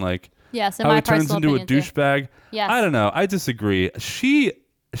quickly and like how he turns into a douchebag. Yes. I don't know. I disagree. She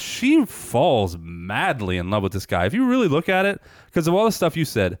falls madly in love with this guy. If you really look at it, because of all the stuff you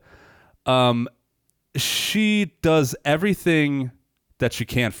said, she does everything that she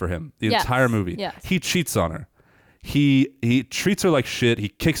can for him the entire movie. Yes. He cheats on her. He treats her like shit. He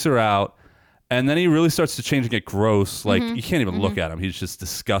kicks her out. And then he really starts to change and get gross. Like, you can't even look at him. He's just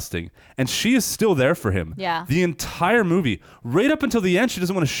disgusting. And she is still there for him. Yeah. The entire movie. Right up until the end, she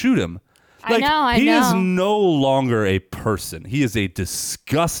doesn't want to shoot him. Like, I know. He is no longer a person. He is a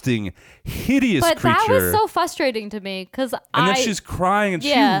disgusting, hideous creature. But that was so frustrating to me because then she's crying and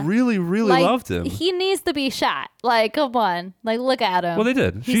she really, really loved him. He needs to be shot. Like, come on. Like, look at him. Well, they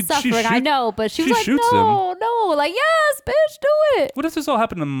did. He's suffering. I know, but she was like, shoots no. Like, yes, bitch, do it. What if this all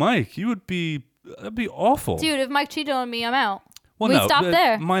happened to Mike? That'd be awful. Dude, if Mike cheated on me, I'm out. Well, we stop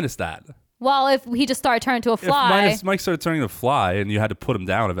there. Minus that. Well, if he just started turning to a fly. If Mike started turning to a fly and you had to put him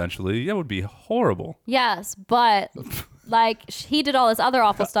down eventually, that would be horrible. Yes, but like he did all this other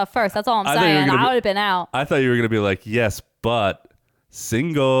awful stuff first. That's all I'm saying. I would have been out. I thought you were going to be like, yes, but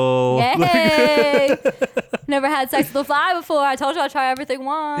Single. Yay! Never had sex with a fly before. I told you I'd try everything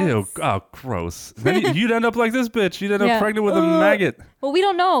once. Ew. Oh, gross. Then you'd end up like this bitch. You'd end up Yeah. pregnant with a maggot. Well, we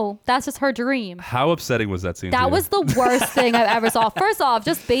don't know. That's just her dream. How upsetting was that scene? to That you? was the worst thing I've ever saw. First off,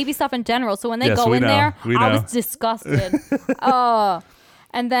 just baby stuff in general. So when they Yes, go we in know. there, We I know. was disgusted.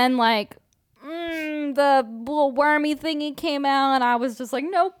 And then like the little wormy thingy came out, and I was just like,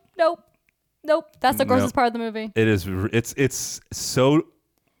 nope. That's the grossest Nope. part of the movie. It is.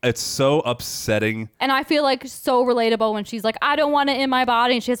 It's so upsetting. And I feel like so relatable when she's like, I don't want it in my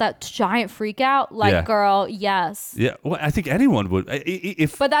body, and she has that giant freak out. Like, Yeah. girl, yes. Yeah. Well, I think anyone would.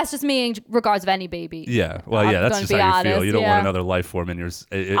 If. But that's just me in regards of any baby. Yeah. Well, I'm yeah. That's gonna just be how you feel. honest, You don't yeah. want another life form in yours.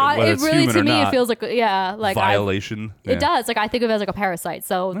 Whether It it's really, human to or me, not. it feels like, like violation. It does. Like I think of it as like a parasite.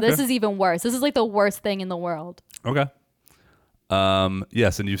 So this Okay. is even worse. This is like the worst thing in the world. Okay.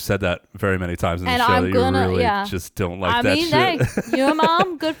 Yes, and you've said that very many times in the And show I'm that you gonna- really yeah. just don't like I that mean, shit. hey, you're a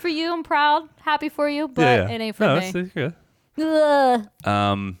mom. Good for you. I'm proud. Happy for you. But yeah. it ain't for No, me. that's good.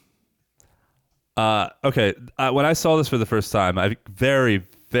 Ugh. Okay. When I saw this for the first time, I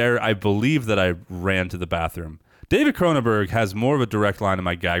believe that I ran to the bathroom. David Cronenberg has more of a direct line in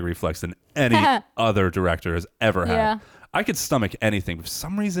my gag reflex than any other director has ever had. Yeah. I could stomach anything, but for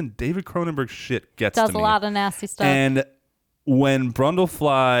some reason, David Cronenberg shit gets Does to a me. lot of nasty stuff. And when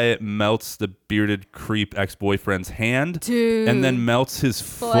Brundlefly melts the bearded creep ex-boyfriend's hand Dude. and then melts his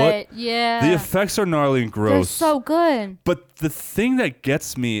foot, But yeah. the effects are gnarly and They're gross. so good. But the thing that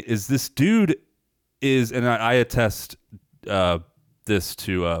gets me is this dude is, and I attest this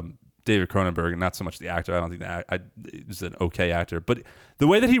to David Cronenberg, and not so much the actor. I don't think that he's an okay actor, but the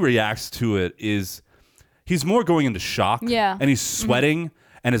way that he reacts to it is he's more going into shock. Yeah. And he's sweating,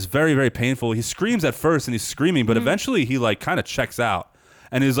 and it's very, very painful. He screams at first, and he's screaming, but eventually he like kind of checks out,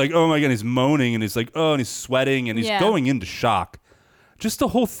 and he's like, oh my god, he's moaning, and he's like, oh, and he's sweating, and he's Yeah. going into shock. Just the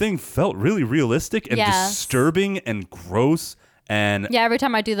whole thing felt really realistic and Yes. disturbing and gross. And Yeah, every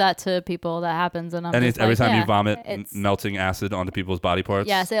time I do that to people, that happens, and I'm and just every like, time yeah, you vomit it's- melting acid onto people's body parts.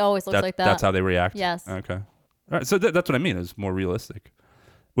 Yes, it always looks like that. That's how they react. Yes. Okay. All right. So that's what I mean. It's more realistic,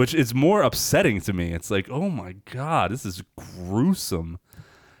 which is more upsetting to me. It's like, oh my god, this is gruesome.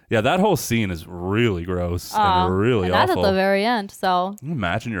 Yeah, that whole scene is really gross and really and that's awful. at the very end. So Can you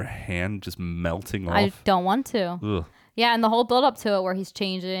imagine your hand just melting off? I don't want to. Ugh. Yeah, and the whole build up to it, where he's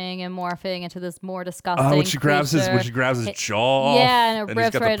changing and morphing into this more disgusting. Oh, when she grabs his creature. jaw. Yeah, off, and it he's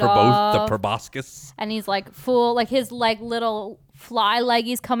rips got right the off. proboscis. And he's like full, like his like little fly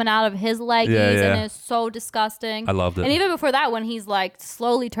leggies coming out of his leggies, Yeah. and it's so disgusting. I loved it. And even before that, when he's like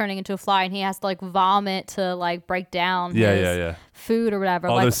slowly turning into a fly, and he has to like vomit to like break down Yeah, his yeah. food or whatever.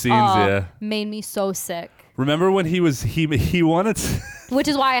 All like, those scenes, yeah. made me so sick. Remember when he wanted to Which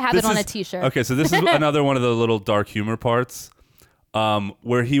is why I have This it on is- a T-shirt. Okay, so this is another one of the little dark humor parts,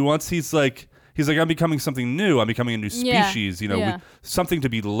 where he's like, I'm becoming something new. I'm becoming a new Yeah, species. yeah. Something to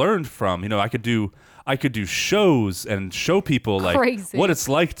be learned from. I could do shows and show people like Crazy. what it's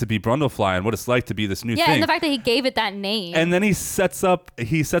like to be Brundlefly and what it's like to be this new Yeah, thing. and the fact that he gave it that name. And then he sets up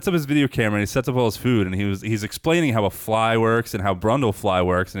his video camera and he sets up all his food and he's explaining how a fly works and how Brundlefly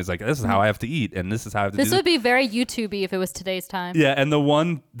works and he's like, this is how I have to eat and this is how I have to do this would be very YouTube-y if it was today's time. yeah, and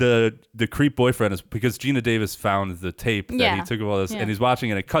the creep boyfriend is because Gina Davis found the tape that Yeah. he took of all this, Yeah. and he's watching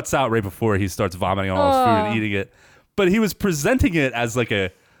it. And it cuts out right before he starts vomiting on all his food and eating it. But he was presenting it as like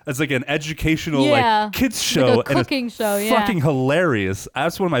an educational Yeah. like kids Like show, a and it's cooking show, yeah. fucking hilarious.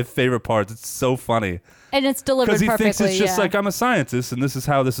 That's one of my favorite parts. It's so funny And it's delivered because he perfectly. thinks it's just yeah. like I'm a scientist and this is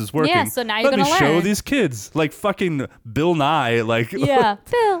how this is working. Yeah, so now you're Let me gonna show learn. these kids like fucking Bill Nye. Like Yeah.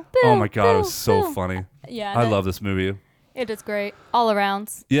 Bill, oh my god, Bill, it was so Bill. funny. Yeah, I and love this movie. It is great all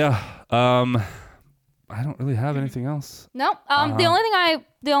around. Yeah. I don't really have anything else. No,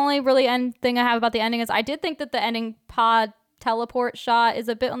 the only really end thing I have about the ending is I did think that the ending pod teleport shot is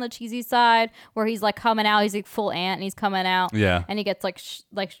a bit on the cheesy side, where he's like coming out, he's like full ant, and he's coming out, Yeah. and he gets like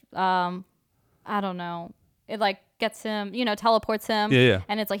I don't know, it like gets him, teleports him, Yeah.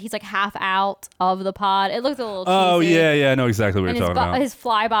 and it's like he's like half out of the pod. It looks a little cheesy. Oh yeah, I know exactly what And you're talking about. his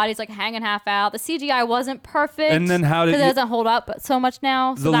fly body's like hanging half out. The CGI wasn't perfect. And then how did because it you- doesn't hold up so much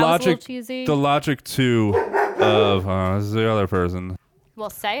now? So the that was a logic, little cheesy. the logic too of this is the other person. Well,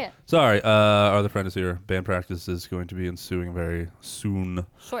 say it Sorry, our other friend is here. Band practice is going to be ensuing very soon.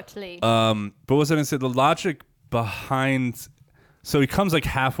 shortly. But what was I going to say? The logic behind, so he comes like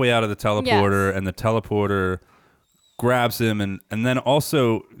halfway out of the teleporter, Yes. and the teleporter grabs him, and then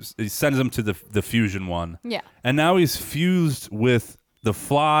also he sends him to the fusion one. Yeah. And now he's fused with the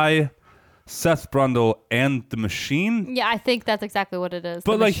fly, Seth Brundle and the machine. Yeah, I think that's exactly what it is.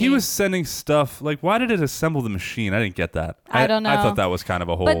 But the like he machine. was sending stuff. Like, why did it assemble the machine? I didn't get that. I don't know. I thought that was kind of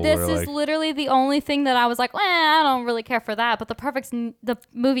a whole. But this where, is like, literally the only thing that I was like, I don't really care for that. But the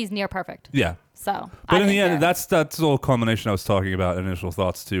movie's near perfect. yeah. So, But in the didn't end, care. that's the whole culmination I was talking about. Initial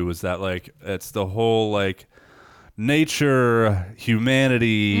thoughts too was that like it's the whole like nature,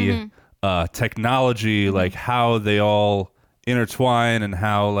 humanity, technology, like how they all intertwine and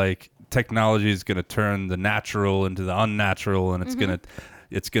how like technology is going to turn the natural into the unnatural, and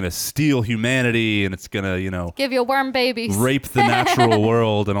it's gonna steal humanity, and it's gonna give you worm babies. rape the natural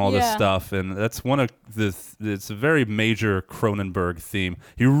world and all this Yeah. stuff. And that's one of it's a very major Cronenberg theme.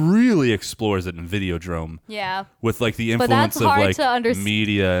 He really explores it in Videodrome Yeah. with like the But that's influence of hard like to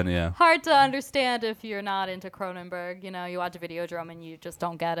media and yeah. Hard to understand if you're not into Cronenberg. You watch a Videodrome and you just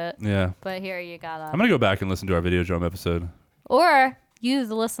don't get it. Yeah. But here you gotta. I'm gonna go back and listen to our Videodrome episode. Or you,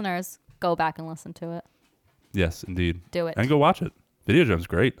 the listeners, go back and listen to it. Yes, indeed. Do it. And go watch it. Videodrome's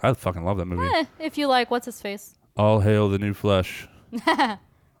great. I fucking love that movie. If you like, what's his face? All hail the new flesh. That's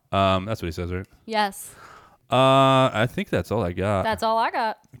what he says, right? Yes. I think that's all I got. That's all I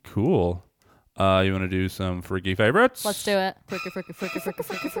got. Cool. You want to do some freaky favorites? Let's do it.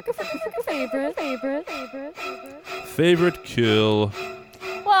 Favorite. Favorite kill.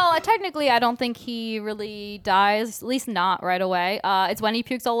 Well, technically, I don't think he really dies, at least not right away. It's when he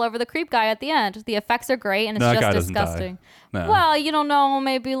pukes all over the creep guy at the end. The effects are great, and it's No, that guy just doesn't die. disgusting. No. Well, you don't know.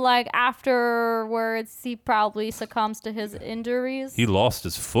 Maybe like afterwards, he probably succumbs to his injuries. He lost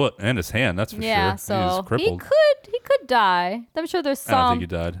his foot and his hand. That's for yeah, sure. so He's crippled. he could die. I'm sure there's some. I don't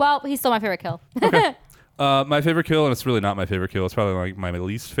think he died. Well, he's still my favorite kill. My favorite kill, and it's really not my favorite kill. It's probably like my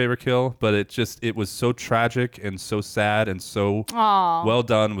least favorite kill, but it was so tragic and so sad and so Aw. well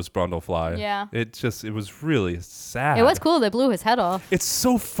done. Was Brundlefly? Yeah. It was really sad. It was cool. They blew his head off. It's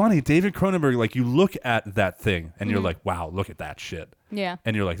so funny, David Cronenberg. Like you look at that thing and you're like, wow, look at that shit. Yeah.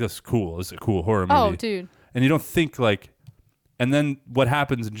 And you're like, this is cool. This is a cool horror movie. Oh, dude. And you don't think like, and then what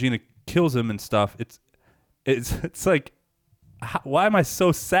happens? And Gina kills him and stuff. It's like. Why am I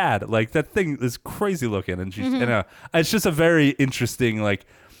so sad? Like that thing is crazy looking, and she's it's just a very interesting like.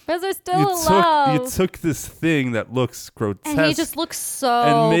 Because there's still love. You took this thing that looks grotesque, And he just looks so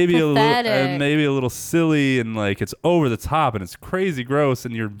and maybe pathetic. a little silly, and like it's over the top, and it's crazy gross,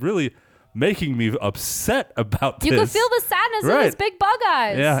 and you're really making me upset about this. You can feel the sadness in his Right. big bug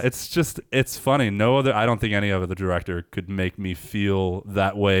eyes. Yeah, it's funny. I don't think any other director could make me feel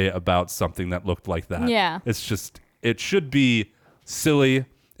that way about something that looked like that. Yeah. It's just, it should be silly.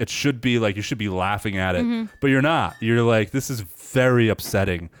 It should be like, you should be laughing at it, but you're not. You're like, this is very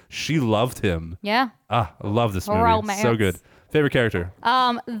upsetting. She loved him. Yeah. I love this movie. Romance. So good. Favorite character?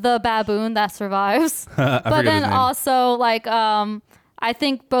 The baboon that survives. But forget then his name. also like I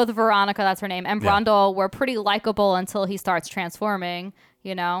think both Veronica, that's her name, and Yeah. Brundle were pretty likable until he starts transforming,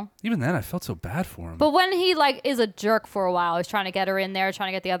 Even then, I felt so bad for him. But when he like is a jerk for a while, he's trying to get her in there, trying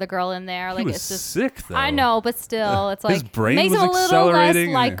to get the other girl in there. Like was it's just sick, though. I know, but still, it's like His brain makes was him a little less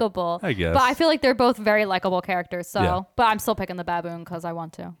accelerating. likable. I guess. But I feel like they're both very likable characters. So, Yeah. but I'm still picking the baboon because I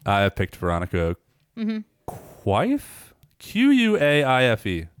want to. I picked Veronica Quaife?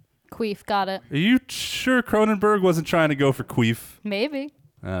 Quaife. Queef, got it. Are you sure Cronenberg wasn't trying to go for Queef? Maybe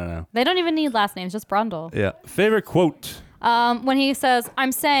I don't know. they don't even need last names, just Brundle. Yeah. Favorite quote? When he says,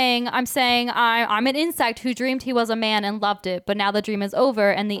 I'm saying I'm an insect who dreamed he was a man and loved it, but now the dream is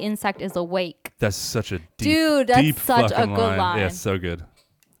over and the insect is awake. That's such a deep, Dude, that's deep such a fucking good line. Yeah, so good.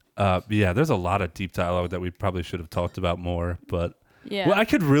 Yeah, there's a lot of deep dialogue that we probably should have talked about more, but Yeah. well, I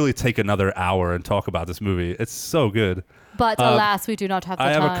could really take another hour and talk about this movie. It's so good. But alas, we do not have the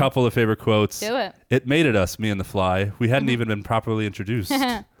I time. have a couple of favorite quotes. Do it. It made it us, me and the fly. We hadn't even been properly introduced.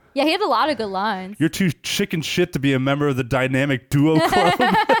 Yeah, he had a lot of good lines. You're too chicken shit to be a member of the Dynamic Duo Club.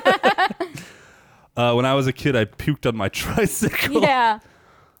 When I was a kid, I puked on my tricycle. Yeah.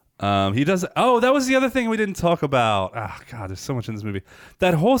 He does. Oh, that was the other thing we didn't talk about. Ah, God, there's so much in this movie.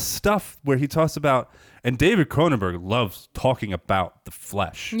 That whole stuff where he talks about, and David Cronenberg loves talking about the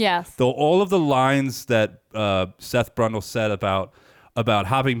flesh. Yes. Though all of the lines that Seth Brundle said about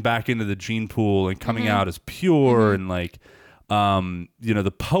hopping back into the gene pool and coming out as pure and like,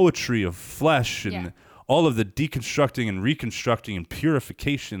 the poetry of flesh and Yeah. all of the deconstructing and reconstructing and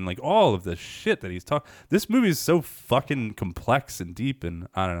purification, like all of the shit that he's talking. This movie is so fucking complex and deep, and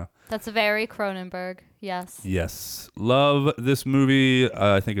I don't know. That's very Cronenberg. Yes. Yes, love this movie.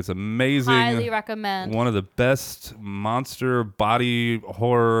 I think it's amazing. Highly recommend. One of the best monster body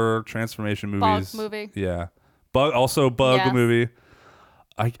horror transformation movies. Bug movie. Yeah, bug Yes. movie.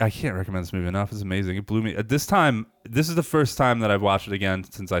 I can't recommend this movie enough. It's amazing. It blew me. At this time, this is the first time that I've watched it again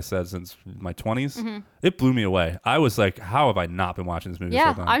since my 20s. Mm-hmm. It blew me away. I was like, how have I not been watching this movie this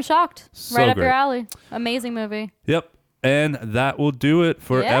Yeah, whole time? I'm shocked. So right up great. your alley. Amazing movie. Yep. And that will do it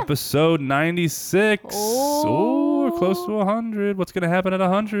for Yeah. episode 96. Oh. We're close to 100. What's going to happen at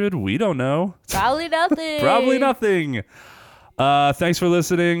 100? We don't know. Probably nothing. Probably nothing. Thanks for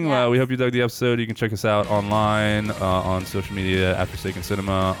listening. Yeah. We hope you dug the episode. You can check us out online on social media at Forsaken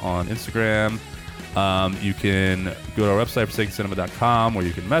Cinema on Instagram. You can go to our website, ForsakenCinema.com, where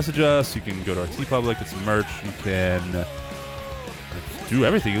you can message us. You can go to our TeePublic, get some merch. You can do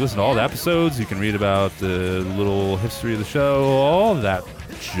everything. You listen to all the episodes. You can read about the little history of the show, all that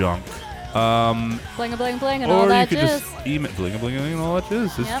junk. Bling, bling, bling, and Or all you that can jizz. just email bling and all that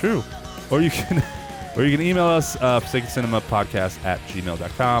jizz. It's Yep. true. Or you can email us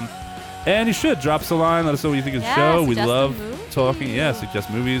forsakencinema@gmail.com. And you should drop us a line. Let us know what you think of the Yeah, show. We suggest love some movies. talking. Yeah, suggest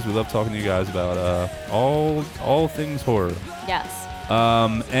movies. We love talking to you guys about all things horror. Yes.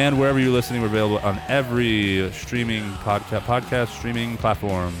 And wherever you're listening, we're available on every streaming podcast streaming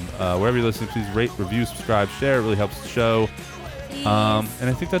platform. Wherever you're listening, please rate, review, subscribe, share. It really helps the show. And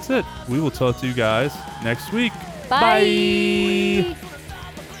I think that's it. We will talk to you guys next week. Bye. Bye.